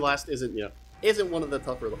feel like Gully last isn't one of the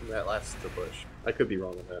tougher that last to push. I could be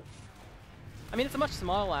wrong with that. I mean, it's a much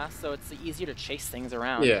smaller last, so it's easier to chase things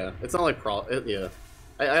around. Yeah, it's not like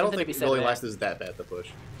I don't think Gully last is that bad to push.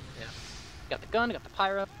 Yeah. Got the gun, got the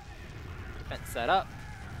pyro. Defense set up.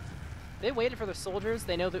 They waited for their soldiers.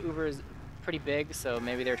 They know the Uber is pretty big, so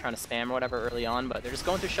maybe they're trying to spam or whatever early on, but they're just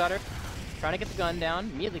going through Shutter, trying to get the gun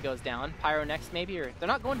down. Immediately goes down. Pyro next maybe, or they're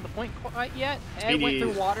not going to the point quite yet. Ed went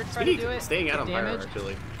through water to try to do it. Staying out on Pyro,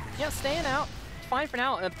 actually. Yeah, staying out. Fine for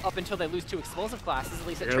now, up until they lose 2 explosive classes. At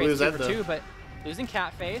least it trades 2 for 2, but losing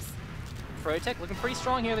Catface. Froyotech looking pretty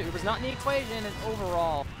strong here. The Uber's not in the equation, and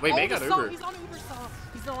overall... Wait, May got Uber. He's on Uber saw.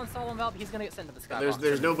 He's not on Solo Valve. He's gonna get sent to the sky.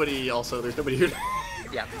 There's nobody here.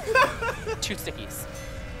 Yeah. 2 stickies.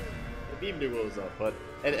 Habib knew what was up, but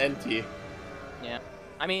an NT. Yeah.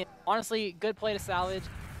 I mean, honestly, good play to salvage,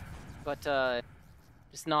 but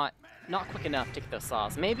just not quick enough to get those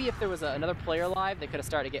saws. Maybe if there was another player alive, they could have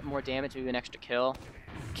started to get more damage, maybe an extra kill.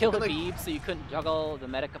 Kill Habib so you couldn't juggle the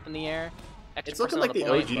medic up in the air. It's looking like the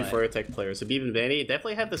OG Froyotech players, Habib and Vanny,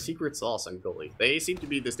 definitely have the secret sauce on goalie. They seem to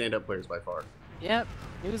be the stand-up players by far. Yep.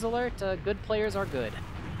 News alert, good players are good.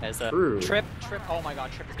 As Trip, oh my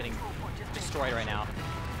god, Trip is getting destroyed right now.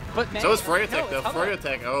 But so is Froyotech, though.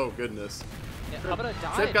 Froyotech, oh goodness. Yeah, Hubba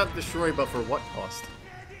died. Trip got destroyed, but for what cost?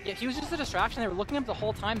 Yeah, he was just a distraction. They were looking up the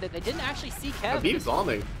whole time. That they didn't actually see Kev. Habib's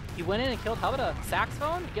bombing. He went in and killed Hubba.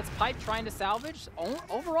 Saxophone gets piped trying to salvage.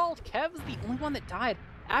 Overall, Kev's the only one that died.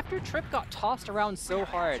 After Trip got tossed around so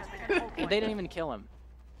hard, they didn't even kill him.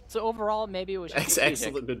 So overall, maybe it was just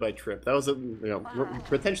excellent bid by Trip. That was a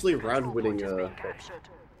potentially round-winning or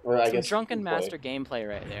I guess drunken master gameplay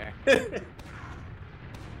right there.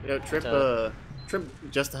 Trip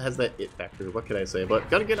just has that it factor. What can I say? But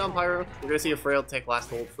gonna get on Pyro. We're gonna see a Froyotech last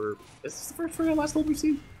hold for. Is this the first Frail last hold we've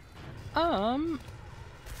seen?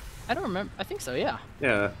 I don't remember. I think so. Yeah.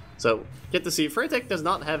 Yeah. So get to see Froyotech does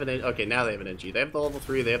not have an. Okay, now they have an NG. They have the level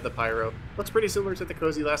 3. They have the Pyro. Looks pretty similar to the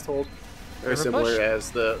Cozy last hold. Very similar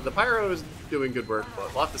as the Pyro is doing good work,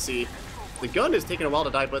 but we'll have to see. The gun is taking a while to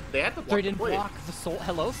die, but they have to block They didn't block the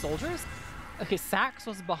Hello, soldiers? Okay, Sax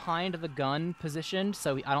was behind the gun positioned,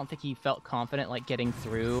 so I don't think he felt confident, like, getting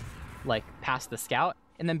through, like, past the scout.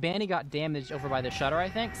 And then Banny got damaged over by the Shutter, I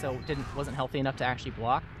think, so wasn't healthy enough to actually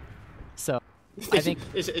block. So, I think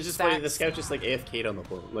it's just funny, the scout just, like, AFK'd on the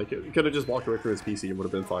point. Like, it could have just walked away from his PC and would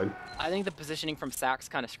have been fine. I think the positioning from Sax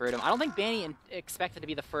kind of screwed him. I don't think Banny expected to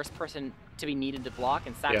be the first person to be needed to block,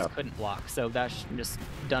 and Sax couldn't block, so that's just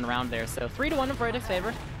done around there. So 3-1 in Froyotech's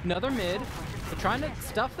favor. Another mid. They're trying to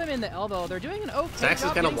stuff them in the elbow. They're doing an okay Sax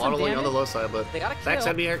is kind of waddling on the low side, but Sax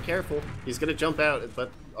had to be careful. He's going to jump out, but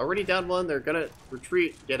already down 1. They're going to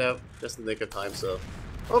retreat, get out just in the nick of time. So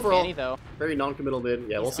overall, Banny, though, very non-committal mid.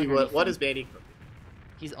 Yeah, we'll see what is Banny.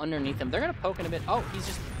 He's underneath him. They're going to poke in a bit. Oh, he's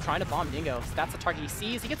just trying to bomb Dingo. That's the target he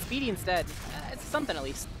sees. He gets speedy instead. It's something at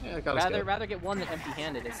least. Yeah, rather get one than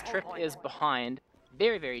empty-handed. His Trip is behind.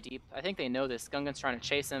 Very, very deep. I think they know this. Gungan's trying to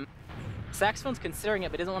chase him. Saxophone's considering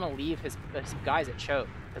it, but doesn't want to leave his guys at choke.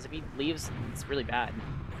 Because if he leaves, it's really bad.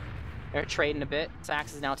 They're trading a bit.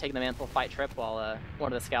 Sax is now taking the mantle to fight Trip, while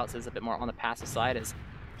one of the scouts is a bit more on the passive side. As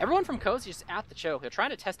everyone from Coast is just at the choke. They're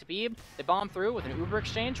trying to test Habib. They bomb through with an Uber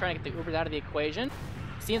exchange, trying to get the Ubers out of the equation.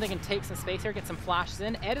 seeing if they can take some space here, get some flashes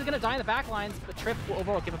in. Ed is going to die in the back lines, but Trip will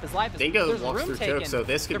overall give up his life. Dingo walks through choke, so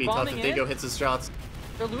this could be tough if Dingo hits his shots.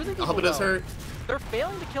 They're losing people, Hubba does hurt. They're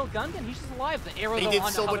failing to kill Gungan. He's just alive. The arrow They did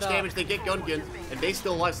so much damage. They get Gungan, and they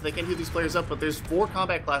still alive, so they can heal these players up. But there's 4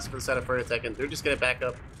 combat classes for the side of Froyotech, and they're just gonna back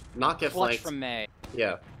up, not get clutch flanked. From May.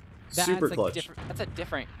 Yeah, super clutch. That's a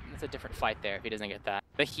different fight there if he doesn't get that.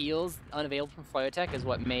 The heals unavailable from Froyotech is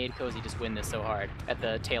what made Cozy just win this so hard at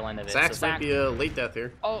the tail end of it. Sax might be a late death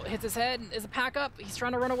here. Oh, hits his head. Is a pack up. He's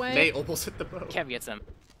trying to run away. May almost hit the bow. Kev gets him.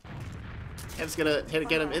 Kev's gonna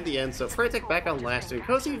get him in the end, so Froyotech back on last, and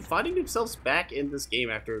Cozy finding themselves back in this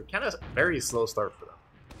game after kind of a very slow start for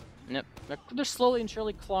them. Yep, they're slowly and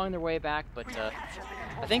surely clawing their way back, but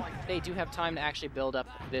I think they do have time to actually build up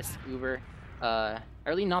this Uber, or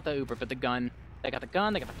at least not the Uber, but the gun. They got the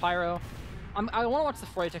gun, they got the pyro. I want to watch the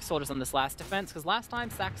Froyotech soldiers on this last defense, because last time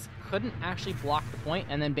Sax couldn't actually block the point,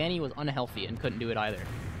 and then Banny was unhealthy and couldn't do it either.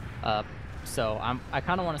 So I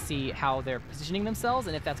kind of want to see how they're positioning themselves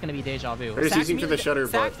and if that's going to be deja vu. They're just using for the shutter,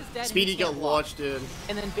 but Speedy got launched in.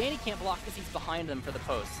 And then Banny can't block because he's behind them for the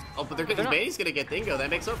post. Oh, but Banny's going to get Dingo. That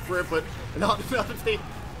makes up for it, but not if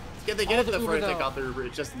they get into the Froyotech off the Uber.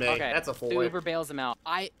 It's just May. Okay, that's a full the way. Uber bails them out.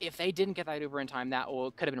 If they didn't get that Uber in time, that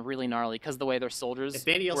could have been really gnarly because the way their soldiers if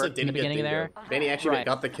Banny also didn't get Dingo, there. Banny actually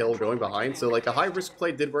got the kill going behind, so like a high-risk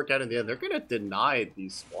play did work out in the end. They're going to deny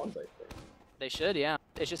these spawns, I think. They should, yeah.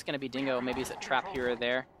 It's just going to be Dingo. Maybe it's a trap here or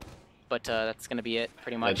there. But that's going to be it,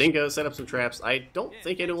 pretty much. Yeah, Dingo set up some traps. I don't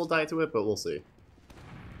think anyone will die to it, but we'll see.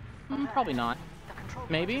 Probably not.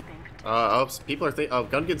 Maybe? People are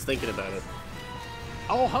Gungan's thinking about it.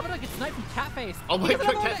 Oh, Hubba gets sniped from Catface. Oh my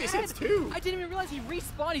god, Catface hits 2! I didn't even realize he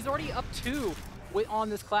respawned. He's already up 2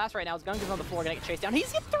 on this class right now. His Gungan's on the floor, going to get chased down.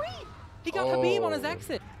 He's hit 3! He got Habib on his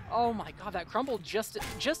exit. Oh my god, that crumbled just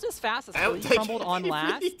as fast as he crumbled on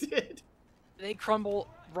last. Really did. They crumble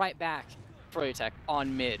right back. Froyotech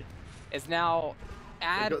on mid is now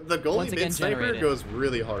the goalie mid sniper goes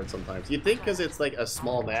really hard sometimes. You'd think because it's like a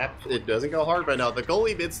small map it doesn't go hard, but no, the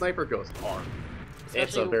goalie mid sniper goes hard.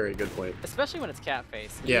 It's a very good point. Especially when it's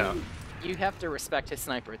Catface. Yeah. You have to respect his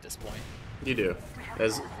sniper at this point. You do.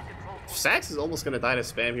 As Sax is almost going to die to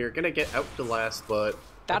spam here. Going to get out to last, but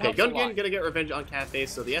okay, Gungan going to get revenge on Catface,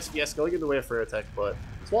 so the SBS going in the way of Froyotech, but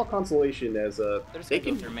small consolation as they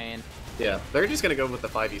can go through main. Yeah, they're just going to go with the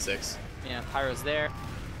 5v6. Yeah, Pyro's there.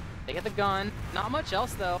 They get the gun. Not much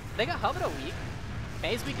else, though. They got Hubba weak.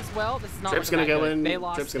 May's weak as well. This is not Trip's going to go in. They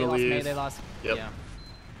lost, Trip's going to leave. May, they lost. Yep. Yeah.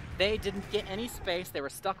 They didn't get any space. They were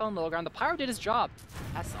stuck on low ground. The Pyro did his job.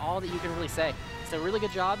 That's all that you can really say. It's a really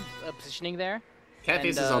good job positioning there. Catface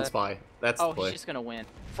is on Spy. That's the play. He's just going to win.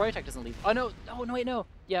 Froyotech doesn't leave. Oh, no. Oh, no, wait, no.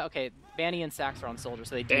 Yeah, okay. Banny and Sax are on Soldier,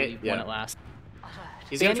 so they do leave one at last.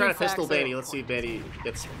 He's going to try to pistol Banny. Let's see if Banny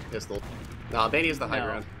gets pistoled. Nah, Banny is the high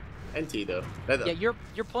ground. NT, though. Yeah,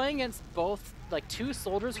 you're playing against both, like, 2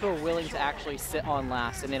 soldiers who are willing to actually sit on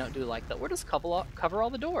last, and they don't do, like, we're just cover all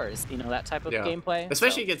the doors. You know, that type of gameplay.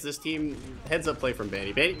 Especially against this team, heads-up play from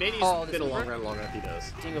Banny. Banny's been a long run long enough, he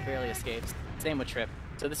does. Dingo barely escapes. Same with Trip.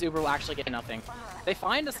 So this Uber will actually get nothing. They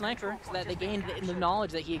find a sniper so that they gain the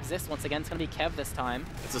knowledge that he exists once again. It's going to be Kev this time.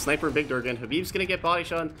 It's a sniper Big Door again. Habib's going to get body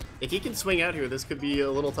shot. If he can swing out here, this could be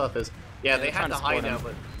a little tough. Yeah, they have to hide now,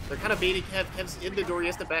 but they're kind of baiting Kev. Kev's in the door. He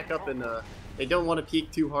has to back up, and they don't want to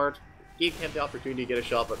peek too hard. Gave Kev the opportunity to get a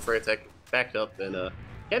shot, but Froyotech backed up, and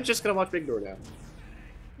Kev's just going to watch Big Door now.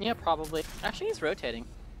 Yeah, probably. Actually, he's rotating.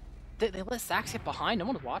 They let Sax get behind. No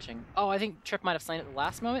one's watching. Oh, I think Trip might have slain at the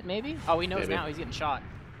last moment, maybe? Oh, he knows now. He's getting shot.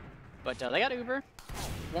 But they got Uber.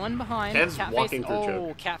 One behind. Kev's walking through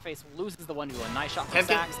choke. Catface loses the 1v1. Nice shot from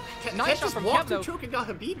Sax. Nice shot from Kev, though. Choke and got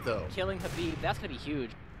Habib, though. Killing Habib. That's going to be huge.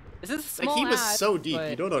 This is a small he was so deep,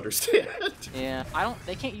 you don't understand. Yeah,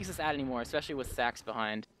 they can't use this ad anymore, especially with Sax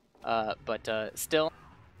behind. Still,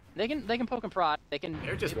 they can poke and prod.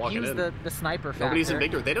 They're just walking use in. the sniper factor. Nobody's in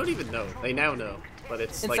Big Door. They don't even know. They now know, but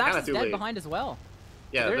it's like kind of too late. Dead behind as well.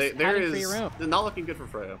 Yeah, there is. They're not looking good for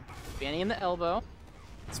Froyo. Banny in the elbow.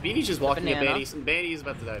 Speedy's just walking at Banny, and Banny's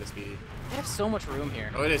about to die to Speedy. They have so much room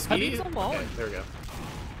here. Oh, it is Speedy? Habib's alone. Okay, there we go.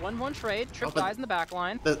 1-1 trade. Trip dies in the back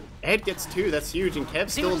line. The Ed gets 2. That's huge, and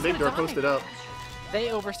Kev's still in Big Door posted up.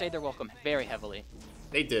 They overstayed their welcome very heavily.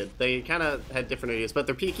 They did. They kind of had different ideas, but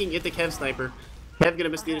they're peeking into Kev's sniper. Kev gonna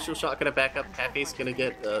miss the initial shot, gonna back up. Catface gonna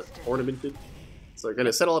get ornamented. So they're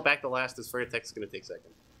gonna settle it back to last as Froyotech's gonna take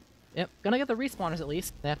second. Yep, gonna get the respawners at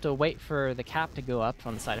least. They have to wait for the cap to go up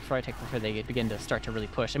on the side of Froyotech before they begin to start to really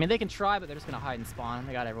push. I mean, they can try, but they're just gonna hide and spawn.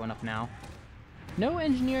 They got everyone up now. No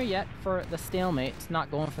engineer yet for the stalemate. It's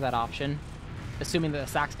not going for that option. Assuming that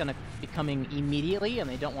the sack's gonna be coming immediately, and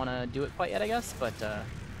they don't want to do it quite yet, I guess. But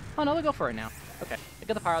Oh no, they'll go for it now. Okay, they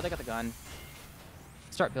got the pyro, they got the gun.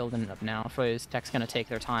 Start building it up now. Froyotech's gonna take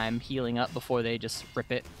their time healing up before they just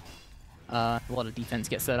rip it. A lot of defense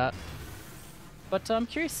gets set up. But I'm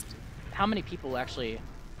curious how many people actually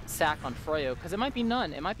sack on Froyo, because it might be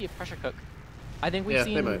none. It might be a pressure cook. I think we've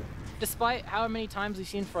seen, despite how many times we've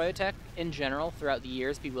seen Froyotech in general throughout the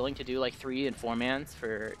years be willing to do like 3 and 4 mans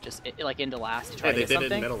for just like into last to try to get something.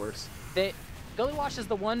 They did it in Metalworks. Gullywash is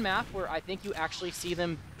the one map where I think you actually see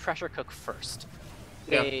them pressure cook first.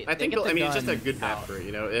 I mean, it's just a good map for it,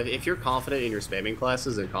 you know. If you're confident in your spamming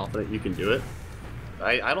classes and confident you can do it,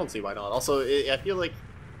 I don't see why not. Also, I feel like,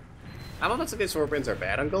 I'm not saying Swordbrands are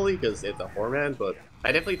bad on Gully, because it's a 4-man, but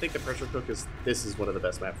I definitely think the pressure cook this is one of the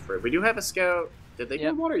best maps for it. We do have a scout. Did they go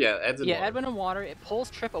in water? Yeah, Ed's in water. Yeah, Edwin in water. It pulls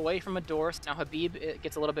Trip away from a door, so now Habib it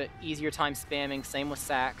gets a little bit easier time spamming, same with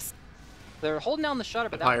Sax. They're holding down the shutter,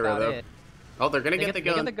 but that's about it. Oh, they're gonna get the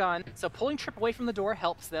gun. They get the gun, so pulling Trip away from the door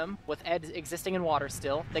helps them, with Ed existing in water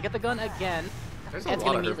still. They get the gun again. There's Ed's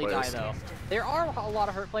gonna immediately die, though. There are a lot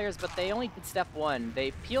of hurt players, but they only did step 1.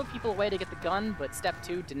 They peeled people away to get the gun, but step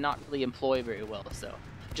 2 did not really employ very well, so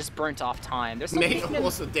just burnt off time. There's something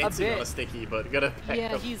also dancing on a sticky, but gonna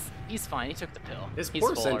yeah, he's fine. He took the pill. His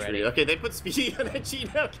poor sentry. Okay, they put Speedy on Edgy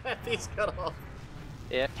now. Cafe's cut off.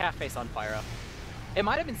 Yeah, Cafe's on Pyro. It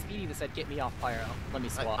might have been Speedy that said, "Get me off Pyro." Let me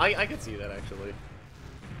swap. I could see that actually.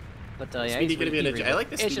 But yeah, Speedy gonna be an engineer. I like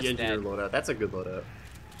the Speedy engineer loadout. That's a good loadout.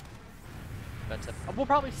 But we'll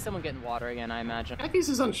probably see someone getting water again, I imagine. Cafe's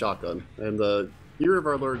is on shotgun, and the Year of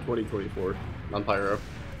Our Lord 2024 on Pyro.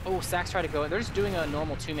 Oh, Sax tried to go in. They're just doing a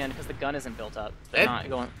normal 2-man because the gun isn't built up. They're not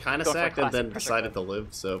going. Kind of sacked and then decided to live,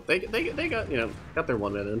 so they got got their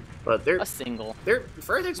 1 man in, but they're a single.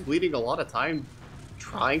 Froyotech's bleeding a lot of time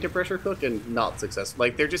trying to pressure cook and not successful.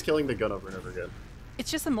 Like they're just killing the gun over and over again. It's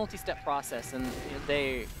just a multi-step process, and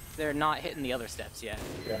they're not hitting the other steps yet.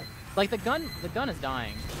 Yeah. Like the gun is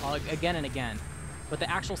dying again and again. But the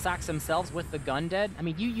actual Sax themselves with the gun dead, I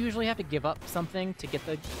mean, you usually have to give up something to get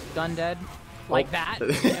the gun dead. Like that, you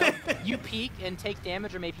know, you peek and take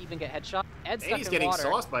damage or maybe even get headshot. Ed's stuck in water. He's getting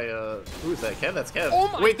sauced by, who's that? Kev? That's Kev. Oh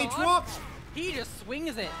my Wait, God. They dropped! He just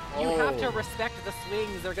swings it. You have to respect the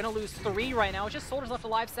swings. They're gonna lose 3 right now. It's just soldiers left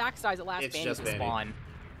alive. Sax dies at last. It's Banny's just in spawn.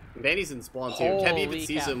 Banny's in spawn too. Kev even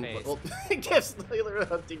sees him. Well, Kev's literally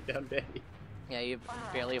hunting down Banny. Yeah, he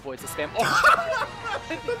barely avoids the spam.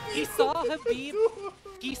 Oh.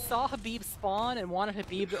 He saw Habib spawn and wanted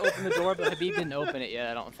Habib to open the door, but Habib didn't open it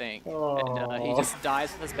yet, I don't think. And he just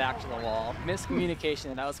dies with his back to the wall. Miscommunication,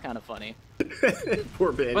 and that was kind of funny.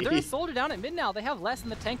 Poor Banny. But they're a soldier down at mid now. They have less in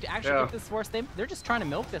the tank to actually get this force. They're just trying to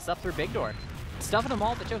milk this up through big door. Stuffing them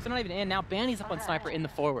all at the chokes. They're not even in. Now Banny's up on sniper in the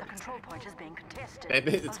forward.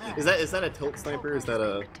 Is that a tilt sniper? Is that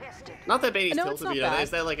a... Not that Banny's tilted, but is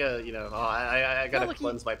that like a, I gotta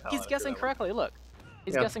cleanse my palate. He's guessing correctly, look.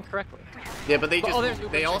 He's guessing correctly. Yeah, but they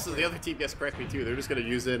also, the other team guessed correctly too. They're just gonna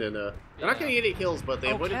use it and, they're not gonna get any kills, but they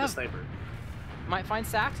avoided the sniper. Might find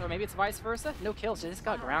Sax, or maybe it's vice versa. No kills, they just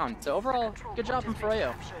got ground. So overall, good job from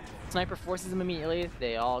Froyo. Sniper forces him immediately.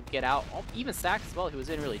 They all get out. Even Sax as well, who was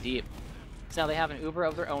in really deep. So now they have an Uber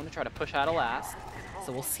of their own to try to push out a last.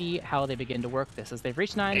 So we'll see how they begin to work this as they've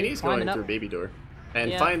reached 9. And he's going through baby door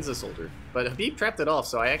and finds a soldier. But Habib trapped it off,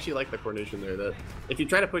 so I actually like the coordination there. That if you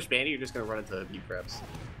try to push Banny, you're just going to run into Habib traps.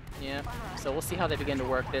 Yeah, so we'll see how they begin to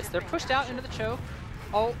work this. They're pushed out into the choke.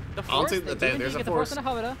 Oh, the force. There's a force.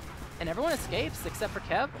 And everyone escapes except for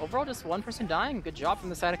Kev. Overall, just 1 person dying. Good job from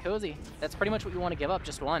the side of Cozy. That's pretty much what you want to give up,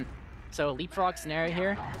 just 1. So leapfrog scenario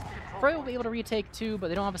here. Froyo will be able to retake 2, but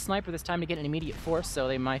they don't have a sniper this time to get an immediate force, so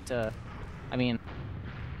they might, I mean,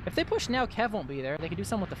 if they push now, Kev won't be there. They could do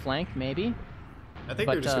something with the flank, maybe. I think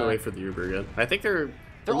they're just going to wait for the Uber again. I think it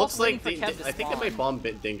looks like I think they might bomb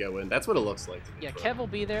Dingo in. That's what it looks like. Yeah, Kev will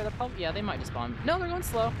be there. They might just bomb. No, they're going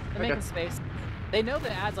slow. They're making space. They know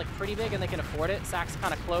the ad's like pretty big and they can afford it. Sax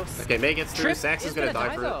kind of close. Okay, May gets through. Sax is going to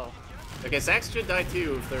die for it. Okay, Sax should die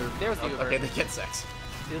too if they're... There's the Uber. Okay, they get Sax.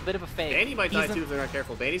 It's a bit of a fake. Banny might die too if they're not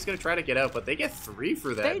careful. Banny's going to try to get out, but they get 3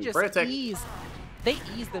 for that. They just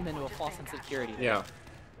ease them into a false insecurity. Yeah.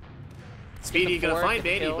 Speedy gonna find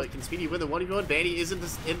Banny, but can Speedy win the 1v1? Banny is in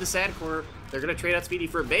the sad corner. They're gonna trade out Speedy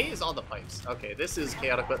for May is on the pipes. Okay, this is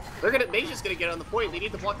chaotic, but May's just gonna get on the point. They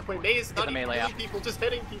need to block the point. May is not even hitting people, just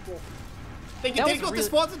hitting people. They got the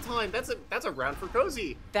spawns in time. That's a round for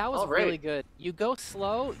Cozy. That was really good. You go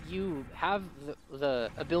slow, you have the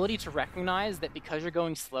ability to recognize that because you're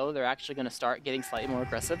going slow, they're actually gonna start getting slightly more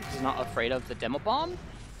aggressive because you're not afraid of the demo bomb.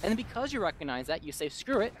 And then because you recognize that, you say,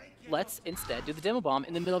 screw it, let's instead do the demo bomb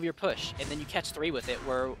in the middle of your push. And then you catch 3 with it,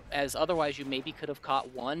 whereas otherwise you maybe could have caught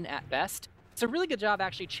 1 at best. It's a really good job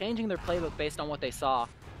actually changing their playbook based on what they saw.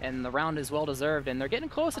 and the round is well deserved, and they're getting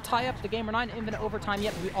close to tie up the game. We're not in overtime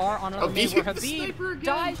yet, but we are on another mid where Habib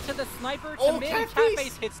dies to the sniper to mid.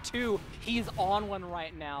 Catface hits 2. He's on one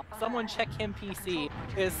right now. Someone check him PC.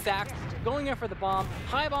 Is Sax going in for the bomb.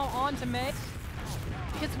 High ball onto May.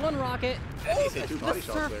 Hits 1 rocket. Oh, hit 2 body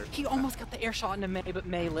shots there. He almost got the air shot into May, but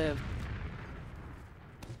May lived.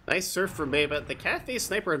 Nice surf from May, but the Catface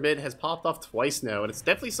sniper in mid has popped off twice now, and it's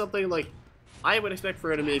definitely something like I would expect for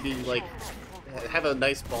her to maybe like have a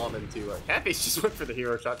nice bomb into. Catface just went for the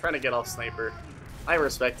hero shot, trying to get off sniper. I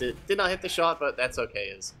respect it. Did not hit the shot, but that's okay.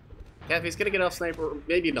 Is Catface gonna get off sniper?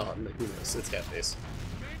 Maybe not. Who knows? It's Catface.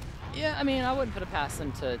 Yeah, I mean, I wouldn't put it past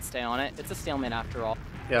him to stay on it. It's a stalemate after all.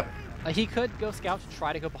 Yeah. He could go scout to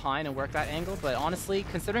try to go behind and work that angle, but honestly,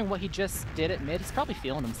 considering what he just did at mid, he's probably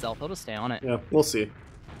feeling himself. He'll just stay on it. Yeah, we'll see.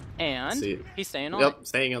 And he's staying on it. Yep,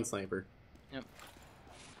 staying on sniper. Yep.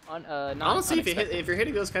 Honestly, if you're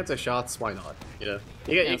hitting those kinds of shots, why not? You know,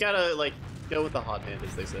 you gotta like go with the hot hand,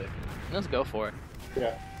 as they say. Let's go for it.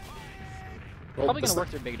 Yeah. Well, probably gonna work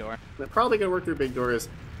through big door. They're probably gonna work through big doors.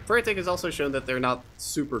 Froyotech has also shown that they're not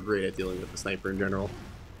super great at dealing with the sniper in general.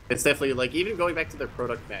 It's definitely like even going back to their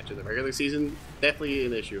product match in the regular season, definitely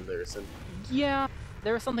an issue of theirs. And yeah,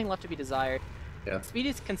 there is something left to be desired. Yeah.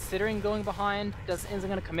 Speedy's considering going behind. Isn't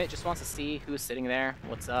gonna commit. Just wants to see who's sitting there,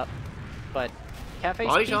 what's up. But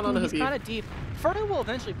Catface, he's kind of deep. Froyo will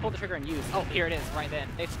eventually pull the trigger and use. Oh, here it is, right then.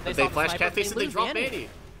 They flash Catface and they drop Manny.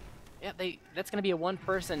 Yeah, that's gonna be a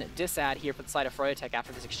one-person disad here for the side of Froyotech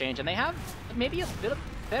after this exchange, and they have maybe a bit of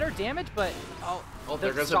better damage, but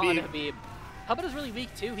there goes Habib. Habib is really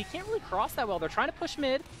weak too. He can't really cross that well. They're trying to push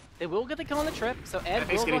mid. They will get the kill on the trip, so Ed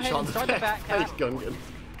will go ahead and start the back cap.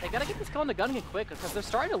 They gotta get this kill on the Gungan quick because they're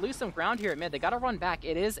starting to lose some ground here at mid. They gotta run back.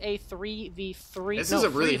 It is a 3v3. This is a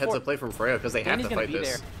really heads-up play from Froyo because they have to fight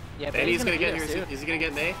this. Yeah, Danny's gonna get here. Is he gonna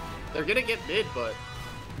get May? They're gonna get mid, but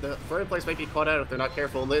the Froyo players might be caught out if they're not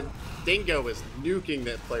careful. And then Dingo is nuking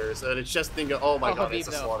that player, so it's just Dingo. Oh my god, it's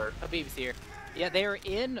a slaughter. Habib's here. Yeah, they are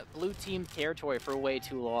in blue team territory for way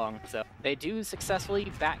too long. So they do successfully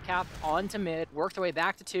back cap onto mid, work their way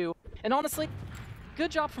back to 2, and honestly, good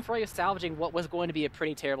job from Froyo salvaging what was going to be a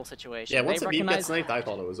pretty terrible situation. Yeah, once the beat got sniped, I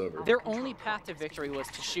thought it was over. Their only path to victory was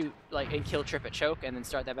to shoot and kill Trip at choke and then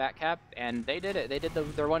start that back cap, and they did it. They did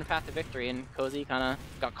their one path to victory, and Cozy kind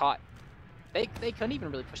of got caught. They couldn't even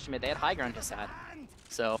really push to mid. They had high ground to sad.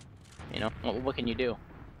 So, you know, what can you do?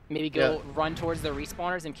 Maybe go run towards the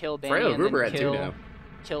respawners and kill Benny and then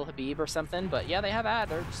kill Habib or something. But yeah, they have ad.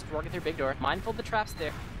 They're just working through big door. Mindful of the traps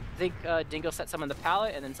there. I think Dingo set some in the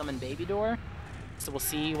pallet and then some in baby door. So we'll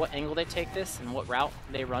see what angle they take this and what route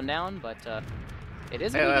they run down. But it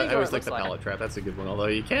is. I always like the pallet trap. That's a good one. Although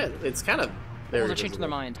you can't. It's kind of. They're changing their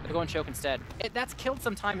mind. They're going choke instead. That's killed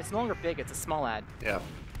some time. It's no longer big. It's a small ad. Yeah.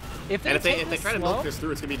 If they try to milk this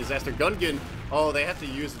through, it's gonna be a disaster. Gungan, they have to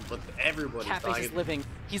use it, but everybody's Catface dying. is living.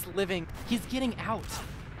 He's living. He's getting out.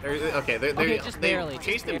 They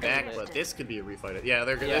chased him back, but this could be a refight. Yeah,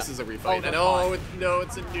 this is a refight. No,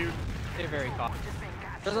 it's a nuke. They're very caught.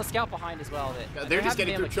 There's a scout behind as well. They're just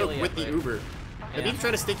getting through choke with the Uber. Yeah. He's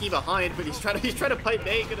trying to sticky behind, but he's trying to pipe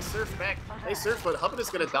May, gonna surf back. They surf, but Hubbard is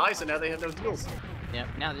gonna die, so now they have no heals. Yep,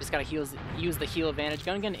 now they just gotta use the heal advantage.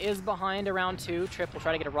 Gungan is behind around 2. Trip will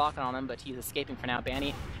try to get a rocket on him, but he's escaping for now.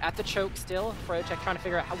 Banny at the choke still. Froyotech trying to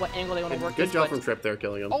figure out what angle they want to work. Good job from Trip there,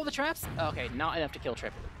 killing him. Oh, the traps? Okay, not enough to kill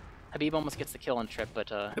Trip. Habib almost gets the kill on Trip, but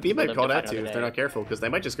Habib might call that too if they're not careful, because they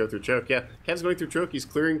might just go through choke. Yeah, Kev's going through choke. He's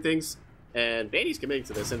clearing things, and Banny's committing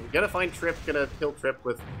to this, and gonna find Trip, gonna kill Trip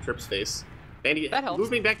with Trip's face. Banny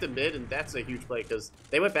moving back to mid, and that's a huge play because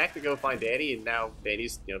they went back to go find Banny, and now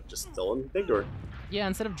Banny's just still in big door. Yeah,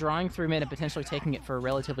 instead of drawing through mid and potentially taking it for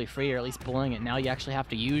relatively free, or at least bullying it, now you actually have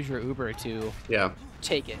to use your Uber to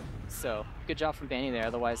take it. So good job from Banny there.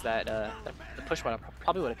 Otherwise, the push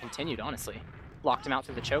probably would have continued. Honestly, locked him out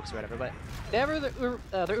through the chokes or whatever. But they have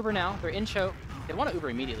their Uber now. They're in choke. They want to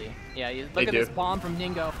Uber immediately. Yeah, look at this bomb from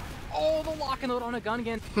Dingo. Oh, the lock and load on a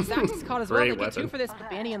Gungan. Zax is caught as well. They get 2 for this, but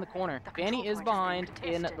Banny in the corner. Banny is behind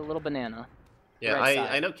in the little banana. Yeah,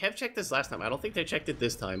 I know Kev checked this last time. I don't think they checked it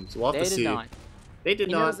this time, so we'll have to see. They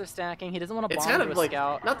did not. He knows they're stacking. He doesn't want to bomb kind of a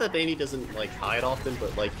scout. Not that Banny doesn't hide often,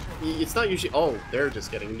 but it's not usually. Oh, they're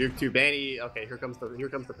just getting nuked too. Banny. Okay, here comes the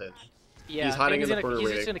pitch. Yeah, he's hiding in the corner.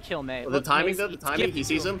 He's just gonna kill May. The timing though, he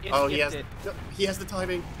sees him. Oh, he has the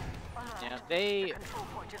timing. Yeah,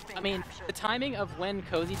 I mean, the timing of when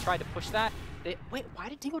Cozy tried to push that. Wait, why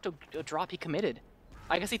did Dingo drop? He committed.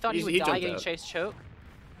 I guess he thought he would die getting chased choke.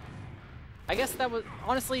 I guess that was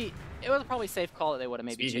honestly, it was probably a safe call that they would have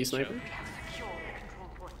maybe chased choke.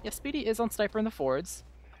 Yeah, Speedy is on sniper in the forwards.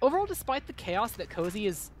 Overall, despite the chaos that Cozy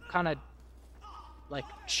is kind of like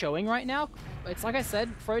showing right now, it's like I said,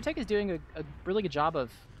 Froyotech is doing a really good job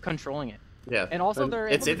of controlling it. Yeah, and also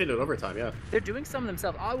it's infinite overtime. Yeah, they're doing some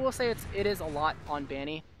themselves. I will say it is a lot on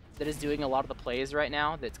Banny that is doing a lot of the plays right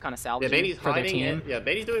now. That's kind of salvaging Banny's for their hiding team. it. Yeah,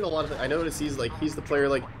 Banny's doing a lot of. I notice he's the player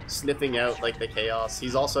like sniffing out like the chaos.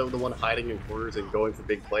 He's also the one hiding in corners and going for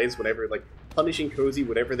big plays whenever like punishing Cozy.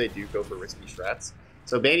 Whatever they do, go for risky strats.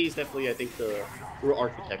 So Banny's definitely, I think, the real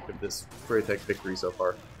architect of this Froyotech victory so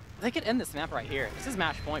far. They could end this map right here. This is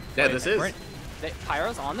match point. Yeah, this is.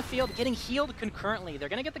 Pyro's on the field, getting healed concurrently. They're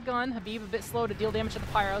gonna get the gun. Habib a bit slow to deal damage to the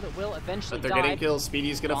Pyro that will eventually die. But they're getting kills.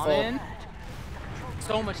 Speedy's gonna fall.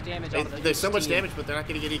 So much damage. There's so much damage, but they're not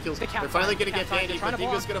gonna get any kills. They're finally gonna get Banny, but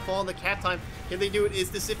Diva's gonna fall in the cap time. Can they do it? Is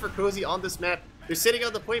this it for Cozy on this map? They're sitting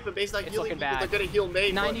on the point, but May's not healing people. They're gonna heal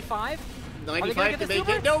May. 95? 95 to make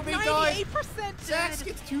it. No, May dies! 98% Zax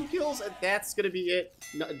gets 2 kills, and that's gonna be it.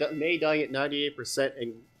 May dying at 98%,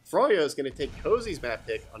 and Froyo is gonna take Cozy's map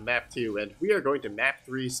pick on map 2, and we are going to map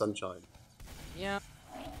 3 Sunshine. Yeah,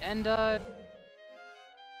 and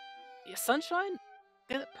Sunshine,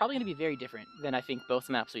 they're probably gonna be very different than I think both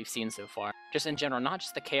maps we've seen so far. Just in general, not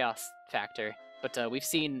just the chaos factor, but we've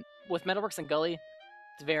seen with Metalworks and Gully,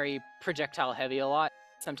 it's very projectile heavy a lot.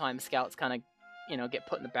 Sometimes scouts kind of, get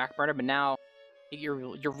put in the back burner, but now your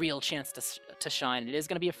real chance to shine. It is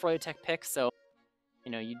going to be a Froyotech pick, so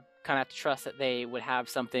you kind of have to trust that they would have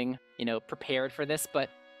something prepared for this. But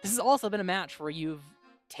this has also been a match where you've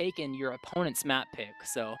taken your opponent's map pick,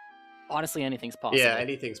 so honestly, anything's possible. Yeah,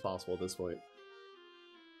 anything's possible at this point.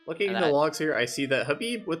 Looking at the logs here, I see that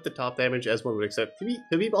Habib with the top damage, as one would accept.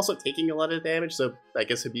 Habib also taking a lot of damage, so I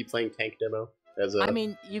guess Habib playing tank demo as a. I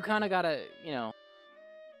mean, you kind of gotta,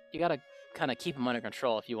 you gotta kind of keep him under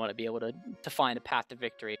control if you want to be able to find a path to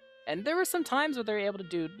victory. And there were some times where they were able to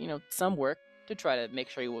do, some work to try to make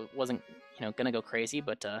sure he wasn't, gonna go crazy.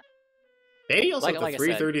 But Banny also like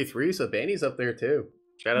 333, so Banny's up there too.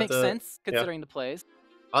 Makes sense considering the plays.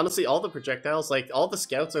 Honestly, all the projectiles, like all the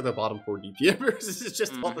scouts are the bottom 4 DPMers. It's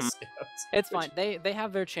just all the scouts. It's fine. They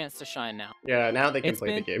have their chance to shine now. Yeah, now they can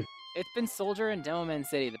play the game. It's been Soldier and Demoman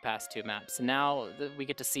City the past 2 maps, and now we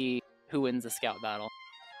get to see who wins the scout battle.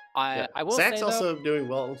 I will say, Zach's also doing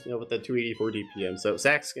well, with the 284 DPM. So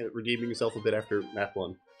Zach's redeeming himself a bit after map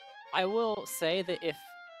 1. I will say that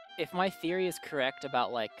if my theory is correct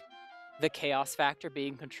about like the chaos factor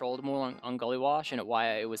being controlled more on Gully Wash and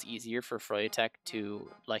why it was easier for Froyotech to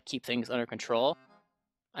like keep things under control,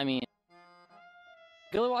 I mean,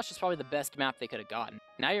 Gully Wash is probably the best map they could have gotten.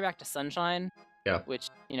 Now you're back to Sunshine, which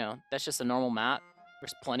that's just a normal map.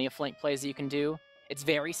 There's plenty of flank plays that you can do. It's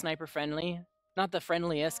very sniper friendly. Not the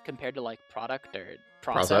friendliest compared to like product or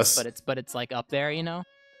process. but it's like up there,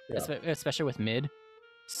 especially with mid.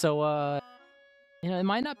 So it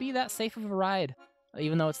might not be that safe of a ride,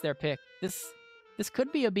 even though it's their pick. This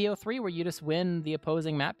could be a BO3 where you just win the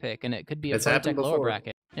opposing map pick, and it could be a Froyotech lower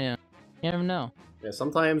bracket. Yeah, you never know. Yeah,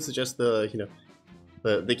 sometimes it's just the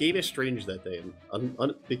game is strange that day,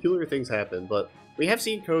 and peculiar things happen. But we have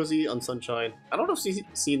seen Cozy on Sunshine. I don't know if we've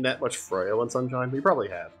seen that much Froyo on Sunshine. We probably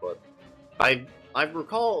have, but I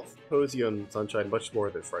recall Cozy on Sunshine much more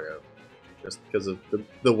than Froyo, just because of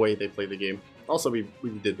the way they play the game. Also, we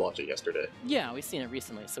did watch it yesterday. Yeah, we've seen it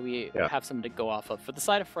recently, so we have something to go off of. For the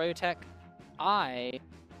side of Froyotech, I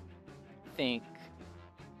think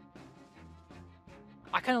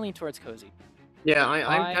I kind of lean towards Cozy. Yeah,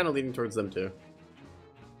 I'm kind of leaning towards them too.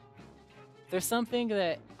 There's something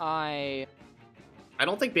that I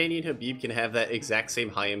don't think Banny and Habib can have that exact same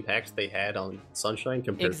high impact they had on Sunshine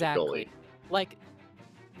compared to Gully. Like,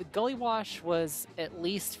 the Gully Wash was at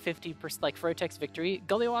least 50%, like Froyotech's victory,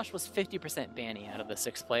 Gully Wash was 50% Banny out of the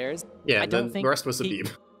 6 players. Yeah, and then the rest was Habib.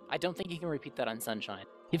 I don't think he can repeat that on Sunshine.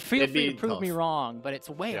 Feel free to prove me wrong, but it's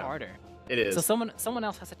way harder. It is. So someone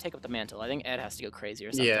else has to take up the mantle. I think Ed has to go crazy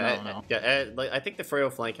or something. I don't know. Ed, I think the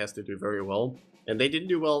Froyo flank has to do very well, and they didn't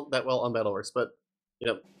do that well on Metalworks, but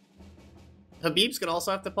Habib's gonna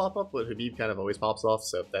also have to pop up, but Habib kind of always pops off,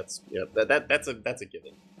 so that's that's a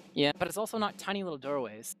given. Yeah, but it's also not tiny little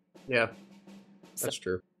doorways. Yeah, that's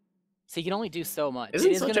true. So you can only do so much.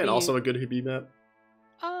 Isn't Sunshine also a good Habib map?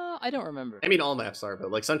 I don't remember. I mean, all maps are,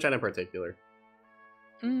 but like Sunshine in particular.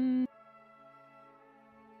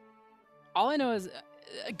 All I know is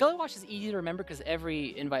Gully Wash is easy to remember because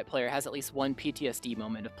every invite player has at least one PTSD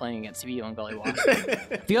moment of playing against CBU on Gully Wash.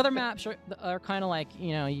 The other maps are kind of like,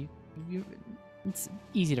 it's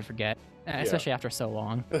easy to forget, especially after so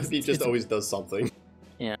long. He just always does something.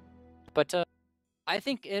 Yeah, but I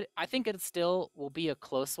think it still will be a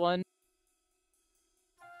close one.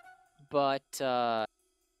 But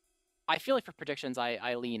I I feel like for predictions,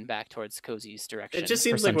 I lean back towards Cozy's direction. It just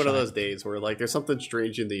seems for like one of Sunshine. those days where like there's something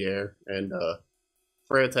strange in the air, and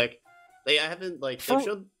Froyotech, they haven't like they've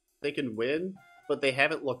shown they can win, but they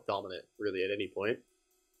haven't looked dominant really at any point.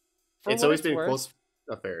 It's always been close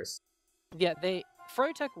affairs. Yeah,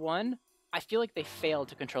 Froyotech won. I feel like they failed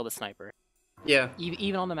to control the sniper. Yeah.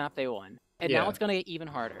 Even on the map they won. And now it's going to get even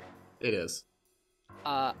harder. It is.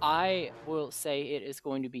 I will say it is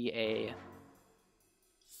going to be a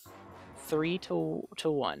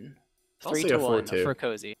 3-1. 3-1 for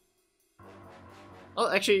Cozy. Oh,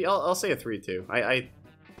 actually, I'll say a 3-2. I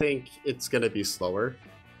think it's gonna be slower.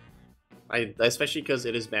 Especially because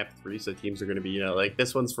it is map 3, so teams are gonna be, like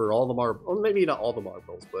this one's for all the marbles. Well, maybe not all the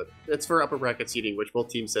marbles, but it's for upper bracket seeding, which both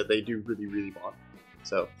teams said they do really, really want.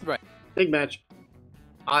 So big match.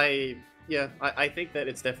 I think that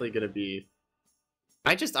it's definitely gonna be.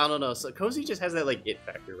 I don't know. So Cozy just has that like it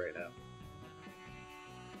factor right now.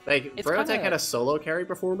 Like Froyotech had a solo carry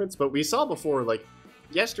performance, but we saw before like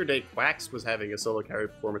yesterday Quax was having a solo carry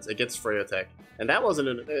performance against Froyotech, and that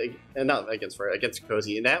wasn't not against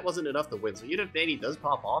Cozy, and that wasn't enough to win. So even if Danny does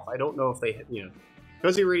pop off, I don't know if they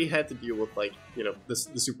Cozy really had to deal with like the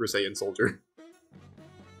Super Saiyan soldier.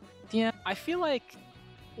 Yeah, I feel like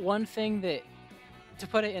one thing that, to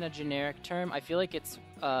put it in a generic term, I feel like it's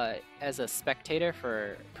as a spectator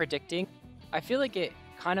for predicting, I feel like it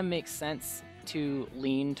kind of makes sense to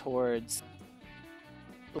lean towards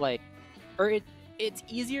it's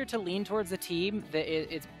easier to lean towards a team that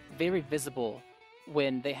it's very visible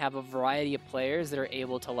when they have a variety of players that are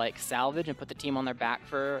able to like salvage and put the team on their back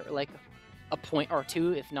for like a point or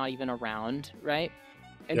two, if not even a round, right?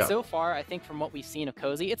 And so far, I think from what we've seen of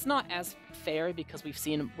Cozy, it's not as fair because we've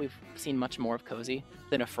seen much more of Cozy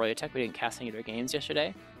than of Froyotech. We didn't cast any of their games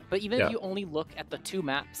yesterday. But even if you only look at the 2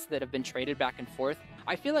 maps that have been traded back and forth,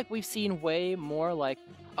 I feel like we've seen way more like,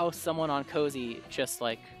 oh, someone on Cozy just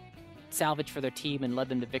like salvage for their team and led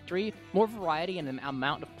them to victory. More variety in the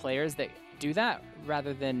amount of players that do that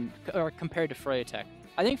rather than, or compared to Froyotech.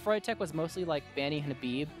 I think Froyotech was mostly like Banny and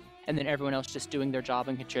Habib, and then everyone else just doing their job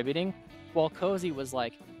and contributing. While Cozy was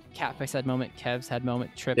like, Catface had moment, Kev's had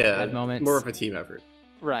moment, Trip had moments. More of a team effort.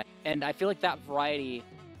 Right, and I feel like that variety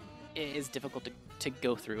is difficult to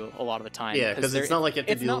go through a lot of the time. Yeah, because it's not like you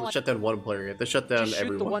have to shut down one player. You have to shut down everyone.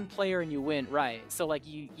 Shoot the one player and you win, right. So like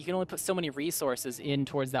you can only put so many resources in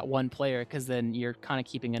towards that one player, because then you're kind of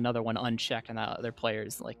keeping another one unchecked, and that other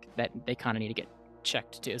players, like, that they kind of need to get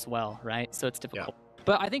checked to as well, right? So it's difficult. Yeah.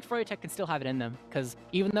 But I think Froyotech can still have it in them, because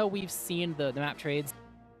even though we've seen the map trades,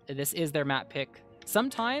 this is their map pick.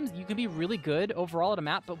 Sometimes you can be really good overall at a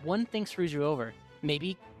map, but one thing screws you over.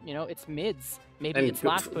 Maybe, it's mids. Maybe it's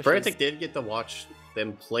last pushes. Froyotech did get to watch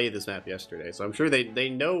them play this map yesterday, so I'm sure they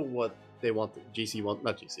know what they want.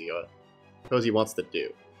 Cozy wants to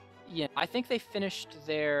do. Yeah, I think they finished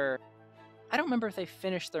their. I don't remember if they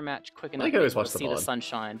finished their match quick enough to see the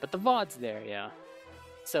Sunshine, but the VOD's there, yeah.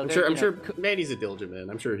 So I'm sure Manny's a diligent man.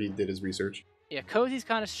 I'm sure he did his research. Yeah, Cozy's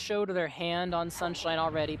kind of showed their hand on Sunshine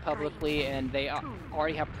already publicly, and they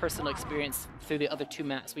already have personal experience through the other 2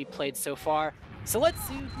 maps we played so far. So let's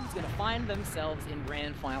see who's going to find themselves in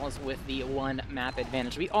grand finals with the 1 map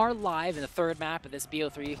advantage. We are live in the 3rd map of this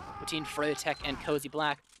BO3 between Froyotech and Cozy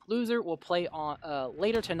Black. Loser will play on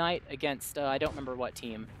later tonight against, I don't remember what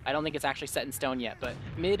team. I don't think it's actually set in stone yet, but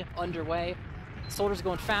mid underway. Soldiers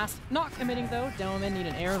going fast, not committing though. Demoman need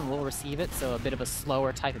an air and will receive it, so a bit of a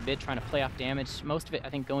slower type of bid, trying to play off damage. Most of it, I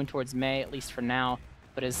think, going towards May, at least for now,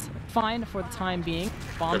 but is fine for the time being.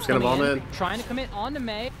 Bomb's coming in, trying to commit onto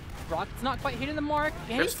May. Rocket's not quite hitting the mark.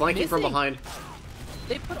 Trip's flanking from behind.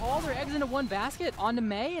 They put all their eggs into one basket onto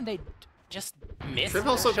May, and they just missed. Trip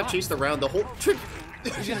also got chased around the whole Trip.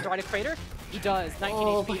 He's gonna try to crater. He does.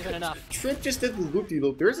 19 HP isn't enough. Trip just did the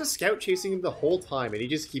loop-de-loop. There was a scout chasing him the whole time, and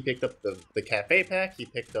he picked up the cafe pack, he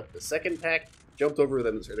picked up the second pack, jumped over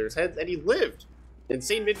their heads, and he lived.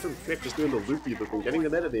 Insane mid from Trip, just doing the loop-de-loop and getting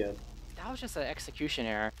them in at the end. That was just an execution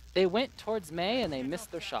error. They went towards May and they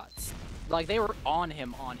missed their shots. Like, they were on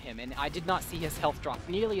him, and I did not see his health drop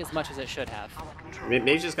nearly as much as it should have.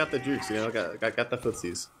 May just got the jukes, got the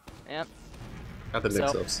footsies. Yep. Got the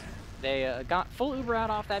mix-ups. They got full Uber out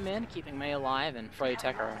off that man, keeping May alive, and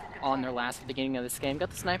Froyotech are on their last at the beginning of this game. Got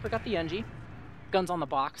the sniper, got the NG. Guns on the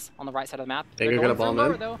box on the right side of the map. They're going for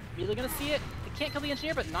lower, though. Really going to see it. They can't kill the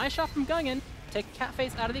engineer, but nice shot from Gungan. Take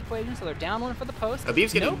Catface out of the equation, so they're down 1 for the post.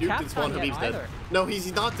 Habib's getting nuked in spawn. Habib's dead. No,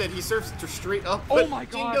 he's not dead. He surfs straight up. Oh my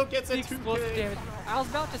god! Jingo gets a 2K. Damage. I was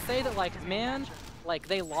about to say that, like, man, like,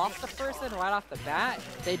 they lost the person right off the bat.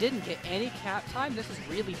 They didn't get any cap time. This is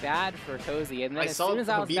really bad for Cozy. And then as soon as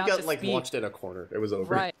I was Habib about got to like speak, launched in a corner. It was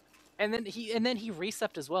over. Right. And then he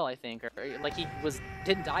resupped as well, I think, or like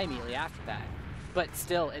didn't die immediately after that. But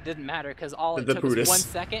still, it didn't matter because all it took was 1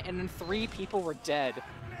 second, and then 3 people were dead.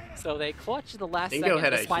 So they clutched the last Dingo second had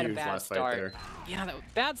despite a a huge bad last fight start. there. Yeah, that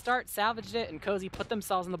bad start, salvaged it, and Cozy put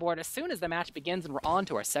themselves on the board as soon as the match begins, and we're on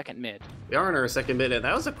to our second mid. We are in our second mid, and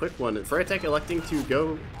that was a quick one. Froyotech electing to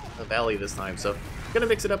go a Valley this time, so gonna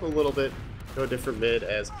mix it up a little bit, go a different mid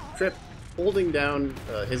as Trip holding down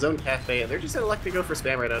his own cafe, and they're just electing to go for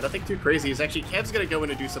spam right now. Nothing too crazy. He's actually Kev's gonna go in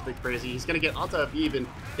and do something crazy. He's gonna get onto Habib, and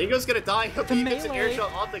Dingo's gonna die. Habib gets an air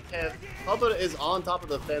shot onto Kev. Hubba is on top of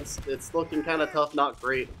the fence. It's looking kind of tough, not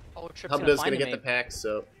great. Oh, Trip's Hubba's gonna get the pack,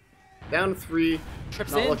 so down 3.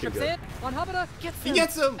 Trips not in, looking Trips good. in on Hubba. He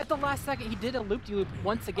gets him! At the last second, he did a loop-de-loop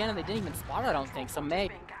once again, and they didn't even spot it, I don't think. So May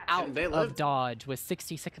out of dodge with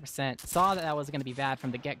 66%. Saw that was going to be bad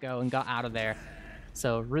from the get-go and got out of there.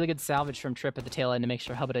 So really good salvage from Trip at the tail end to make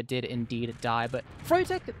sure Hubba did indeed die. But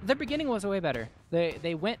Froyotech, their beginning was way better.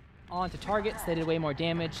 They went on to targets, they did way more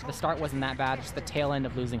damage. The start wasn't that bad, just the tail end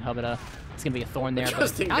of losing Hubba. It's gonna be a thorn there,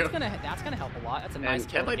 but that's gonna help a lot. That's a nice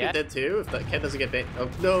kill. Kev might be dead too if that Kev doesn't get banned. Oh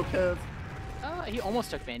no, Kev. He almost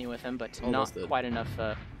took Banny with him, but not quite enough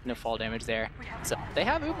no fall damage there. So they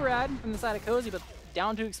have Uberad from the side of Cozy, but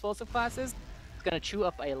down to explosive classes. It's gonna chew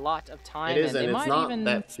up a lot of time. It is, and it's might not even,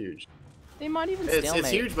 that huge. They might even stalemate. It's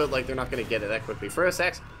huge, but like they're not gonna get it that quickly.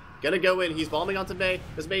 Froyotech's gonna go in. He's bombing onto May.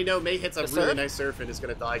 Does May know? May hits a really nice surf and is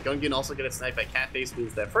gonna die. Gungan also gonna snipe at Catface,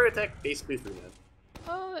 means that Froyotech basically 3-man.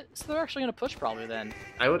 So they're actually gonna push probably then.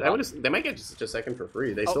 I would. They might get just a second for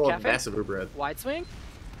free. They still have massive Uberad. Wide swing.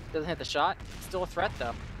 Doesn't hit the shot. Still a threat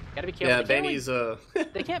though. Gotta be careful. Yeah, Benny's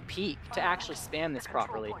they can't peek to actually spam this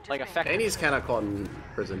properly, like effectively. Benny's kind of caught in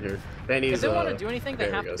prison here. Benny's. If they want to do anything, they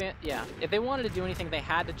have to ban. Yeah. If they wanted to do anything, they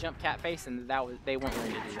had to jump Catface, and they weren't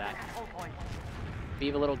willing to do that. Be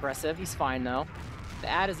a little aggressive. He's fine though. The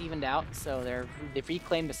ad is evened out, so they've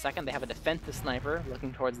reclaimed a second. They have a defensive sniper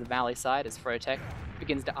looking towards the valley side as Froyotech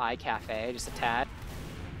begins to eye Cafe just a tad.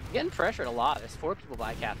 Getting pressured a lot. There's 4 people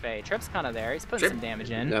by Cafe. Trip's kind of there. He's putting some damage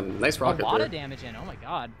in. Yeah, nice rocket. A lot of damage in. Oh my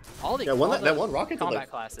god. All the that one rocket combat like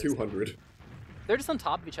classes. 200. They're just on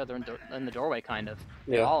top of each other in the doorway, kind of.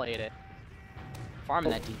 They all ate it.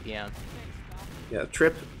 Farming that DPM. Yeah,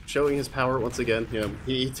 Trip showing his power once again. You know,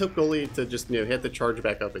 he took goalie to just he had to charge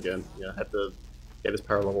back up again. Had to get his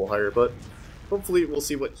power level higher, but hopefully we'll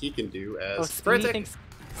see what he can do as Speedy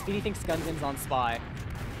thinks Gungan's on Spy.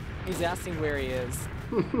 He's asking where he is.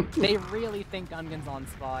 They really think Gungan's on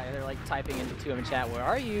Spy. They're like typing into 2 in chat, where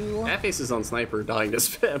are you? Catface is on Sniper, dying to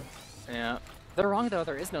spam. Yeah. They're wrong though,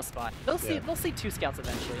 there is no Spy. They'll see 2 scouts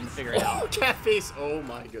eventually and figure it out. Catface, oh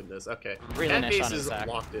my goodness, okay. Really nice Catface is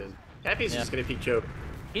locked in. Catface is just gonna peek choke.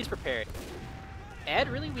 He's prepared. Ed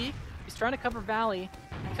really weak. He's trying to cover Valley.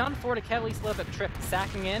 He can't afford a Kevly slip at Trip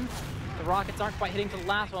sacking in. The rockets aren't quite hitting to the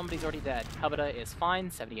last one, but he's already dead. Hubba is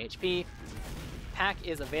fine, 70 HP. Pack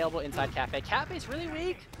is available inside Cafe. Cafe's really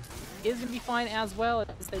weak. Is going to be fine as well.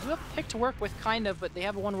 They do have a pick to work with, kind of, but they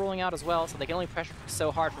have one rolling out as well, so they can only pressure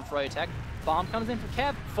so hard from Froyotech. Bomb comes in from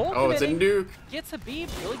Kev. Full committing. It's a nuke. Gets Habib.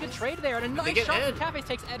 Really good trade there. And a nice shot from Cafe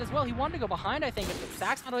takes Ed as well. He wanted to go behind, I think, but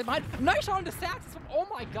Sax on the way behind. Nice shot into Sax. Oh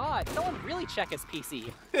my god. Someone really check his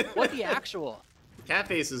PC. What the actual?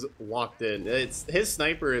 Catface is locked in. His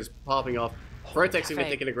sniper is popping off. Froyotech's even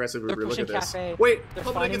taking aggressive Uber. Look at this. Wait,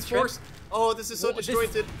 Hubba gets forced. Oh, this is so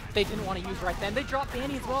disjointed. They didn't want to use right then. They dropped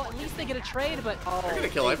Banny as well. At least they get a trade, but they're gonna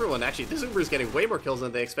kill everyone. Actually, this Uber is getting way more kills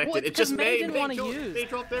than they expected. It's just May. They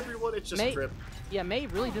dropped everyone. It's just Trip. Yeah, May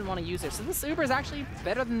really didn't want to use it. So this Uber is actually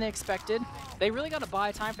better than they expected. They really got to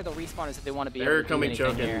buy time for the respawners if they want to be. They're coming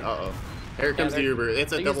choking. Uh-oh. Here comes the Uber.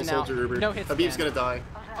 It's a double soldier Uber. No hits. Habib's gonna die.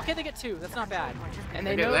 Okay, they get 2. That's not bad. And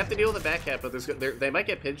they have to deal with the back cap, but they might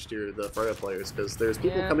get pinched here, the Froyo players, because there's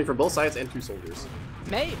people coming from both sides and 2 soldiers.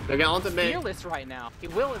 May. They got onto May. Fearless right now. He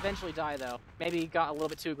will eventually die though. Maybe he got a little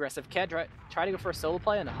bit too aggressive. Ked try to go for a solo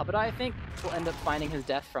play on the Hubba, I think. Will end up finding his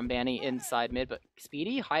death from Banny inside mid, but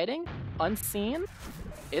Speedy hiding, unseen,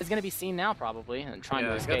 is going to be seen now probably and trying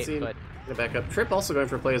to escape. But back up. Trip also going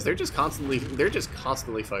for plays. They're just constantly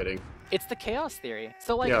fighting. It's the chaos theory.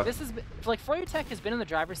 So like this is like Froyotech has been in the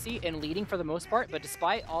driver's seat and leading for the most part, but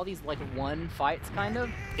despite all these like one fights kind of,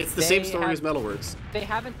 it's the same story as Metalworks. They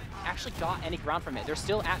haven't actually got any ground from it. They're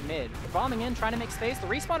still at mid. They're bombing in, trying to make space. The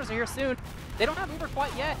respawners are here soon. They don't have Uber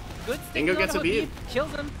quite yet. Good. Dingo gets a beat.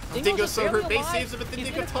 Kills him. Dingo's so hurt. May saves him at the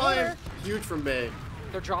nick of time. Huge from May.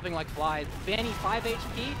 They're dropping like flies. Banny 5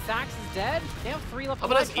 HP. Sax is dead. They have 3 left. How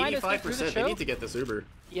about us 85%? They need to get this Uber.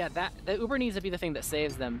 Yeah, the Uber needs to be the thing that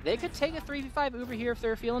saves them. They could take a 3v5 Uber here if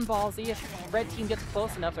they're feeling ballsy. If red team gets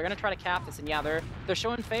close enough, they're gonna try to cap this. And yeah, they're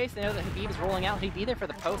showing face. They know that Habib is rolling out. He'd be there for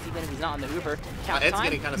the post even if he's not on the Uber. Cap Ed's time.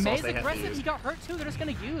 getting kind of May's soft. They have to aggressive. use. He got hurt too. They're just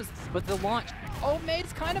gonna use. But the launch. Oh,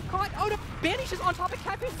 May's kind of caught. Oh, no, Banish is on top of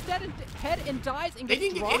Cappy's head and dies and They gets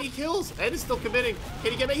didn't get dropped. any kills. Ed is still committing.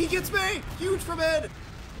 Can he get me? He gets me. Huge from Ed.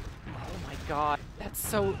 Oh my god, that's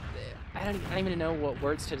so. I don't even know what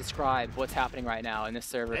words to describe what's happening right now in this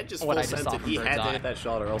server. Ed just what full I just saw sent it. from He Bird's had to Eye. hit that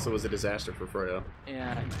shot, or else it was a disaster for Froyo.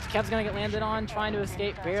 Yeah, Kev's gonna get landed on, trying to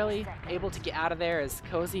escape, barely able to get out of there as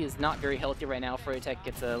Cozy is not very healthy right now. Froyotech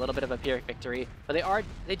gets a little bit of a Pyrrhic victory, but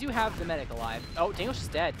they do have the medic alive. Oh, Daniel's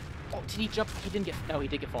just dead. Oh, did he jump? He didn't get, no, he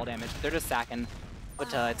did get fall damage. They're just sacking,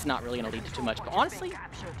 but it's not really gonna lead to too much. But honestly,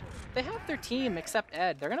 they have their team except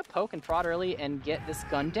Ed. They're gonna poke and prod early and get this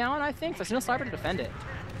gun down, I think. There's no sniper to defend it.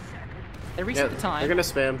 They reset the time. They're gonna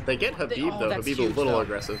spam. They get Habib though. That's Habib huge, a little though.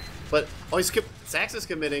 aggressive, but Sax is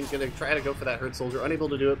committing, gonna try to go for that hurt soldier, unable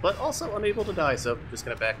to do it, but also unable to die. So just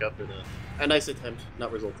gonna back up in a nice attempt,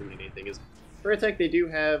 not resulting in anything. Is Froyotech, they do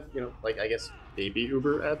have, you know, like I guess baby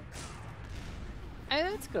Uber at. And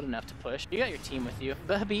it's good enough to push. You got your team with you,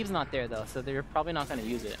 but Habib's not there though, so they're probably not gonna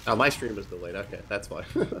use it. Oh, my stream was delayed. Okay, that's why.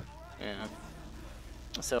 Yeah.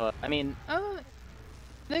 So I mean,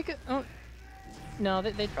 they could. Oh, no,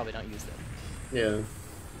 they probably don't use it. Yeah.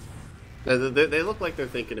 They look like they're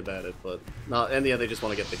thinking about it, but not. And yeah, they just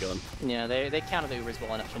want to get the gun. Yeah, they counted the Ubers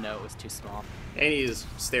well enough to know it was too small. And he's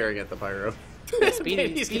staring at the pyro. Yeah,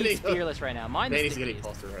 Speedy's getting fearless right now. Mine and is he's getting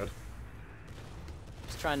pulsed around.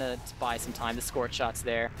 just trying to buy some time. The scorch shot's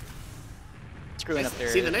there. Screwing up their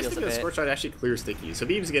See, the nice deals thing a with the bit. scorch shot actually clears stickies. So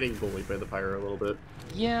Habib's getting bullied by the pyro a little bit.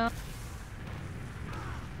 Yeah.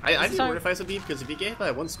 I'd be worried if I was Habib, because if you get hit by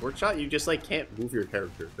one scorch shot, you just like can't move your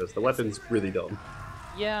character because the weapon's really dumb.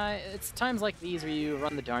 Yeah, it's times like these where you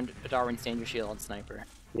run the Darwin Stand Your Shield on Sniper.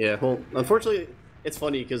 Yeah, well, unfortunately, it's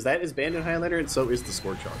funny because that is banned in Highlander, and so is the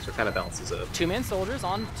scorch shot, so it kind of balances it. Two-man soldiers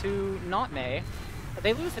on to not May.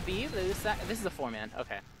 They lose Habib. They lose this is a four-man.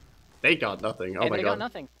 Okay. They got nothing. Oh And my they god. got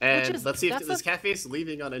nothing. And Which is, let's see if that's this Cafe's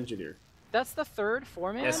leaving on engineer. That's the third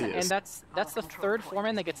four-man, Yes, he is. and that's the third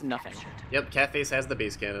four-man that gets nothing. Yep, Cafe's has the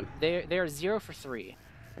base cannon. They are 0 for 3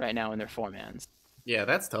 right now in their four-mans. Yeah,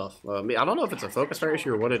 that's tough. I don't know if it's a focus fire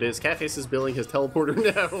issue or what it is. Catface is building his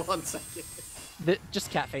teleporter now. 1 second.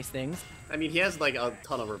 Just catface things. I mean, he has like a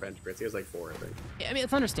ton of revenge crits. He has like 4, I think. Yeah, I mean,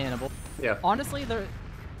 it's understandable. Yeah. Honestly, they're...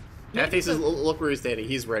 Catface is, look where he's standing.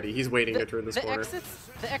 He's ready. He's waiting to turn this corner.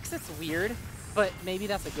 The exit's weird, but maybe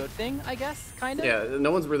that's a good thing, I guess, kind of. Yeah, no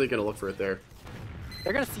one's really going to look for it there.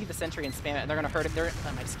 They're going to see the sentry and spam it, and they're going to hurt him.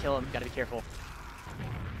 I might just kill him. Gotta be careful.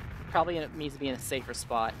 Probably needs to be in a safer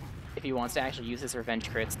spot if he wants to actually use his revenge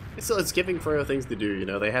crits. It's giving Froyo things to do, you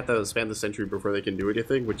know? They have to spam the sentry before they can do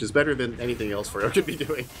anything, which is better than anything else Froyo could be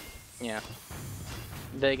doing. Yeah.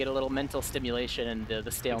 They get a little mental stimulation and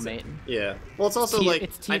the stalemate. Yeah. Well, it's also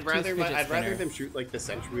like I'd rather spinner. them shoot like the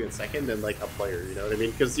sentry in second than like a player. You know what I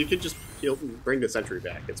mean? Because you can just bring the sentry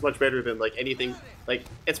back. It's much better than like anything. Like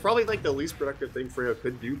it's probably like the least productive thing Froyo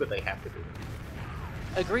could do, but they have to do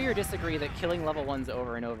it. Agree or disagree that killing level 1s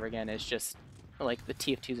over and over again is just like the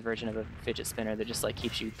TF2's version of a fidget spinner that just like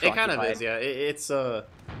keeps you preoccupied. It kind of is, yeah. It's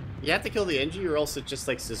you have to kill the NG or else it's just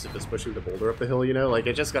like Sisyphus pushing the boulder up the hill. You know, like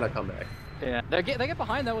it just gotta come back. Yeah, they get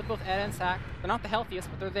behind though with both Ed and Sack. They're not the healthiest,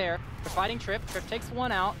 but they're there. They're fighting Trip. Trip takes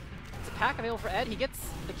one out. It's a pack available for Ed. He gets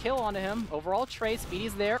the kill onto him. Overall trade,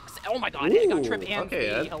 Speedy's there. Oh my god, Ed got Trip and okay,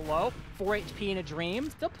 Speedy. Ed. Hello. 4 HP in a dream.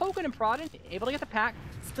 Still poking and prodding. Able to get the pack.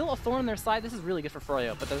 Still a thorn on their side. This is really good for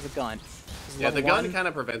Froyo, but there's a gun. Yeah, the gun kind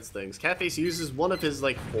of prevents things. Catface uses one of his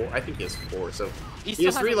like 4. I think he has 4. So he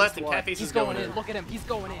has 3 left, and blood. Catface He's is going in. Look at him. He's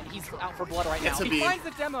going in. He's out for blood right now. It's a He beat. finds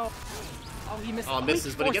the demo. Oh, he misses. Oh,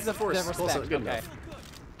 misses, but he gets the force. Respect. Close enough, good Okay. enough.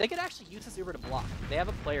 They could actually use this Uber to block. They have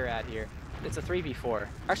a player ad here. It's a 3v4.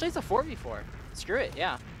 Actually, it's a 4v4. Screw it,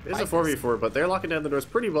 yeah. It is a 4v4, but they're locking down the doors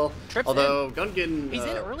pretty well. Trip's Although in. Gungan, He's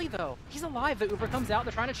in early though. He's alive. The Uber comes out.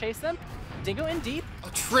 They're trying to chase them. Dingo in deep. a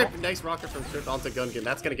Trip, nice rocket from Trip onto Gungan.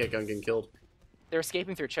 That's gonna get Gungan killed. They're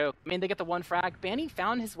escaping through choke. I mean, they get the one frag. Banny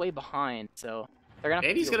found his way behind, so they're gonna.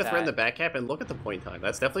 Banny's gonna threaten the back cap, and look at the point time.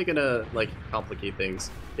 That's definitely gonna like complicate things.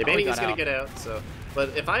 Yeah, Banny is gonna get out. So, but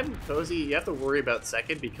if I'm Cozy, you have to worry about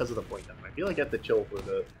second because of the point time. I feel like I have to chill for a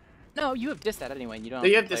bit. No, you have dissat anyway. You don't. No,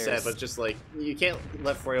 you have players. dissat, but just like you can't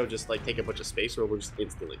let Froyo just like take a bunch of space, or we'll just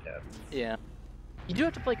instantly cap. Yeah. You do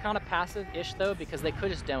have to play kind of passive-ish though, because they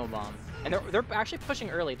could just demo bomb, and they're actually pushing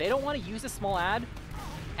early. They don't want to use a small ad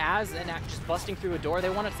as an act just busting through a door. They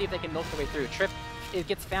want to see if they can milk their way through. Trip It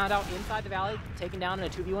gets found out inside the valley, taken down in a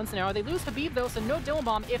 2v1 scenario. They lose Habib though, so no Dylan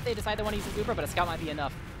bomb if they decide they want to use the Uber, but a scout might be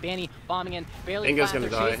enough. Banny bombing in, barely Dingo's flat. gonna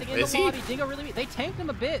They're die. chasing in the lobby. Dingo really weak. They tanked him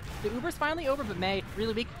a bit. The Uber's finally over, but May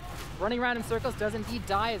really weak. Running around in circles, does indeed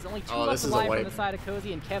die. Is only 2 left alive from the side of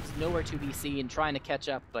Cozy, and Kev's nowhere to be seen, trying to catch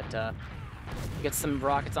up, but gets some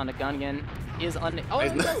rockets on the gun again. He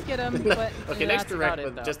does get him, but okay, nice direct,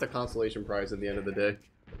 but just a consolation prize at the end of the day.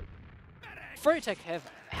 Froyotech have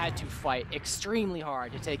had to fight extremely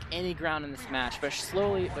hard to take any ground in this match, but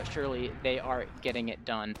slowly but surely they are getting it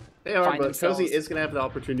done. They are, but Cozy is going to have the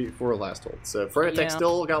opportunity for a last hold. So Froyotech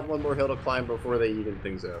still got one more hill to climb before they even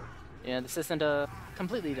things out. Yeah, this isn't a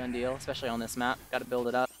completely done deal, especially on this map. Got to build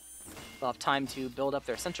it up. They'll have time to build up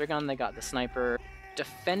their sentry gun. They got the sniper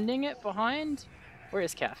defending it behind. Where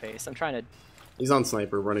is Catface? I'm trying to... He's on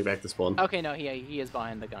sniper, running back to spawn. Okay, no, he is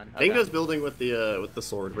behind the gun. Okay. Dingo's building with the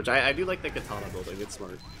sword, which I do like the katana building. It's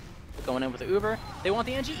smart. Going in with the Uber. They want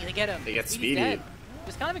the NG. They get him. They get Speedy's Speedy. Dead.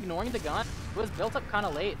 Just kind of ignoring the gun. It was built up kind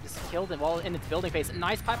of late. Just killed it while in its building phase.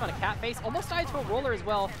 Nice pipe on a cat face. Almost died to a roller as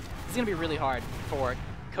well. It's going to be really hard for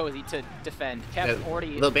Cozy to defend. Kev's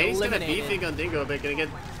already the Banny's kind of eliminated. beefing on Dingo, but going to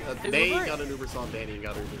get... They got an Uber on Banny and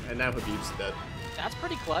got Uber. And now Habib's dead. That's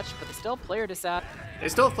pretty clutch, but they still player disad. They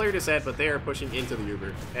still player disad, but they are pushing into the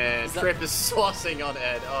Uber. And Trip is saucing on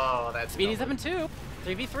Ed. Oh, that's... Speedy's up in 2.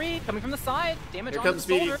 3v3 coming from the side. Damage Here on comes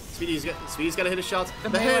the Speedy. shoulder. Speedy's got to hit his shots.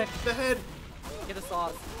 The head. The head. Get the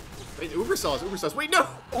sauce. Wait, Uber sauce. Wait, no.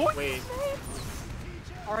 Oh, wait.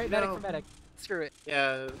 All right, medic for medic. Screw it.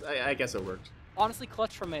 Yeah, I guess it worked. Honestly,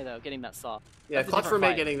 clutch from May though, getting that saw. Yeah, clutch from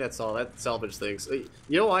May getting that saw. That salvaged things. You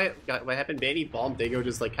know why? What happened? Banny bombed Dingo,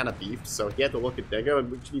 just like kind of beefed, so he had to look at Dingo, and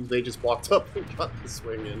which means they just walked up and got the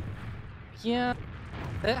swing in. Yeah,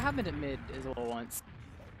 that happened at mid as well once.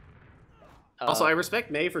 Also, I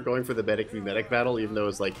respect May for going for the medic v medic battle, even though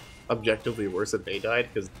it's like objectively worse that May died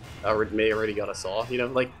because May already got a saw. You know,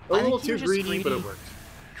 like a little too greedy, but it worked.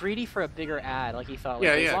 Greedy for a bigger ad, like he thought. Like,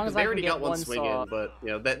 yeah, as long as they I already can got get one swing saw, in, but you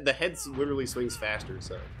know that the head literally swings faster.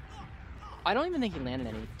 So I don't even think he landed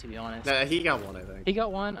any, to be honest. Nah, he got one, I think. He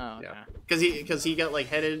got one. Oh, okay. Yeah, because he got like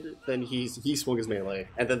headed, then he swung his melee,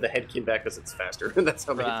 and then the head came back because it's faster, and that's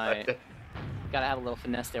how May died. Gotta have a little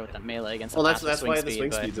finesse there with that melee against. Well, that's why the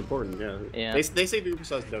swing speed's important. Yeah. They say the Uber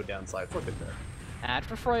has no downside. Flip it there. Ad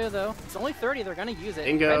for Froyo though. It's only 30. They're gonna use it.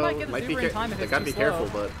 Dingo might get might be in time if they it's gotta too be careful,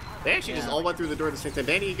 slow. but they actually just all went through the door at the same time.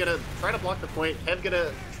 Danny gonna try to block the point. Kev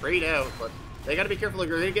gonna trade out, but they gotta be careful. They're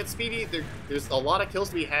gonna get Speedy. There's a lot of kills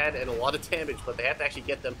to be had and a lot of damage, but they have to actually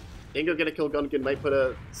get them. Dingo gonna kill Gunkin, might put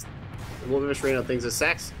a little bit of a strain on things. The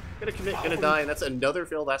Sax gonna die, and that's another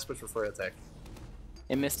failed last push for Froyotech.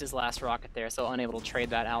 It missed his last rocket there, so unable to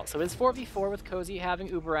trade that out. So it's 4v4 with Cozy having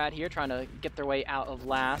Uberad here, trying to get their way out of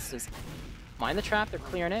last. Just mind the trap, they're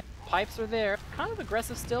clearing it. Pipes are there. Kind of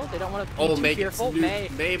aggressive still. They don't want to be too fearful. May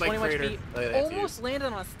my 21 crater. HP. Almost landed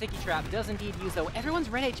on a sticky trap. Does indeed use though. Everyone's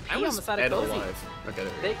red HP on the side of Cozy.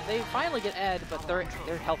 Okay, they finally get Ed, but their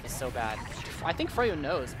health is so bad. I think Froyo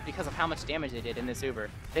knows because of how much damage they did in this Uber.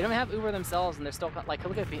 They don't have Uber themselves, and they're still like,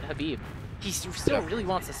 look at Habib. He still really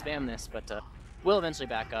wants to spam this, but will eventually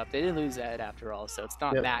back up. They didn't lose Ed after all, so it's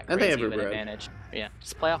not that crazy of an advantage. But yeah,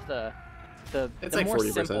 just play off the like more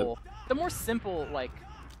 40%. simple like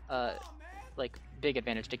big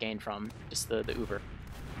advantage to gain from just the Uber.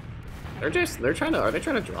 Are they trying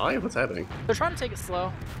to drive? What's happening? They're trying to take it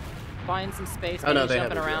slow, find some space. Oh no, they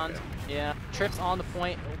jumping have around. Yeah, Trips on the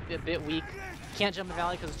point, a bit weak. Can't jump in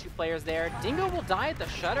valley because there's 2 players there. Dingo will die at the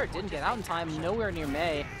shutter. Didn't get out in time. Nowhere near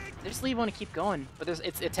May. They just leave one to keep going, but it's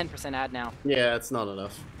a 10% ad now. Yeah, it's not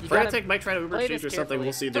enough. Froyotech might try to Uber exchange or something.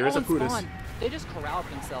 We'll see. There is a Putis. They just corralled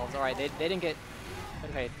themselves. All right, they didn't get.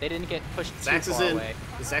 Okay, they didn't get pushed Sax too is far in. away.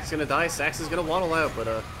 The Sax is gonna die. Sax is gonna waddle out, but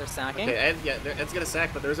they're sacking. Okay, Ed's gonna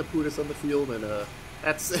sack, but there's a Putis on the field, and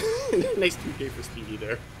that's nice 2K for Speedy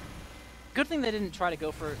there. Good thing they didn't try to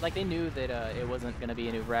go for, like, they knew that it wasn't going to be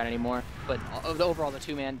an Uberad anymore, but overall the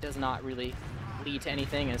 2-man does not really lead to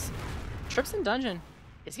anything. As Trips in dungeon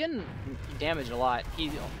is getting damaged a lot. He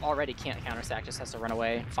already can't counter sack, just has to run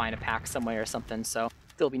away, find a pack somewhere or something, so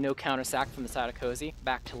there'll be no counter sack from the side of Cozy.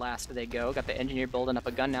 Back to last they go. Got the engineer building up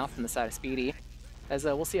a gun now from the side of Speedy, as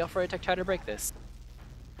we'll see how Froyotech try to break this.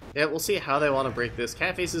 Yeah, we'll see how they want to break this.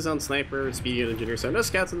 Catface is on sniper, Speedy and engineer, so no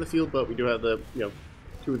scouts in the field, but we do have the,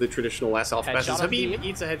 2 of the traditional last alpha passes. Habib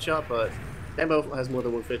eats a headshot, but Tembo has more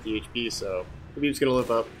than 150 HP, so Habib's gonna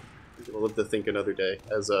live up. He's gonna live to think another day.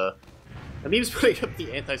 As Habib's putting up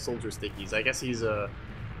the anti-soldier stickies. I guess he's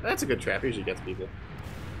that's a good trap. He usually gets people.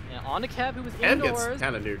 Yeah, on to Kev, who was Kev indoors. gets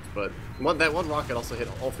kind of nuked, but that one rocket also hit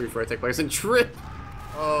all 3 Froyotech players. And Trip,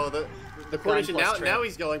 The coordination, now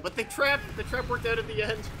he's going, but the trap worked out at the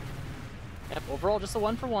end. Yep, overall just a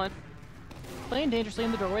 1-for-1. Playing dangerously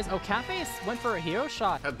in the doorways. Oh, Cafe went for a hero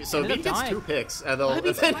shot. So he gets 2 picks, and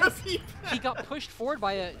he got pushed forward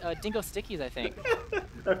by a Dingo Stickies, I think.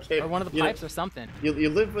 Okay. Or one of the pipes or something. You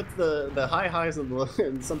live with the high highs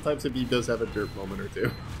and sometimes Habib does have a dirt moment or two.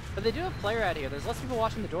 But they do have player out here. There's less people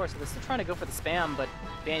watching the door, so they're still trying to go for the spam, but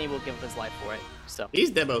Vanny will give up his life for it. So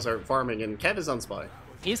these demos are farming, and Kev is on spy.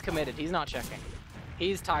 He's committed. He's not checking.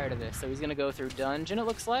 He's tired of this, so he's going to go through dungeon, it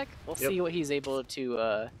looks like. We'll see what he's able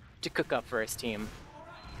to cook up for his team.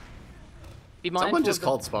 Someone just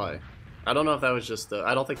called spy. I don't know if that was just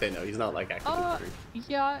I don't think they know. He's not like actively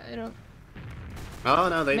yeah, I don't. Oh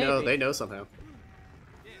no, they know. They know somehow.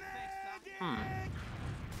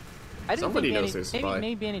 Somebody knows there's spy.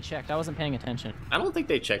 Maybe Annie checked. I wasn't paying attention. I don't think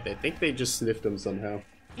they checked. I think they just sniffed him somehow.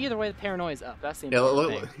 Either way, the paranoia's up. That's the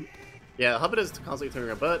important thing. Yeah, Hubbard is constantly turning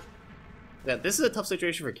around, but yeah, this is a tough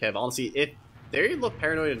situation for Kev. Honestly, if they look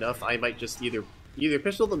paranoid enough, I might just either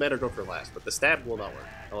pistol the med or go for last. But the stab will not work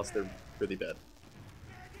unless they're really bad.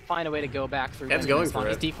 Find a way to go back through. Kev's going for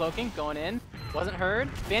it. He's decloaking, going in. Wasn't heard.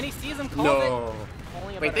 Vanny sees him. No.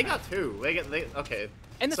 Wait, they got 2. They okay.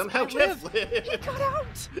 And somehow Kev lived. He got out.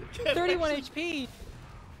 31 HP.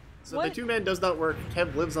 So the 2-man does not work.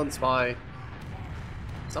 Kev lives on spy.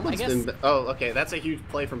 Someone's been. Oh, okay. That's a huge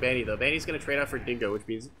play from Banny though. Banny's gonna trade out for Dingo, which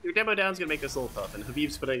means your demo down's gonna make this a little tough, and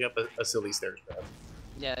Habib's putting up a silly stairs trap.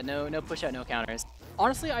 Yeah, no push out, no counters.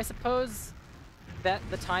 Honestly, I suppose that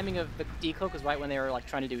the timing of the decloak was right when they were like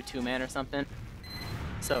trying to do a 2-man or something.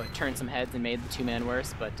 So it turned some heads and made the 2-man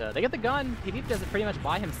worse, but they get the gun. Habib does it pretty much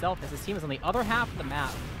by himself as his team is on the other half of the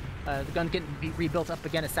map. The gun getting rebuilt up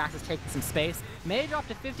again as Sax is taking some space. May drop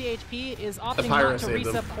to 50 HP, is opting not to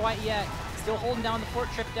resup quite yet. Still holding down the fort,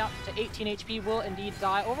 tripped out to 18 HP, will indeed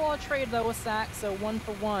die. Overall trade though with Sax, so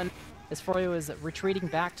 1-for-1. As Froyo is retreating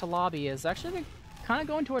back to lobby, is actually kind of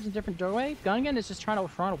going towards a different doorway. Gungan is just trying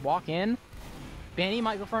to walk in. Banny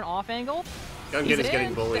might go for an off angle. Gungan is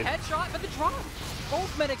getting bullied. The headshot, but the drop.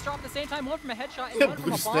 Both medics drop at the same time, one from a headshot and one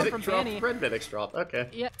from a bomb from Banny. Red medics drop, okay.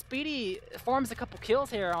 Yeah, Speedy farms a couple kills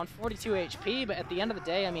here on 42 HP, but at the end of the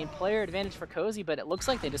day, I mean, player advantage for Cozy, but it looks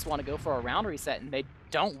like they just want to go for a round reset, and they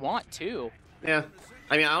don't want to. Yeah.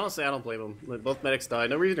 I mean, honestly, I don't blame them. Both medics die.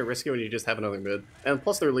 No reason to risk it when you just have another mid. And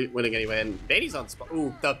plus, they're winning anyway, and Banny's on spy.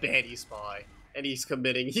 Ooh, the Banny spy. And he's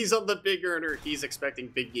committing. He's on the big earner. He's expecting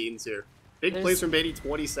big gains here. Big plays from Banny,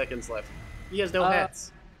 20 seconds left. He has no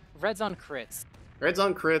hats. Red's on crits. Red's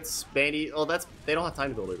on crits, Banny. Oh, they don't have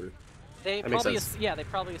time to build over. They probably assume.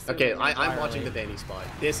 Okay, I'm watching the Banny spy.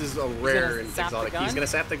 This is a rare and exotic. He's gonna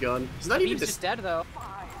sap the gun. He's not even just dead though.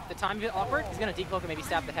 The time of it awkward. He's gonna decloak and maybe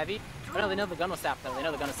stab the heavy. But no, they know the gun was sapped though. They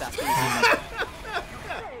know the gun is sapped.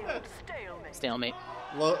 Stalemate.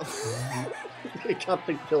 Well, they got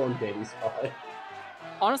the kill on Banny spy.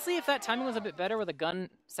 Honestly, if that timing was a bit better where the gun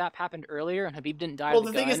sap happened earlier and Habib didn't die Well,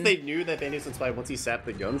 the thing is they knew that Banny was on spy once he sapped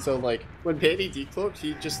the gun, so like, when Banny decloaked,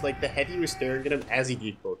 he just like, the heavy was staring at him as he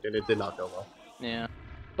decloaked, and it did not go well. Yeah.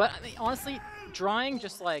 But I mean, honestly, drawing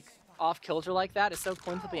just like off kilter like that is so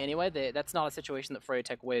coincidentally anyway, that's not a situation that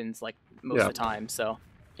Froyotech wins like most of the time, so,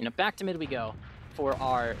 you know, back to mid we go for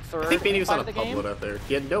our third I think Banny was on a public out there.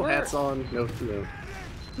 He had no hats on, no.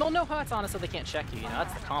 Well, no hats on it so they can't check you,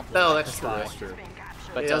 that's the compliment. No, that's true, that's true.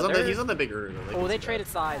 But yeah, he's on the bigger. They traded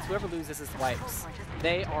sides. Whoever loses is wipes.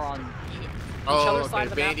 They are on each other's side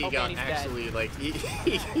of the Banny map. got actually dead. Like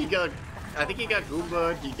he got. I think he got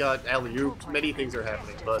Goomba. He got alley-oop. Many things are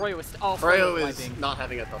happening, but Froyo is not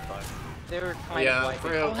having a tough time. They're kind of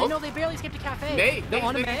wiping. Froyo. No, they barely skipped a cafe. May.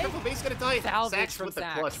 May's gonna die. Sax with the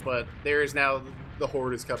clutch, but there is now the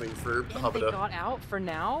horde is coming for Hubba. They got out for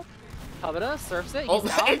now. Hubba surfs it.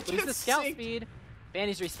 He's out. Loses scout speed.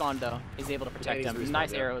 Banny's respawned though. He's able to protect him.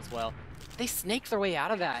 Nice arrow as well. They snake their way out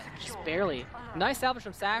of that, just barely. Nice salvage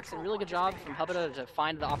from Sax and really good job from Hubba to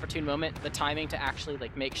find the opportune moment, the timing to actually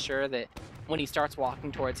like make sure that when he starts walking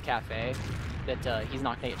towards Cafe, that he's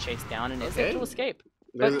not gonna get chased down and is able to escape.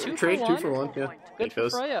 But two for one, yeah. Good for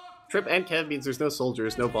Froyo. Trip and Kev means there's no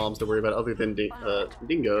soldiers, no bombs to worry about other than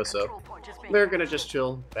Dingo, so they're gonna just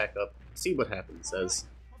chill, back up, see what happens.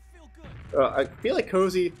 I feel like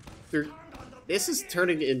Cozy, this is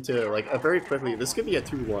turning into, like, a very quickly, this could be a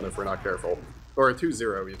 2-1 if we're not careful. Or a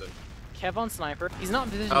 2-0 even. Kev on Sniper. He's not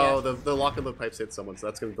in position yet. The lock and load pipes hit someone, so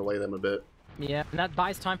that's going to delay them a bit. Yeah, and that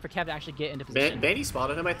buys time for Kev to actually get into position. Banny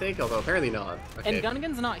spotted him, I think, although apparently not. Okay. And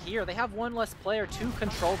Gungan's not here. They have one less player to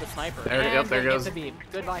control the Sniper. There goes. Habib.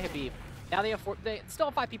 Goodbye, Habib. Now they still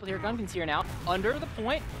have 5 people here. Gungan's here now. Under the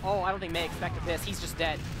point. Oh, I don't think May expected this. He's just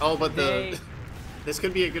dead. Oh, but This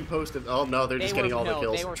could be a good post. Oh no, they're just getting all the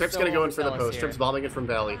kills. Trip's gonna go in for the post. Trip's bombing it from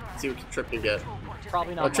Valley. See what Trip can get.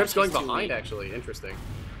 Probably not. Oh, Trip's going behind actually. Interesting.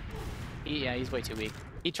 Yeah, he's way too weak.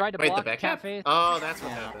 He tried to Wait, block the back Cafe. Oh, that's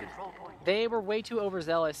what happened. They were way too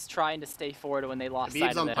overzealous trying to stay forward when they lost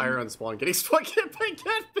sight of on them. Pyro and Spawn getting spawn hit by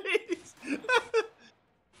Catface.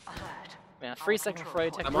 Yeah, free second for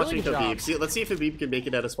Froyotech. I'm really watching Habib. Let's see if Habib can make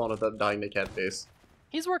it out of Spawn without dying to Catface.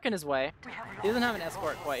 He's working his way. He doesn't have an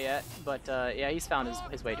escort quite yet, but yeah, he's found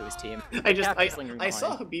his way to his team. I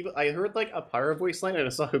saw Habib. I heard like a Pyro voice line, and I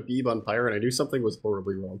saw Habib on Pyro, and I knew something was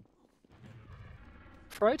horribly wrong.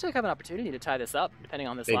 Froyotech have an opportunity to tie this up, depending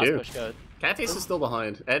on this last push goes. Catface is still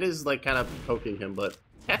behind. Ed is like kind of poking him, but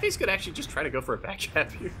Catface could actually just try to go for a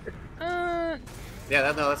backjab here.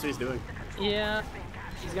 Yeah, no, that's what he's doing. Yeah,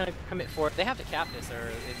 he's gonna commit for it. They have to cap this,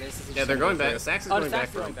 or this is. Yeah, they're going back. Sax is going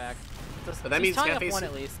back. Going back. So, but that means Catface. One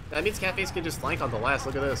at least. That means Catface can just flank on the last.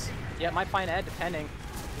 Look at this. Yeah, might find Ed depending.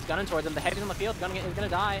 He's gunning towards him. The heavy's on the field. He's gonna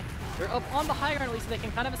die. They're up on the high ground at least, so they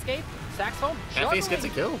can kind of escape. Sax home. Catface gets a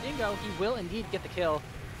kill. Dingo, he will indeed get the kill,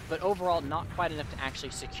 but overall not quite enough to actually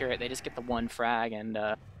secure it. They just get the one frag, and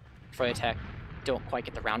Froyotech don't quite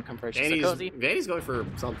get the round conversion. Vanny's going for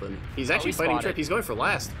something. He's actually fighting Trip. He's going for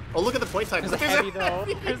last. Oh, look at the point time. There's a heavy though.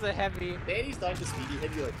 There's a heavy. Vanny's died to Speedy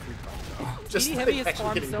Heavy like 3 times. Speedy Heavy has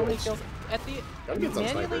farmed so many kills. At the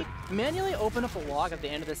manually open up a log at the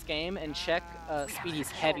end of this game and check Speedy's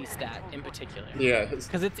heavy stat in particular. Yeah,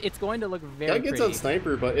 because it's going to look very pretty. Gun gets on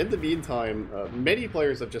Sniper, but in the meantime, many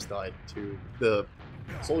players have just died to the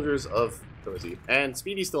soldiers of Cozy. And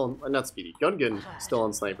Speedy's still on, not Speedy, Gungan still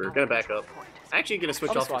on Sniper. Gonna back up. Actually gonna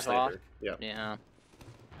switch off to Sniper. Yeah.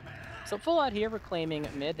 So full out here reclaiming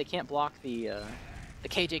mid. They can't block the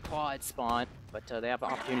KJ quad spawn, but they have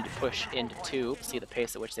an opportunity to push into 2. See the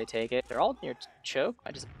pace at which they take it. They're all near choke.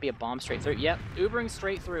 Might just be a bomb straight through. Yep, Ubering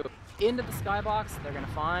straight through. Into the skybox. They're gonna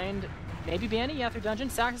find maybe Banny, yeah, through dungeon.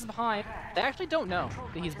 Sax is behind. They actually don't know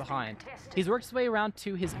that he's behind. He's worked his way around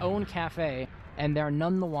to his own cafe, and they're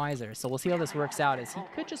none the wiser. So we'll see how this works out, as he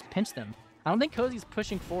could just pinch them. I don't think Cozy's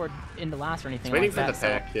pushing forward into last or anything like that. Waiting for the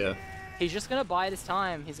pack, yeah. He's just gonna bide his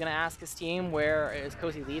time. He's gonna ask his team where is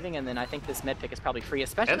Cozy leaving, and then I think this mid pick is probably free,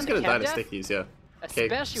 especially Ev's gonna die to stickies, yeah.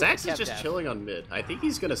 Especially Sax is just chilling on mid. I think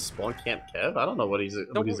he's gonna spawn camp Kev. I don't know what he's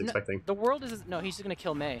expecting. The world is no. He's just gonna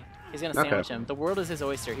kill May. He's gonna sandwich him. The world is his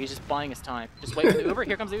oyster. He's just buying his time. Just wait for the Uber.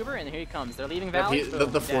 Here comes the Uber, and here he comes. They're leaving Valley.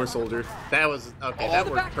 The 4 soldier. That was okay. That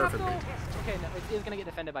worked perfectly. Okay, no, it is gonna get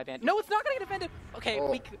defended by Band. No, it's not gonna get defended. Okay,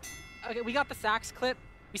 we got the Sax clip.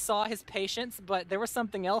 We saw his patience, but there was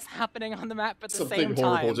something else happening on the map at the same time. Something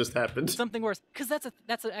horrible just happened. Something worse, because that's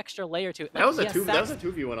an extra layer to it. That was a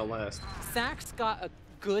 2v1 on last. Sax got a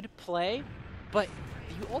good play, but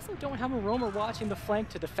you also don't have a roamer watching the flank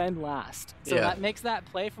to defend last. So that makes that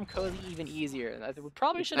play from Cozy even easier. We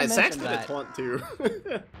probably should have mentioned that. Sax did taunt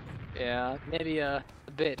too. Yeah, maybe a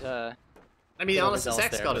bit. I mean, honestly,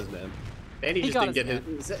 Sax got his man. Banny just didn't get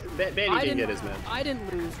his. Banny didn't get his man. I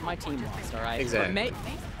didn't lose. My team lost. All right. Exactly. May's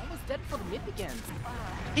almost dead before the mid begins.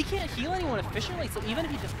 He can't heal anyone efficiently, so even if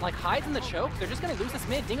he just like hides in the choke, they're just gonna lose this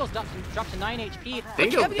mid. Dingo's dropped to 9 HP.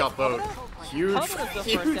 Dingo got both. Huge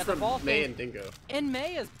from May and Dingo. And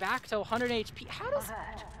May is back to 100 HP. How does?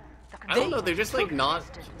 I don't know. They're just like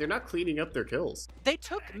they're not cleaning up their kills. They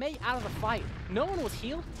took May out of the fight. No one was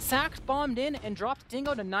healed. Sax bombed in and dropped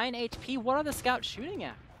Dingo to 9 HP. What are the scouts shooting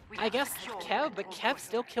at? I guess Kev, but Kev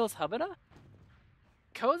still kills Hubada?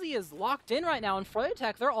 Cozy is locked in right now, and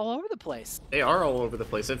Froyotech, they're all over the place. They are all over the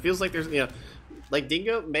place. It feels like there's, like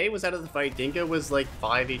Dingo, May was out of the fight, Dingo was like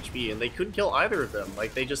 5 HP, and they couldn't kill either of them.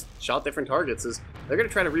 Like, they just shot different targets. They're going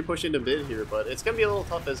to try to repush into mid here, but it's going to be a little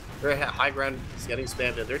tough as their high ground is getting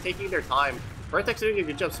spammed, and they're taking their time. Froyotech's doing a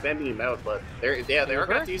good job spamming him out, but they are going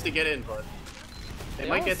to have to use to get in, but they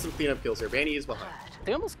might get some cleanup kills here. Banny is behind.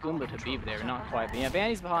 They almost goombed Habib there, not quite. But yeah,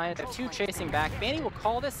 Banny's behind. They're 2 chasing back. Banny will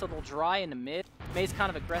call this, so they'll dry into mid. May's kind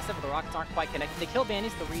of aggressive, but the rockets aren't quite connected. They kill Banny,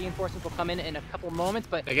 so the reinforcements will come in a couple moments,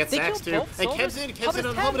 but they get Sax too. And Kev's in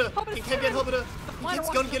on Hubada. Can Kev get Hubada? He gets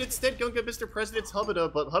Gungan instead. Gungan Mr. President's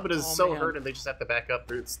Hubada, but Hubada's so hurt and they just have to back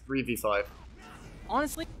up. It's 3v5.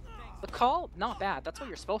 Honestly, the call, not bad. That's what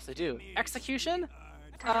you're supposed to do. Execution?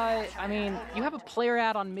 I mean, you have a player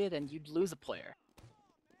out on mid and you'd lose a player.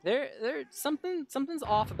 Something's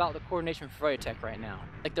off about the coordination for Froyotech right now.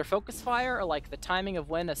 Like their focus fire or like the timing of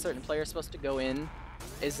when a certain player is supposed to go in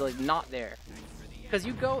is like not there. Because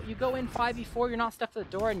you go in 5v4, you're not stuck to the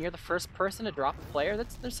door, and you're the first person to drop a player.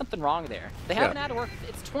 There's something wrong there. They haven't had to work.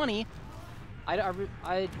 It's 20.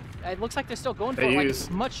 It looks like they're still going for it,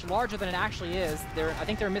 like much larger than it actually is. I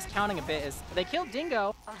think they're miscounting a bit. They killed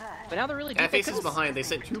Dingo, but now they're really deep. Catface is behind. They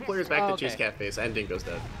sent 2 players back to chase Catface, and Dingo's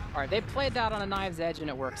dead. All right, they played that on a knife's edge, and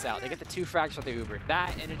it works out. They get the 2 frags with the Uber.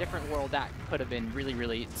 That, in a different world, that could have been really,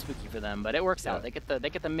 really spooky for them, but it works out. They get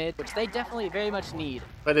the mid, which they definitely very much need.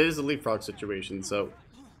 But it is a leapfrog situation, so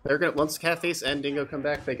they're gonna once Catface and Dingo come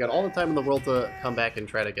back, they got all the time in the world to come back and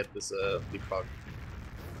try to get this leapfrog.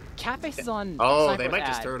 Catface is on. Oh, they might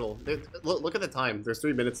just turtle. Look at the time. There's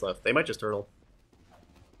 3 minutes left. They might just turtle.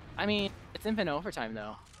 I mean, it's infinite overtime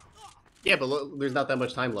though. Yeah, but look, there's not that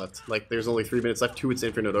much time left. Like, there's only 3 minutes left to its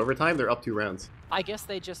infinite overtime. They're up 2 rounds. I guess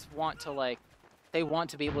they just want to they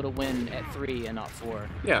want to be able to win at 3 and not 4.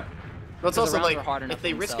 Yeah. But it's also like, if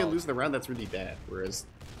they risk themselves. losing the round, that's really bad. Whereas,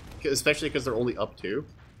 especially because they're only up 2.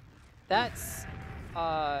 That's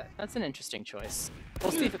an interesting choice.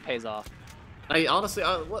 We'll see if it pays off. I honestly,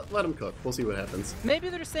 let them cook. We'll see what happens. Maybe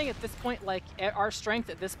they're just saying at this point, like, our strength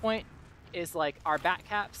at this point is like our bat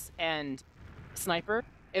caps and sniper,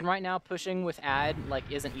 and right now pushing with ad like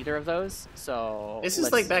isn't either of those. So this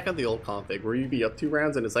is like back on the old config where you'd be up 2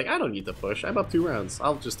 rounds and it's like, I don't need to push. I'm up 2 rounds.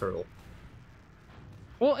 I'll just turtle.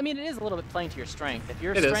 Well, I mean, it is a little bit playing to your strength. If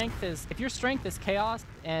your strength is chaos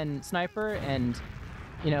and sniper, and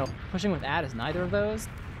pushing with ad is neither of those,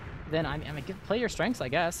 then I mean, play your strengths, I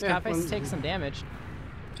guess. Yeah, Catface takes some damage.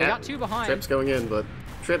 They got 2 behind. Trip's going in, but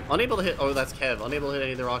Trip unable to hit. Oh, that's Kev. Unable to hit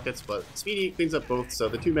any of the rockets, but Speedy cleans up both, so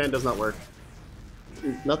the 2-man does not work.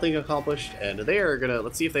 Nothing accomplished, and they are gonna.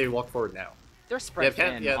 Let's see if they walk forward now. They're spread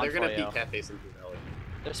thin. Yeah, they're gonna beat Catface into Valley.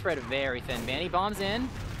 They're spread very thin. Manny bombs in.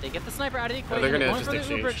 They get the sniper out of the equation. They're going for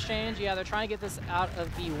the Uber exchange. Yeah, they're trying to get this out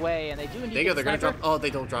of the way, and they do indeed. Dingo, they're gonna drop. Oh, they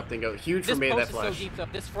don't drop Dingo. Huge for me that flash. This post is so deep, though.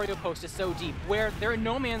 This Froyo post is so deep, where they're in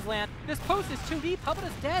no man's land. This post is too deep. Hubbard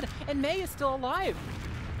is dead, and May is still alive.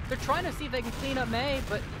 They're trying to see if they can clean up May,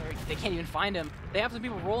 but they can't even find him. They have some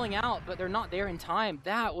people rolling out, but they're not there in time.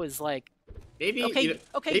 That was like. Maybe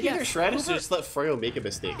their strategy is to just let Froyo make a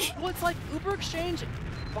mistake. Well, it's like Uber exchange.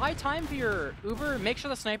 Buy time for your Uber. Make sure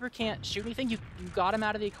the sniper can't shoot anything. You got him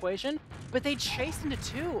out of the equation. But they chased into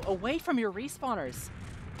 2 away from your respawners.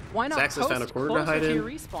 Why not Sax has found a corner to hide in,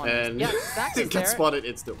 and yeah, Sax is gets spotted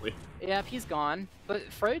instantly. Yep, he's gone. But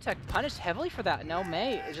Froyotech punished heavily for that. Now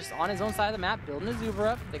May is just on his own side of the map, building his Uber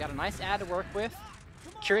up. They got a nice ad to work with.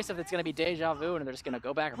 Curious if it's going to be deja vu and they're just going to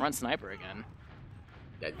go back and run sniper again.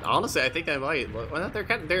 Yeah, honestly, I think they might. Well,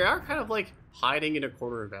 they are kind of like hiding in a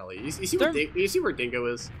corner valley. You see where Dingo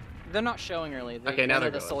is? They're not showing early. Okay, now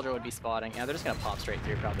they're the soldier would be spotting. Yeah, they're just gonna pop straight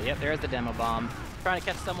through probably. Yep, there's the demo bomb. Trying to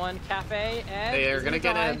catch someone. Cafe, and they are gonna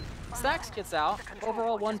get in. Sax gets out.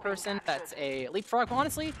 Overall, 1 person. That's a leapfrog. Well,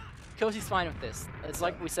 honestly, Cozy's fine with this. It's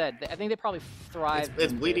like we said. I think they probably thrive.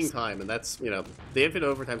 It's bleeding time, and that's the infinite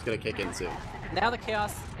overtime's gonna kick in soon. Now the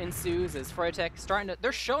chaos ensues as Froyotech starting to.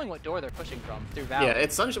 They're showing what door they're pushing from through Valley. Yeah,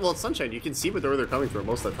 it's sunshine. Well, it's sunshine. You can see what door they're coming from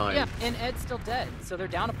most of the time. Yeah, and Ed's still dead, so they're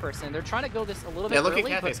down a person. They're trying to go this a little bit early.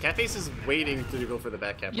 Yeah, look at Catface. Catface is waiting to go for the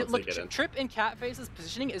back cap once they get in. Trip and Catface's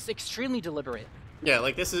positioning is extremely deliberate. Yeah,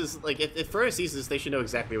 like this is like if Froyo sees this, they should know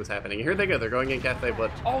exactly what's happening. Here they go. They're going in Cafe,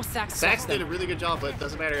 but Sax did a really good job. But it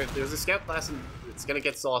doesn't matter if there's a scout class and it's gonna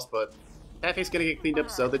get sauce, but Cafe's gonna get cleaned up.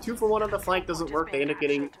 So the 2-for-1 on the flank doesn't work. They end up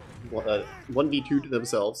getting 1v2 to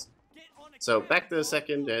themselves. So back to the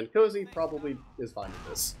second, and Cozy probably is fine with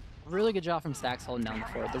this. Really good job from Sax holding down the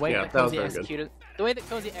fort. The way that Cozy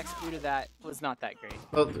executed that was not that great.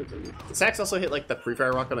 Well, Sax also hit like the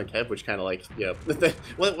pre-fire rocket on Kev, which kind of like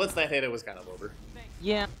once that hit, it was kind of over.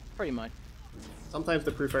 Yeah, pretty much. Sometimes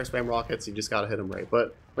the pre-fire spam rockets, you just gotta hit them right.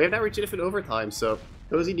 But we have not reached infinite overtime, so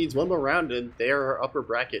Cozy needs 1 more round, and they are upper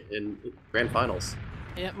bracket in grand finals.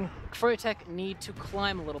 Yeah, Froyotech need to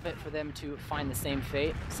climb a little bit for them to find the same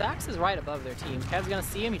fate. Sax is right above their team. Kev's gonna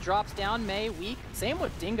see him. He drops down. May weak. Same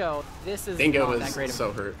with Dingo. This is Dingo not that great.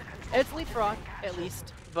 So hurt. It's leapfrog at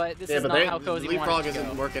least, but this is not how Cozy wanted leapfrog to go.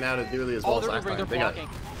 Isn't working out as nearly as well as last time.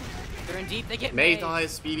 They're in deep. They get May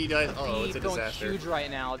dies. Speedy dies. Oh, it's a going disaster. Huge right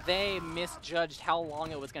now. They misjudged how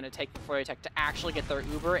long it was going to take for Froyotech to actually get their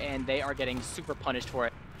Uber, and they are getting super punished for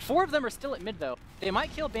it. 4 of them are still at mid though. They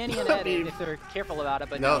might kill Banny and Ed if they're careful about it,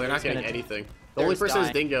 but no, they're not getting anything. The only person is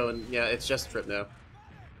Dingo, and yeah, it's just Trip now.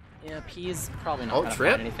 Yeah, he's probably not going to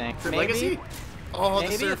find anything. Trip Legacy? Oh,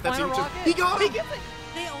 the surf. That's huge. He got him!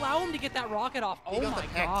 They allow him to get that rocket off. Oh my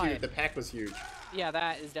god. The pack was huge. Yeah,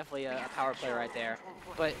 that is definitely a power play right there.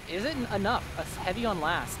 But is it enough? A heavy on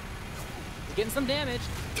last. He's getting some damage.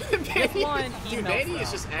 Manny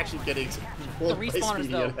is just actually getting some the respawners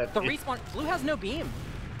though. The respawn. Blue has no beam.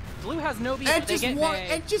 Blue has no beam.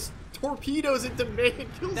 And just torpedoes into May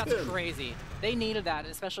and kills That's him. crazy. They needed that,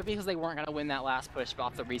 especially because they weren't going to win that last push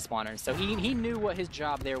off the respawners. So he knew what his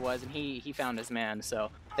job there was, and he found his man. So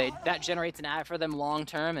that generates an ad for them long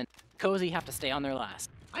term, and Cozy have to stay on their last.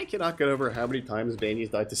 I cannot get over how many times Vanny's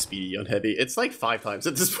died to Speedy on Heavy. It's like 5 times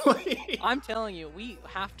at this point. I'm telling you, we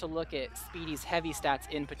have to look at Speedy's heavy stats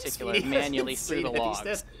in particular Speedy manually through the heavy logs.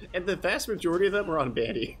 stats, and the vast majority of them are on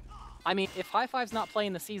Vanny. I mean, if High Five's not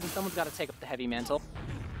playing the season, someone's got to take up the heavy mantle.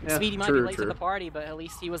 Yeah, Speedy might be late to the party, but at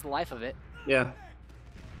least he was the life of it. Yeah.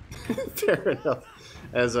 Fair enough.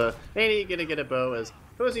 As Vanny gonna get a bow, as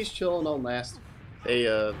Cozy's chilling on last.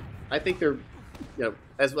 I think they're,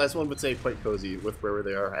 as one would say, quite cozy with where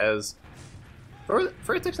they are. As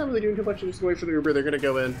Froyotech's not really doing too much, just going for the Uber. They're gonna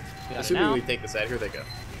go in, assuming we take this out. Here they go.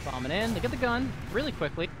 Bombing in, they get the gun really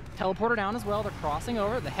quickly. Teleporter down as well, they're crossing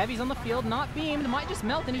over. The Heavy's on the field, not beamed, might just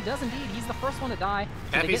melt, and he does indeed. He's the first one to die.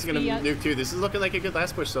 Happy's gonna nuke too. This is looking like a good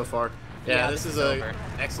last push so far. Yeah, this is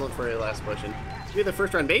excellent for a last push. And to be the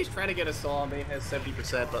first round, May's trying to get a saw. May has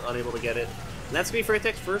 70%, but unable to get it. And that's gonna be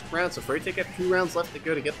Froyotech's first round, so Froyotech have 2 rounds left to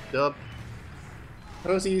go to get the dub.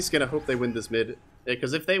 Cozy's gonna hope they win this mid,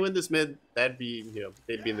 because if they win this mid, that'd be,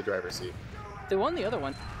 they'd be in the driver's seat. They won the other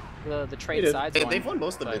one, the trade sides one. They've won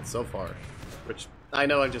most of the mids so far, which I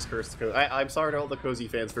know I've just cursed. I'm sorry to all the Cozy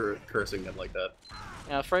fans for cursing them like that.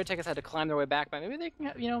 Froyotech has had to climb their way back, but maybe they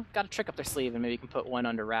can, got a trick up their sleeve, and maybe you can put one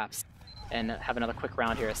under wraps and have another quick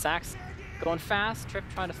round here. Sax going fast, Trip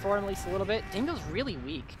trying to thwart him at least a little bit. Dingo's really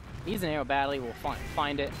weak. Needs an arrow badly, we'll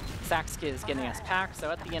find it. Sax is getting us packed,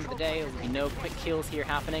 so at the end of the day, there will be no quick kills here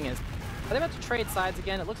happening. Are they about to trade sides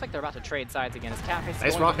again? It looks like they're about to trade sides again. As Catface is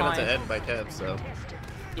nice going rocking out behind. to Ed by Kev, so.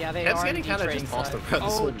 Yeah, they Kev's are getting kind of just tossed around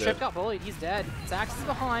this one. Trip got bullied, he's dead. Sax is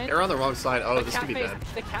behind. They're on the wrong side. Oh, this could be bad.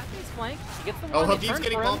 The Catface flank, he gets the one. Oh, Habib's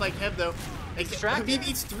getting bombed by Kev, though. Distracted. Habib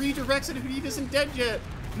eats 3 directs and Habib isn't dead yet.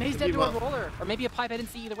 May's dead to a roller, or maybe a pipe. I didn't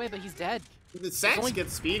see either way, but he's dead. The Sax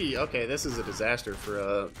gets Speedy. Okay, this is a disaster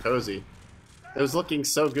for Cozy. It was looking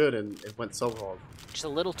so good and it went so wrong. Just a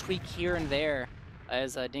little tweak here and there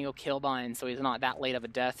as Dingo killbind, so he's not that late of a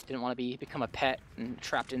death. Didn't want to become a pet and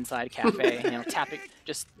trapped inside a cafe,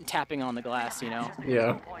 tapping on the glass,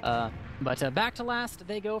 Yeah. But back to last,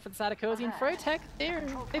 they go for the side of Cozy, and Froyotech,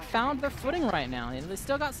 they found their footing right now, and they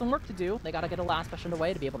still got some work to do. They got to get a last push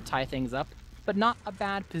underway to be able to tie things up. But not a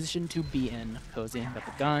bad position to be in. Cozy got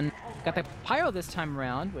the gun, got the pyro this time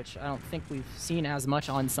around, which I don't think we've seen as much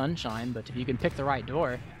on Sunshine, but if you can pick the right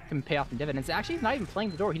door, it can pay off in dividends. Actually, he's not even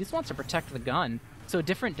playing the door, he just wants to protect the gun. So a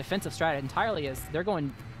different defensive strat entirely is they're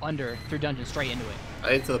going under through dungeon straight into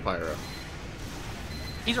it. Into the pyro.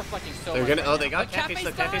 He's reflecting so They're much gonna, right they now. got Catface.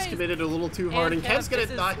 The Catface committed a little too hard, and Kev's gonna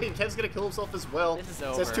die, and Kev's gonna kill himself as well. This is So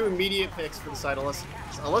over. that's 2 immediate picks for the side, unless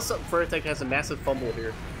Froyotech has a massive fumble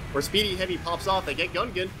here. Where Speedy Heavy pops off, they get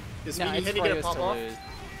Gungan. Is Speedy Heavy gonna pop off?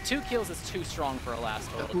 2 kills is too strong for a last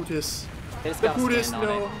hold. The Hootis. The Hootis,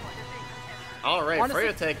 no. Alright,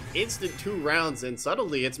 Froyotech, instant 2 rounds, and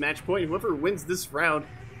suddenly it's match point. Whoever wins this round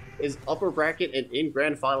is upper bracket and in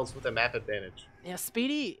grand finals with a map advantage. Yeah,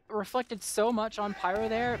 Speedy reflected so much on Pyro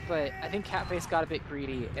there, but I think Catface got a bit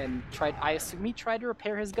greedy and I assume he tried to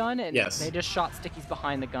repair his gun, and they just shot stickies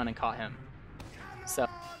behind the gun and caught him. So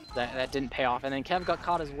that didn't pay off, and then Kev got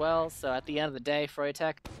caught as well, so at the end of the day,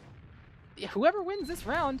 Froyotech, whoever wins this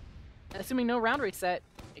round, assuming no round reset,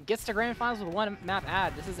 it gets to grand finals with 1 map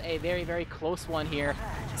ad. This is a very, very close one here.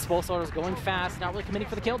 Spolsor's going fast, not really committing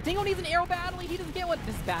for the kill. Dingo needs an arrow badly. He doesn't get one.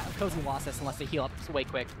 This is bad. Cozy lost this unless they heal up way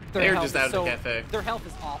quick. They're just out of the cafe. Their health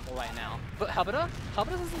is awful right now. But Hubada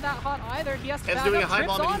isn't that hot either. He has to Kev's doing a high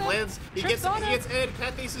bomb and he lands. He gets Ed.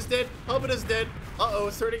 Catface is dead. Hubada's dead. Uh-oh,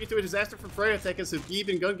 it's turning into a disaster for Froyotech as Habib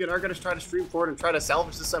and Gungan are going to try to stream forward and try to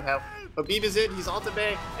salvage this somehow. Habib is in. He's onto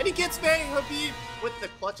May. And he gets May. Habib with the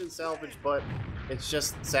clutch and salvage, but it's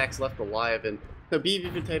just Sax left alive. And Habib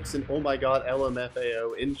even types in, oh my god,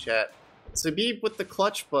 LMFAO in chat. It's Habib with the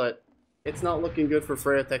clutch, but it's not looking good for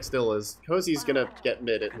Froyotech still, as Cozy's going to get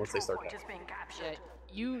mid it once they start capturing.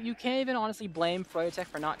 You can't even honestly blame Froyotech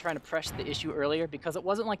for not trying to press the issue earlier, because it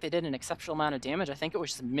wasn't like they did an exceptional amount of damage. I think it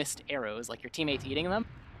was just missed arrows, like your teammates eating them.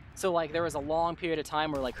 So like there was a long period of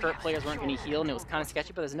time where like hurt players weren't getting healed, and it was kind of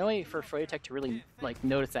sketchy, but there's no way for Froyotech to really like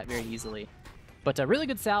notice that very easily. But a really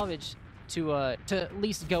good salvage to at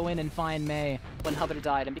least go in and find May when Hubada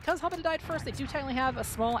died. And because Hubada died first, they do technically have a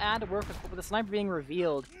small ad to work with the sniper being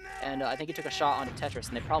revealed, and I think he took a shot onto Tetris,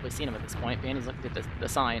 and they've probably seen him at this point. Vanny's looking at the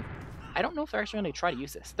sign. I don't know if they're actually going to try to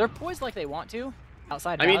use this. They're poised like they want to.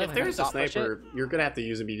 Outside. I mean, if there's a sniper, you're going to have to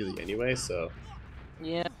use immediately anyway, so.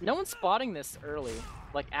 Yeah, no one's spotting this early.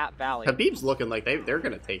 like at Valley. Habib's looking like they're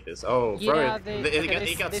gonna take this. Oh, Yeah,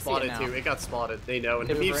 it got they see spotted it too. It got spotted. They know. And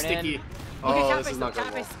They Habib's Uber it in. sticky. Look Oh, at this is not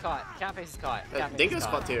going well. Catface is caught. Catface is caught. Catface Dingo's is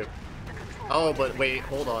caught too. Oh, but wait,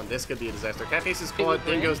 hold on. This could be a disaster. Catface is caught.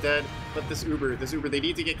 Dingo's dead. But this Uber, they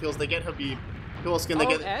need to get kills. They get Habib. Who else can they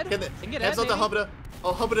get? Ed? They can get Ed's Ed, on the Hubba.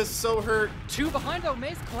 Oh, Hubba is so hurt. 2 behind though.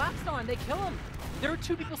 Maze collapsed on. They kill him. There were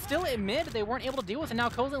 2 people still at mid they weren't able to deal with, and now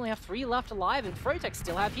Cozy only have 3 left alive, and Froyotech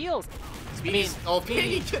still have heals. Speedy's,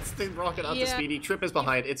 Speedy gets the rocket up to Speedy. Trip is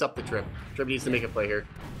behind. It's up to Trip. Trip needs to make a play here.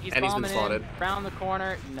 He's and he's been spotted. Round the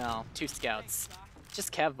corner. No, 2 scouts.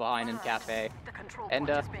 Just Kev behind in Cafe. And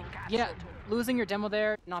yeah, losing your demo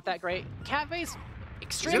there, not that great. Cafe's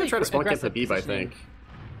extremely He's gonna try to spawn camp aggressive Habib, I think.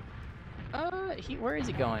 Where is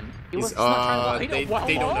he going? He's not trying to they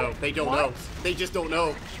don't know. They don't know. They just don't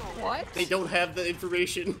know. What? They don't have the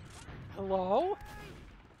information. Hello?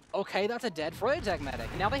 Okay, that's a dead Froyotech medic.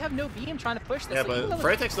 Now they have no beam trying to push this. Yeah, but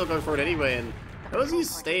Froyotech's still going for it anyway, and Cozy's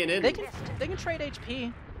staying in. They can trade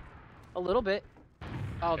HP a little bit.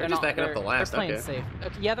 Oh, they're just backing up the last. They're playing safe.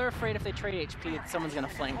 Okay, yeah, they're afraid if they trade HP, someone's gonna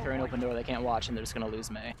flank through an open door they can't watch, and they're just gonna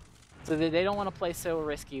lose May. So they don't want to play so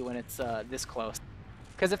risky when it's this close.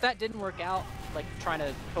 Because if that didn't work out, like trying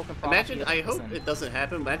to poke and prod. Imagine, I hope it doesn't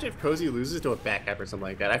happen. Imagine if Cozy loses to a back cap or something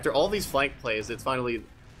like that. After all these flank plays, it's finally.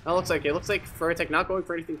 Oh, it looks like Froyotech not going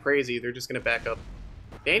for anything crazy. They're just gonna back up.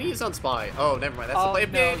 Danny is on spy. Oh, never mind. That's the play.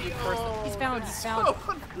 No, Danny. he's found. So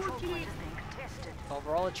unfortunate.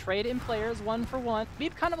 Overall, a trade in players 1 for 1.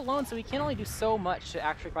 Beep kind of alone, so he can only do so much to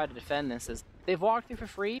actually try to defend this. As they've walked through for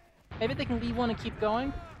free. Maybe they can leave one and keep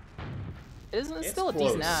going. It's still a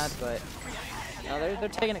decent ad, but no, they're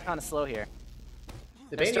taking it kind of slow here.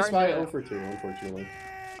 The Danny spy 0 for 2, unfortunately.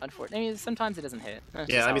 Unfortunately, I mean, sometimes it doesn't hit.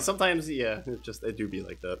 Yeah, I mean sometimes it do be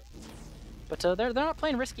like that. But they're not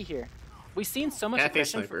playing risky here. We've seen so much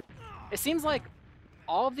aggression. It seems like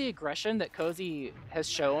all of the aggression that Cozy has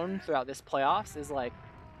shown throughout this playoffs is like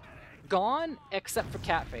gone except for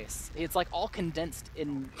Catface. It's like all condensed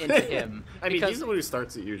into him. I mean, he's the one who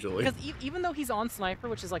starts it usually. Because even though he's on Sniper,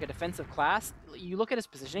 which is like a defensive class, you look at his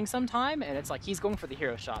positioning sometime, and it's like he's going for the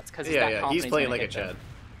hero shots because he's playing like a Chad.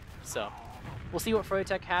 So we'll see what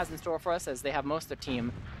Froyotech has in store for us, as they have most of their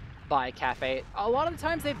team by Cafe. A lot of the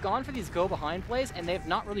times they've gone for these go behind plays, and they've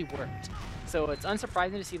not really worked. So it's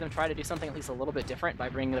unsurprising to see them try to do something at least a little bit different by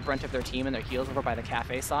bringing the brunt of their team and their heals over by the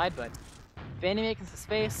Cafe side. But Vanny making some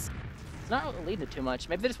space. It's not really leading to too much.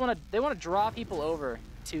 Maybe they just want to draw people over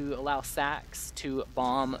to allow Sax to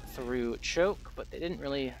bomb through choke, but they didn't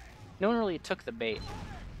really. No one really took the bait.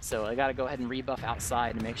 So I got to go ahead and rebuff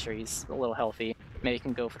outside and make sure he's a little healthy. Maybe he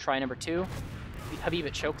can go for try number 2. Habib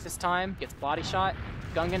at choke this time, gets body shot.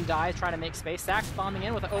 Gungan dies trying to make space. Sax bombing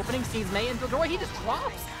in with an opening, sees May into the door. He just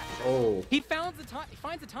drops. Oh. He finds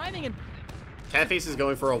the timing and. Catface is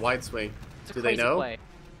going for a wide swing. Do they know? Play.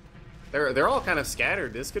 They're all kind of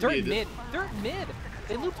scattered. This could be mid. They're mid.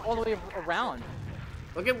 They looped all the way around.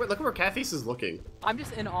 Look at where Catface is looking. I'm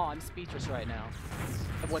just in awe. I'm speechless right now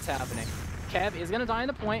of what's happening. Kev is gonna die on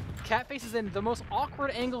the point. Catface is in the most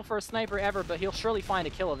awkward angle for a sniper ever, but he'll surely find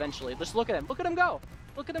a kill eventually. Just look at him. Look at him go.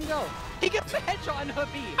 Look at him go. He gets a headshot on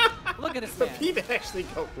Habib. Look at this man. Habib actually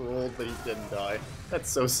got rolled, but he didn't die. That's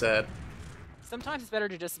so sad. Sometimes it's better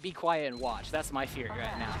to just be quiet and watch. That's my fear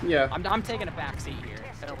right now. Yeah. I'm taking a backseat here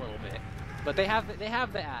a little bit, but they have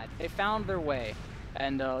the ad. They found their way,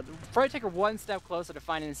 and Froyotech are one step closer to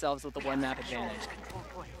finding themselves with the 1 map advantage.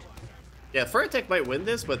 Yeah, Froyotech might win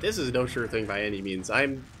this, but this is no sure thing by any means.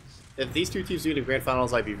 If these 2 teams meet in grand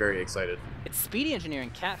finals, I'd be very excited. It's speedy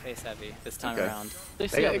engineering Catface heavy this time around. They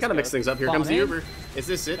gotta mix things up. Here comes the Uber. Is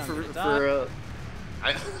this it for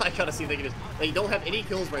I gotta see if they can just. They don't have any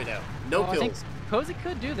kills right now. No kills. I think Cozy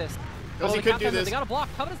could do this. Cozy could do this. They got a block.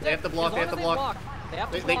 Hubba's dead. They have to block. They have to block.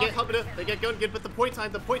 They get Hubba. They get Gungan, but the point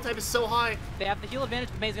time is so high. They have the heal advantage,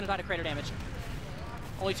 but May's gonna die to crater damage.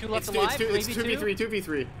 Only 2 left alive. It's 2v3.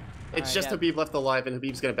 2v3. It's just Habib left alive, and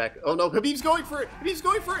Habib's gonna back. Oh no, Habib's going for it. Habib's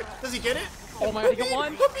going for it. Does he get it? Oh my God, he got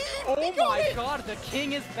one. Habib, oh my God, the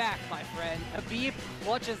king is back, my friend. Habib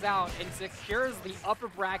clutches out and secures the upper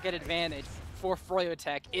bracket advantage for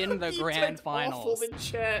Froyotech in the grand finals. Awful in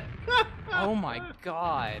chat. Oh my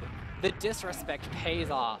God, the disrespect pays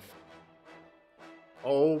off.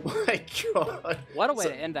 Oh my God. What a way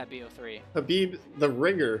to end that BO3. Habib, the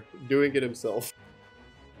ringer, doing it himself.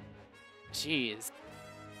 Jeez.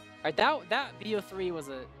 Alright, that BO3 was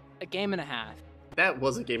a game and a half. That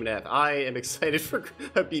was a game and a half. I am excited for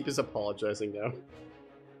Habib is apologizing now.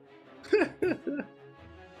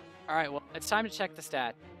 Alright, well, it's time to check the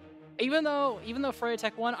stat. Even though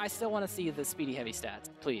Froyotech won, I still want to see the speedy heavy stats,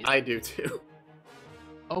 please. I do too.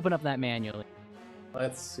 Open up that manually.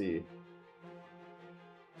 Let's see.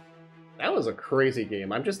 That was a crazy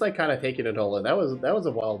game. I'm just like kind of taking it all in. That was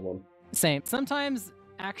a wild one. Same. Sometimes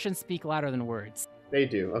actions speak louder than words. They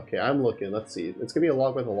do. Okay, I'm looking. Let's see. It's gonna be a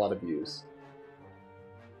log with a lot of views.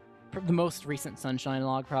 The most recent Sunshine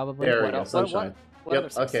log, probably. There we go. Sunshine.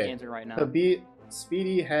 What other games are right now?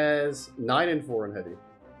 Speedy has 9 and 4 in heavy.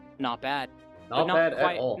 Not bad. Not bad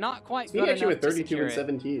quite, at all. Not quite Speedy good actually with enough 32 and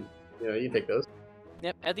 17. You know, you take those.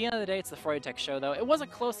 Yep. At the end of the day, it's the Froyotech show, though. It was a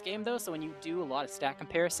close game, though. So when you do a lot of stat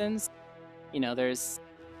comparisons, you know, it's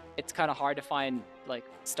kind of hard to find like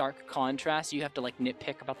stark contrast. You have to like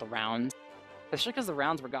nitpick about the rounds, especially because the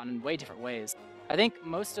rounds were gotten in way different ways. I think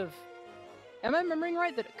most of, am I remembering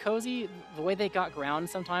right that Cozy, the way they got ground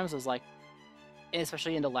sometimes was like,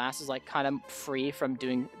 especially into last, was like kind of free from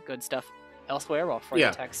doing good stuff elsewhere, while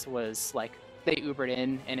Froyotech's was like they Ubered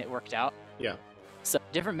in and it worked out. Yeah. So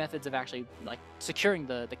different methods of actually like securing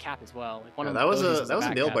the cap as well. Like one of that was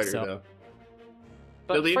a nail biter though.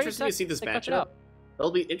 But it'll be interesting to see this matchup.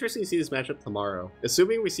 It'll be interesting to see this matchup tomorrow,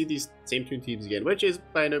 assuming we see these same two teams again, which is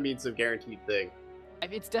by no means a guaranteed thing.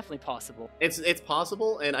 It's definitely possible. It's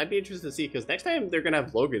possible, and I'd be interested to see because next time they're gonna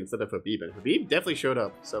have Logan instead of Habib, and Habib definitely showed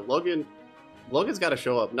up. So Logan's got to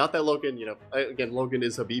show up. Not that Logan, you know, again Logan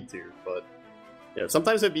is Habib tier, but you know,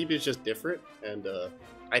 sometimes Habib is just different, and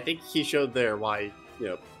I think he showed there why, you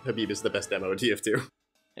know, Habib is the best demo of TF2.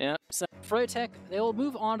 Yeah, so Froyotech, they'll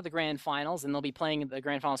move on to the Grand Finals, and they'll be playing the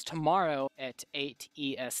Grand Finals tomorrow at 8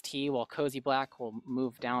 EST, while Cozy Black will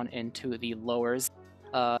move down into the lowers.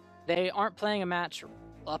 They aren't playing a match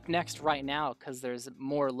up next right now, because there's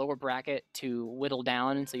more lower bracket to whittle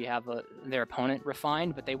down, so you have their opponent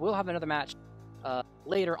refined, but they will have another match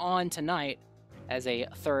later on tonight as a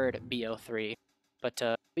third BO3. But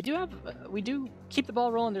we do keep the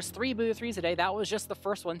ball rolling. There's 3 BO3s today. That was just the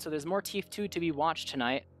first one, so there's more TF2 to be watched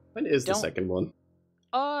tonight. When is the second one?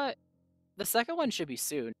 The second one should be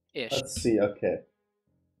soon-ish. Let's see, okay.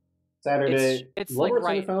 Saturday, it's lower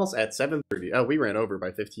like semifinals at 7:30. Oh, we ran over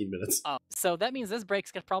by 15 minutes. Oh, so that means this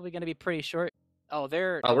break's probably going to be pretty short. Oh,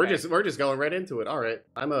 we're just going right into it. All right,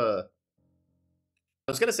 I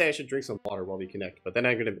was gonna say I should drink some water while we connect, but then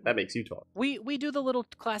that makes you talk. We do the little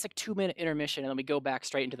classic 2-minute intermission, and then we go back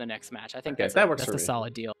straight into the next match. I think that works for me. That's a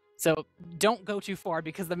solid deal. So don't go too far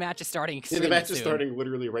because the match is starting extremely the match soon. is starting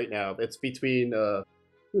literally right now. It's between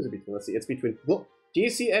who's it between? Let's see. It's between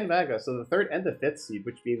GC and Maga, so the 3rd and the 5th seed,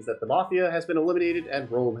 which means that the Mafia has been eliminated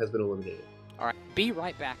and Rome has been eliminated. All right, be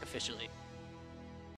right back officially.